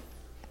do them.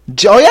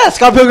 Oh yeah,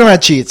 Scott Pilgrim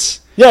had cheats.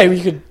 Yeah,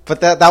 you could.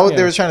 But that was they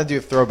Yeah. were trying to do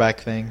a throwback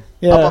thing.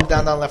 Yeah. Up,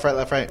 down, left,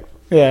 right.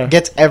 Yeah.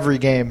 Gets every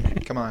game.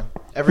 Come on.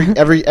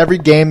 Every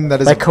game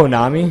that is Like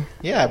Konami.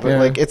 yeah, but Yeah.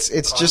 like it's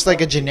just like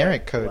a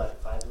generic code.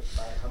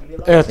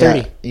 30.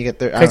 Yeah, you get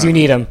there Because you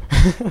need them.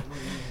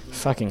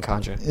 Fucking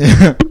Contra.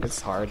 yeah,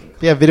 It's hard.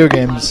 video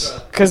games.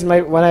 Because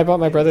when I bought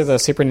my brother the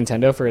Super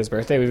Nintendo for his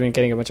birthday, we've been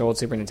getting a bunch of old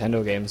Super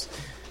Nintendo games,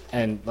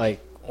 and like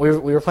we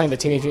were playing the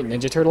Teenage Mutant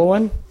Ninja Turtle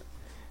one,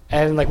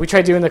 and like we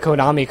tried doing the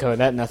Konami code,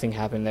 that nothing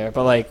happened there.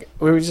 But like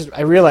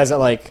I realized that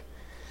like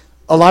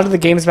a lot of the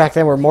games back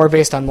then were more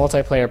based on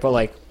multiplayer, but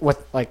like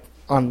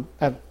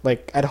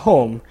at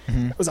home,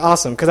 it was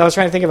awesome because I was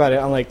trying to think about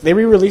it. I'm like they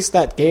re-released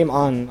that game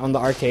on the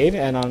arcade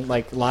and on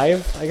like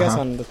live, I guess,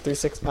 on the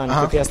 360 on the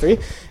PS3,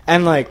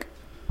 and like.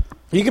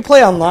 You can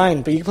play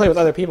online, but you can play with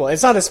other people.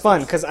 It's not as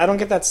fun because I don't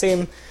get that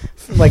same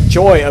like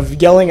joy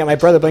of yelling at my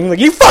brother, being like,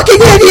 "You fucking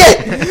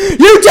idiot!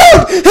 You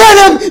don't hit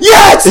him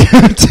yet!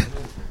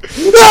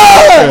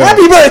 Ah,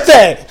 happy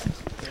birthday!"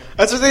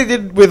 That's what they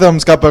did with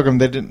Scott Pilgrim.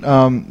 They didn't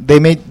they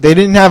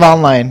didn't have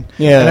online.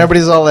 Yeah. And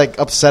everybody's all like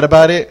upset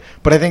about it,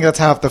 but I think that's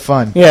half the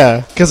fun.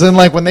 Yeah, Cuz then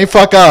like when they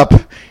fuck up,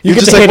 you're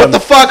get just to like hit what 'em. the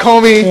fuck,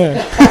 homie?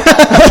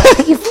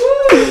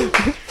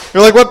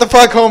 You're like what the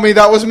fuck, homie?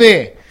 That was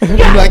me. And,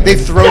 like they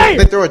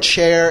throw a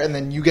chair and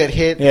then you get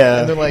hit Yeah.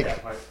 and they're like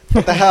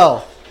what the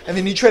hell? And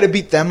then you try to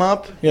beat them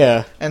up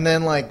yeah. and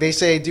then like they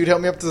say, "Dude, help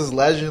me up to this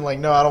ledge." And you're like,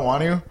 "No, I don't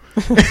want to."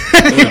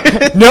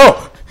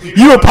 No,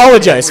 you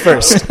apologize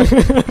first.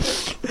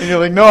 And you're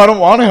like, "No, I don't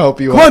want to help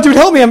you." Come on, dude,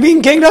 help me! I'm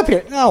being ganged up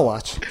here. No,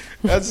 watch.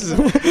 That's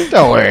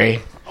don't worry.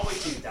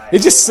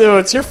 It's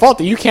your fault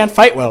that you can't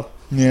fight well.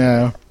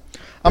 Yeah.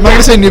 I'm not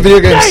gonna say new video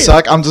games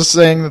suck. I'm just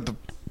saying that the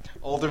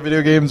older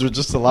video games were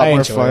just a lot I more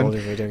enjoy fun. older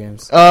video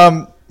games.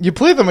 You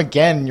play them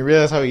again, and you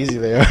realize how easy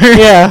they are.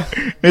 Yeah,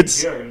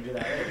 it's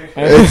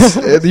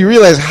you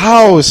realize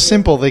how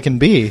simple they can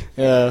be.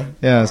 yeah.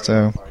 Yeah.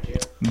 So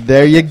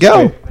there you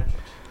go.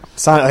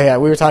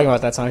 We were talking about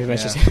that song you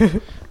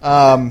mentioned.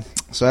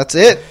 So that's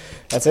it.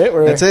 That's it.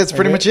 That's it. It's we're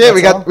pretty good? much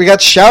it. That's all? We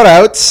got shout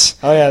outs.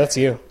 Oh yeah, that's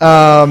you.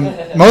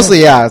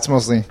 Mostly, yeah, it's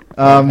mostly.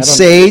 don't-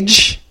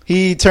 Sage,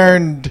 he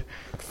turned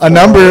a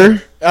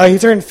number. He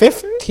turned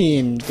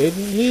 15,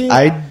 didn't he?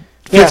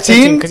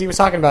 15? Because he was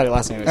talking about it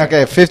last night.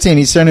 Okay, 15.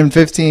 He's turning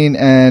 15,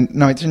 and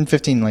no, he turned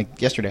 15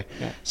 like yesterday.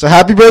 So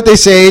happy birthday,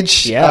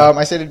 Sage. Yeah.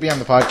 I said it'd be on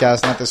the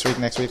podcast, not this week,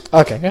 next week.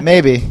 Okay. Yeah.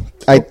 Maybe.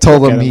 I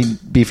told him get him.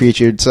 he'd be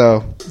featured.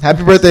 So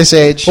happy birthday,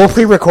 Sage. We'll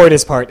pre-record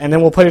his part, and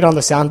then we'll put it on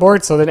the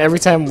soundboard. So that every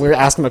time we're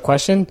asking him a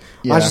question,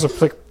 Yeah. I just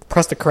will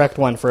press the correct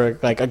one for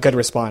like a good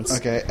response.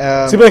 Okay.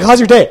 So he'll be like, "How's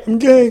your day?" I'm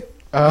gay.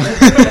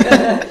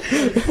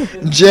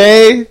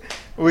 Jay,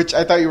 which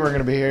I thought you weren't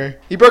gonna be here.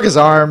 He broke his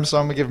arm, so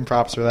I'm gonna give him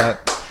props for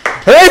that.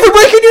 Hey, for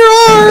breaking your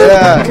arm!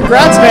 Yeah.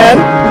 Congrats, man.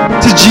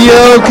 To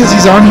Gio, because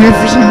he's on here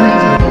for some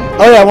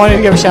reason. Oh yeah, I wanted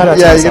to give a shout out.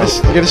 Yeah, to you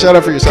myself. get a shout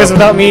out for yourself. Because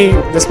without me,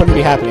 this wouldn't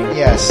be happening.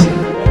 Yes,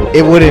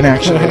 it wouldn't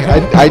actually.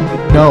 I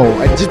know.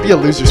 I'd just be a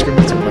loser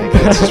screaming to Mike.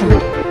 That's just rude.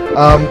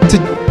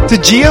 To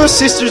Gio's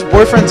sister's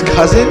boyfriend's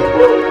cousin.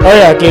 Oh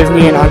yeah, gave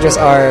me and Andres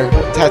our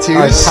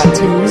Tattoos.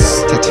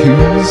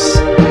 tattoos,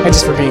 and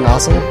just for being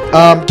awesome.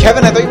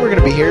 Kevin, I thought you were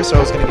gonna be here, so I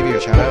was gonna give you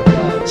a shout out.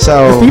 The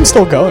So theme's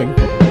still going.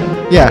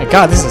 yeah, My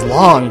God, this is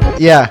long.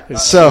 yeah.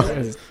 So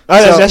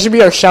That should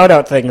be our shout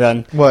out thing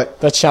then. what?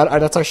 That's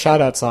our shout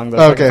out song.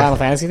 The Okay. Final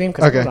Fantasy theme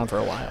because Okay. it's been on for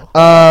a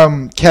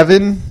while.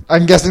 Kevin.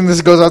 I'm guessing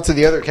this goes out to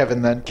the other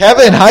Kevin then.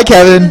 Kevin, hi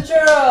Kevin.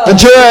 Ventura!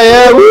 Ventura,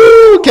 yeah,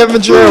 woo! Kevin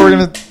Ventura, we're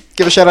gonna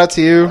give a shout out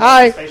to you.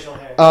 Hi. Facial hair.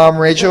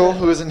 Rachel,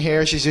 who isn't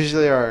here, she's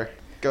usually our.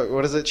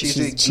 What is it? She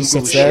usually She Googles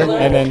sits shit. there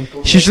and then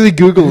She usually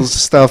Googles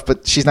stuff,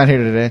 but she's not here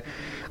today.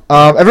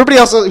 Everybody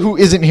else who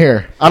isn't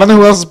here, I don't know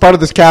who else is part of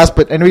this cast,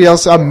 but anybody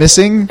else I'm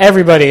missing?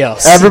 everybody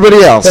else.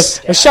 Everybody else.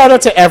 A shout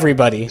out to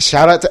everybody.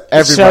 Shout out to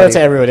everybody. Shout out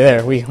to everybody.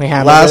 There, we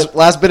handled it.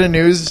 Last bit of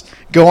news.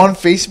 Go on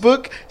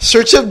Facebook,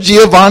 search up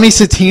Giovanni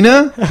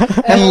Satina,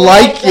 and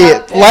like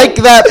it. Like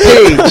that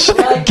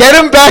page. Get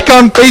him back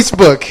on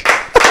Facebook.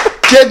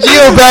 Get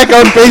Gio back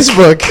on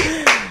Facebook.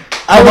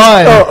 Come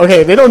on. Oh,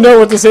 okay. They don't know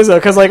what this is though,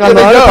 because like on Yeah, the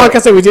they other don't.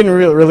 podcast that we didn't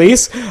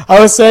release, I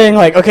was saying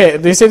like, okay,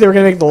 they said they were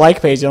gonna make the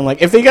like page, and I'm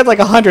like, if they get like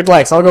 100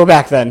 likes, I'll go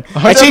back then.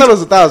 I thought it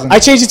was 1,000. I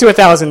changed it to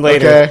 1,000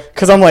 later Okay.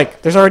 because I'm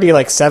like, there's already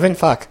like 7.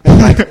 Fuck,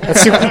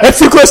 that's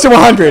too close to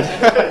 100.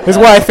 This is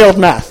why I failed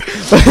math.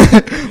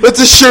 Let's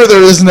assure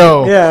there is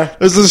no. Yeah.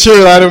 Let's assure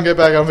that I don't get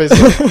back on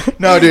Facebook.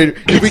 No, dude.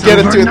 If we get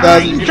it to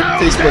 1,000, you can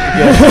Facebook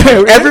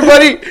again.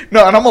 Everybody.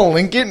 No, and I'm gonna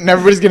link it, and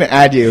everybody's gonna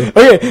add you.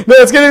 Okay, no,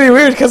 it's gonna be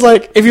weird because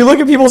like if you look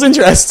at people's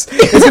interests,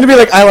 it's gonna be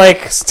like I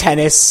like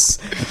tennis,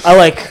 I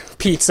like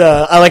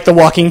pizza, I like The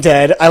Walking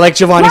Dead, I like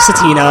Giovanni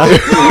Satina.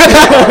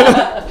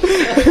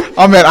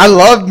 Oh man, I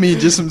love me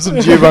just some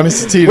Giovanni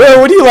Satina. Well,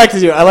 what do you like to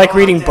do? I like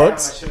reading Damn, I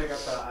books. should have got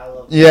the I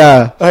love.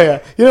 Yeah. Oh yeah,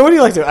 you know what do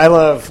you like to do? I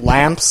love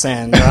lamps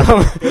and,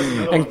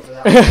 and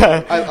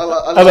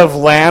I love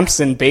lamps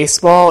and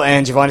baseball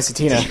and Giovanni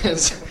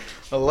Satina.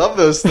 I love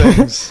those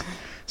things.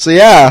 So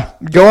yeah,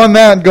 go on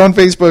that. Go on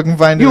Facebook and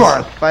find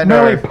find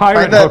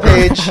that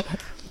page.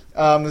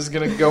 This is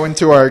gonna go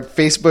into our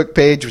Facebook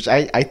page, which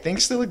I think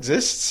still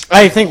exists.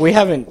 I think we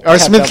haven't. Our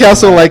kept Smith up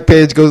Castle on that. like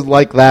page goes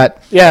like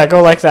that. Yeah,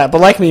 go like that,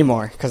 but like me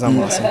more because I'm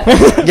awesome.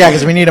 Yeah,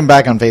 because we need him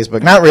back on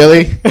Facebook. Not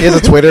really. He has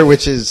a Twitter,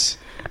 which is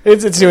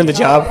It's doing the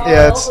job.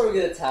 Yeah, it's- We're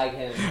gonna tag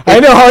him. I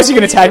know. How is he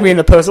going to tag me in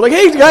the post? Like,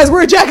 hey guys,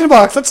 we're a Jack in the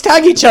Box. Let's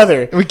tag each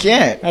other. we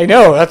can't. I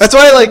know. That's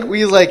why like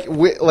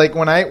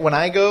when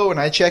I go and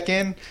I check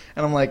in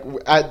and I'm like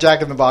at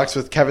Jack in the Box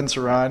with Kevin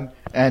Saran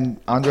and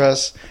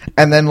Andres,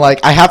 and then like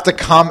I have to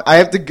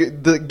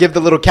give the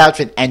little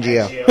caption and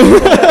Gio.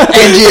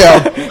 And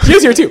Gio. He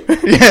was here too.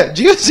 Yeah,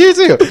 Gio's here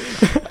too.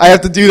 I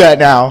have to do that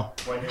now.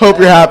 Hope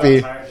you're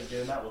happy. Tired of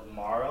doing that with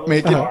Morrow.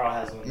 Make it- Morrow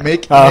has one.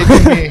 Making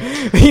me.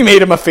 He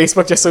made him a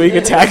Facebook just so he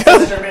could tag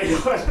him.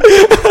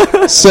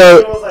 She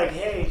So was like,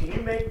 "Hey, can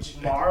you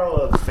make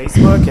Morrow a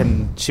Facebook?"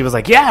 And she was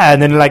like, "Yeah."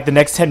 And then like the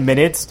next 10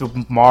 minutes,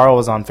 Morrow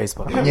was on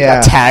Facebook.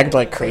 yeah, Tagged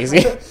like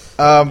crazy.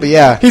 but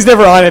yeah. He's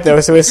never on it though,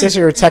 so his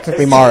sister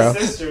technically Morrow.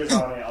 His sister's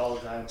on it all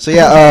the time. So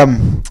yeah.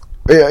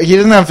 He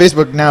doesn't have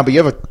Facebook now, but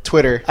you have a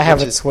Twitter. I have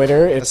which a is-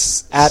 Twitter.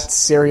 It's at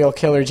Serial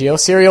Killer Geo.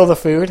 Cereal the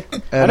food.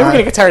 I'm And never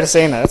gonna get tired of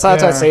saying that. That's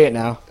how I Yeah. say it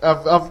now.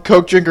 I'm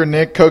Coke drinker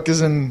Nick. Coke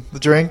is in the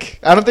drink.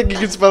 I don't think you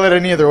can spell it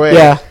any other way.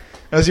 Yeah.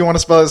 Unless you want to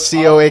spell it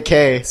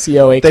COAK.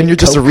 COAK. Then you're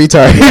just a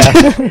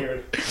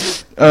retard.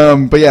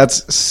 But yeah,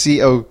 it's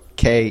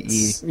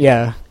COKE.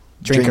 Yeah.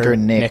 Drinker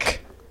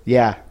Nick.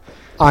 Yeah.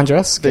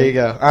 Andres. There you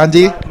go.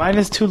 Andy? Mine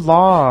is too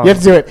long. You have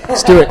to do it.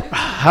 Just do it.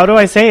 How do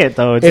I say it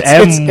though? It's, It's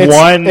M1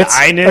 it's-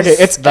 minus.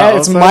 Okay, it's the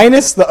it's oso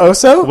minus the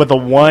oso with a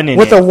 1 in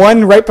with it. a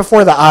 1 right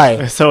before the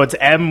I. So it's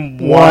M1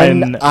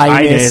 1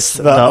 minus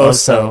the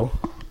oso.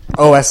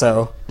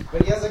 OSO.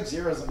 But he has like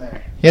zeros in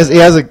there. He has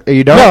a.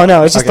 You don't?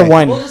 No, it's just Okay. the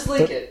 1. We'll just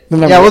link it. The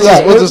number. Yeah,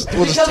 we'll it- just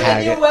tag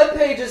Becoming a it. new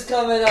webpage is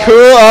coming up. Cool.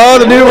 Oh,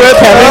 the new web.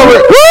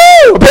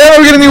 Woo! Apparently,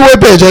 we're getting a new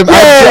webpage.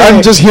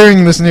 I'm just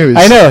hearing this news.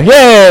 I know.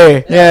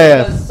 Yay!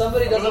 Yeah. Because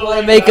somebody doesn't want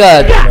to make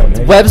a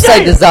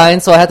website design,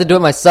 so I had to do it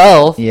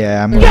myself.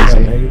 Yeah, I'm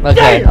lazy.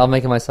 Okay, I'll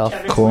make it myself.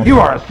 Cool. You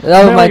are.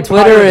 My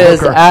Twitter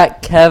is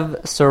at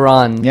Kev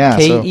Saran. Yeah,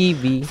 so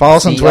KEV. Follow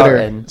us on Twitter,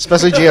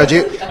 especially Gio.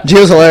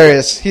 Gio's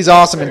hilarious. He's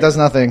awesome and does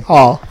nothing.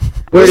 Oh,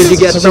 Where did you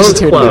get This those is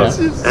too clothes?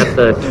 At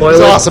the toilet.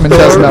 He's awesome and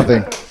does store?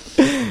 nothing.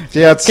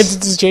 Yeah, it's,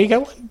 does Jay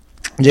get one?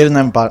 Jay doesn't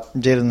have a bot.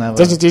 Jay doesn't have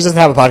a... Jay doesn't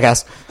have a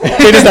podcast.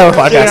 Jay doesn't have a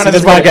podcast. Jay doesn't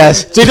have a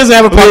podcast. Jay doesn't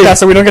have a podcast,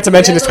 so we don't get to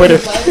mention his Twitter.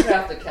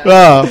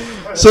 Oh.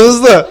 So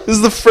this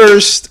is the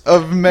first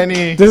of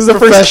many This is the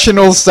first-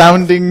 professional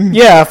sounding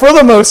Yeah, for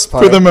the most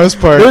part. for the most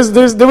part.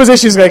 There was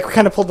issues like we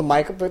kind of pulled the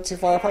mic a bit too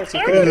far apart, so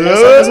you couldn't hear us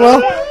as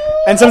well.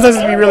 And sometimes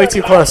it'd be really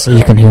too close, so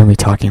you can hear me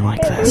talking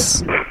like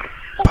this.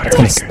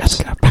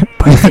 Butterfingers.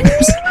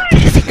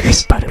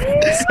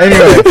 Butterfingers.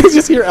 Anyway, You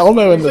just hear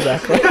Elmo in the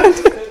background.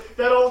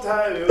 That whole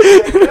time. It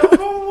was like,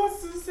 Elmo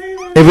wants to say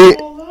that If we-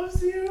 Elmo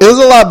loves you. it was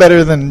a lot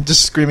better than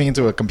just screaming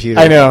into a computer.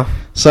 I know.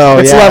 So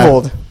It's yeah.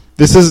 leveled.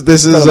 This is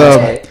this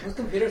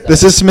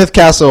is Smith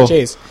Castle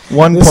Jeez.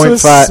 1.5 or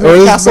Smith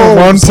this Castle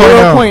is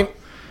 1.0.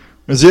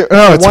 0.0.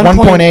 No, it's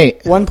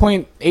 1.8.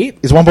 1.8?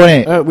 It's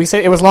 1.8. We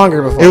said it was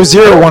longer before. It was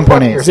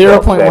 1.8.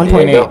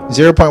 0.1.8.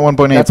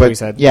 0.1.8. That's but what we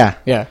said. Yeah.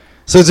 Yeah.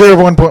 So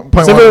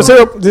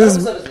 0.1. This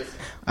is,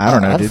 I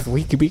don't know, dude.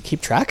 we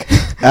keep track.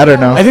 I don't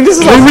know. I think this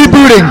is We're like,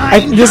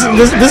 rebooting. this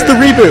is the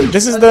reboot.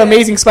 This is the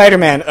Amazing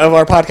Spider-Man of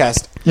our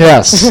podcast.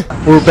 Yes.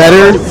 We're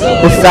better.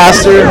 We're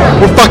faster.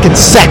 We're fucking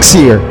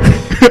sexier.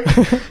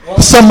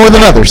 Some more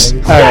than others. All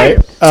right.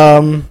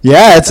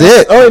 Yeah, that's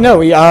it. Oh no,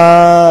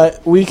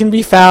 we can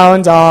be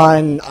found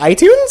on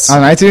iTunes,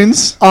 On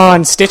iTunes?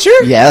 on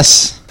Stitcher,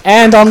 Yes.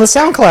 and on the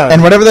SoundCloud.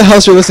 And whatever the hell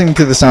you're listening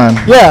to this on.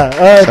 yeah,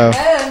 So,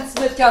 And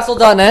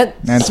SmithCastle.net.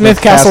 and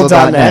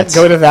SmithCastle.net.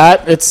 Go to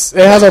that. It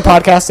has our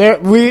podcast there.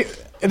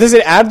 Does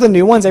it add the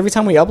new ones every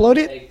time we upload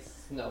it?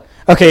 No.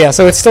 Okay, yeah.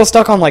 So it's still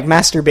stuck on like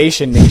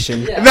Masturbation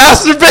Nation.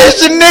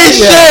 Masturbation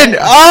Nation!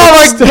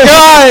 Oh my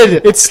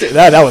god! It's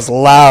that was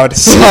loud.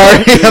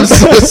 Sorry, I'm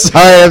so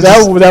sorry.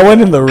 That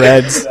went in the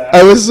reds.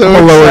 I was so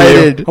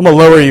excited. I'm gonna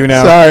lower you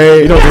now.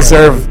 Sorry. You don't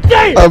deserve.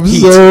 I'm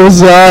so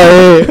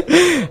sorry.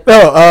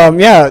 No,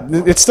 yeah,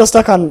 it's still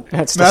stuck on.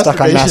 It's still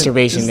stuck on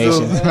Masturbation It's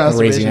still Nation. Masturbation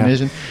Crazy now.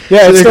 Nation.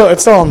 Yeah, So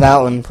it's still on that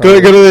one.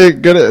 Go to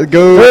Go our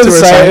to the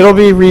site. site. It'll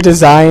be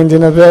redesigned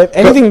in a bit.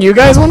 Anything you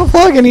guys want to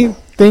plug?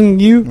 Anything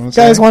you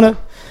guys want to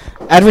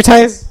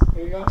advertise?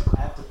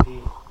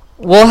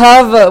 We'll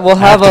have a to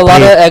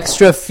lot of pee.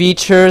 extra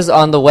features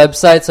on the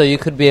website, so you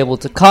could be able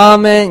to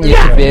comment. You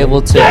could be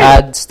able to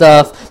add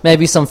stuff,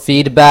 maybe some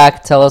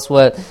feedback. Tell us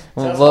how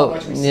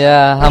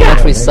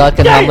much we suck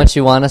and how much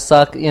you want to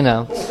suck. You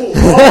know.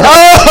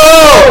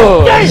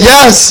 Oh!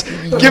 Yes!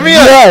 Give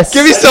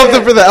me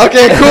something for that.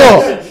 Okay,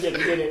 cool.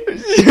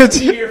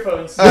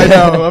 I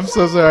know. I'm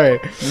so sorry.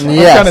 I'm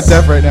Yes. kind of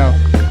deaf right now.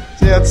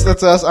 So yeah,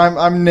 that's us.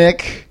 I'm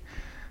Nick.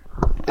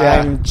 Yeah.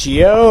 I'm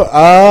Gio.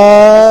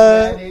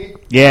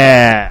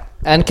 Yeah.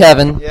 And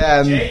Kevin.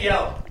 Yeah. And,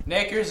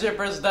 Nick, your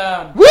zipper's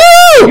down.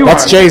 woo!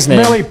 That's Jay's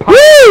name.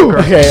 Woo!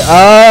 Okay.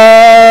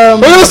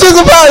 Welcome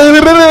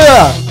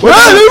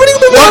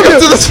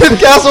to the Smith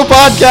Castle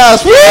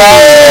podcast. Woo!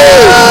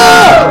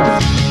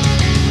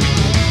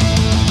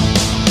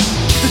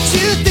 But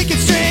you think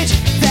it's strange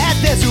that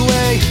there's a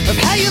way of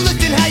how you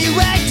looked and how you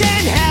act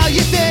and how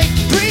you think.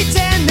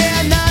 Pretend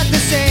they're not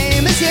the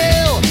same as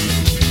you.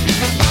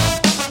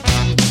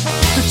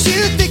 But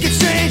you think it's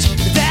strange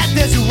that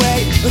there's a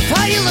way of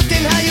how you looked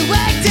and how you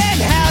act and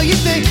how you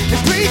think.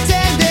 And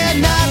pretend they're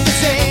not the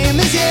same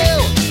as you.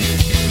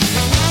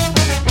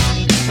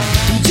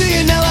 Do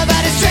you know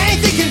about his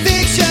strength and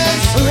convictions?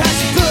 Or how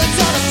she puts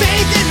all her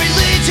faith in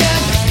religion?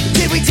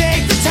 Did we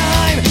take the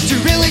time to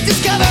really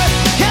discover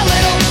how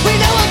little we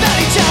know about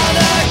each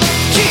other?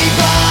 Keep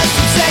us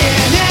from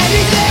saying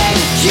anything.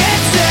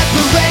 Can't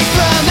separate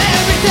from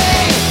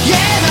everything.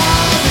 And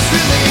all this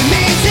really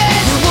means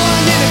is you're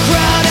one in a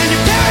crowd and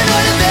you're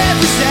paranoid of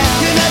every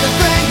sound. Another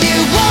friend, you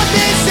want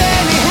this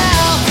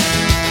anyhow.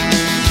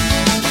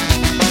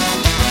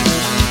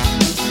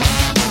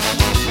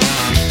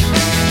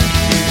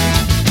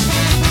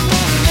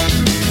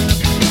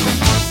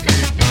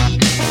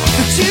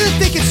 But you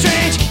think it's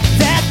strange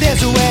that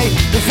there's a way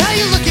of how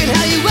you look and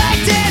how you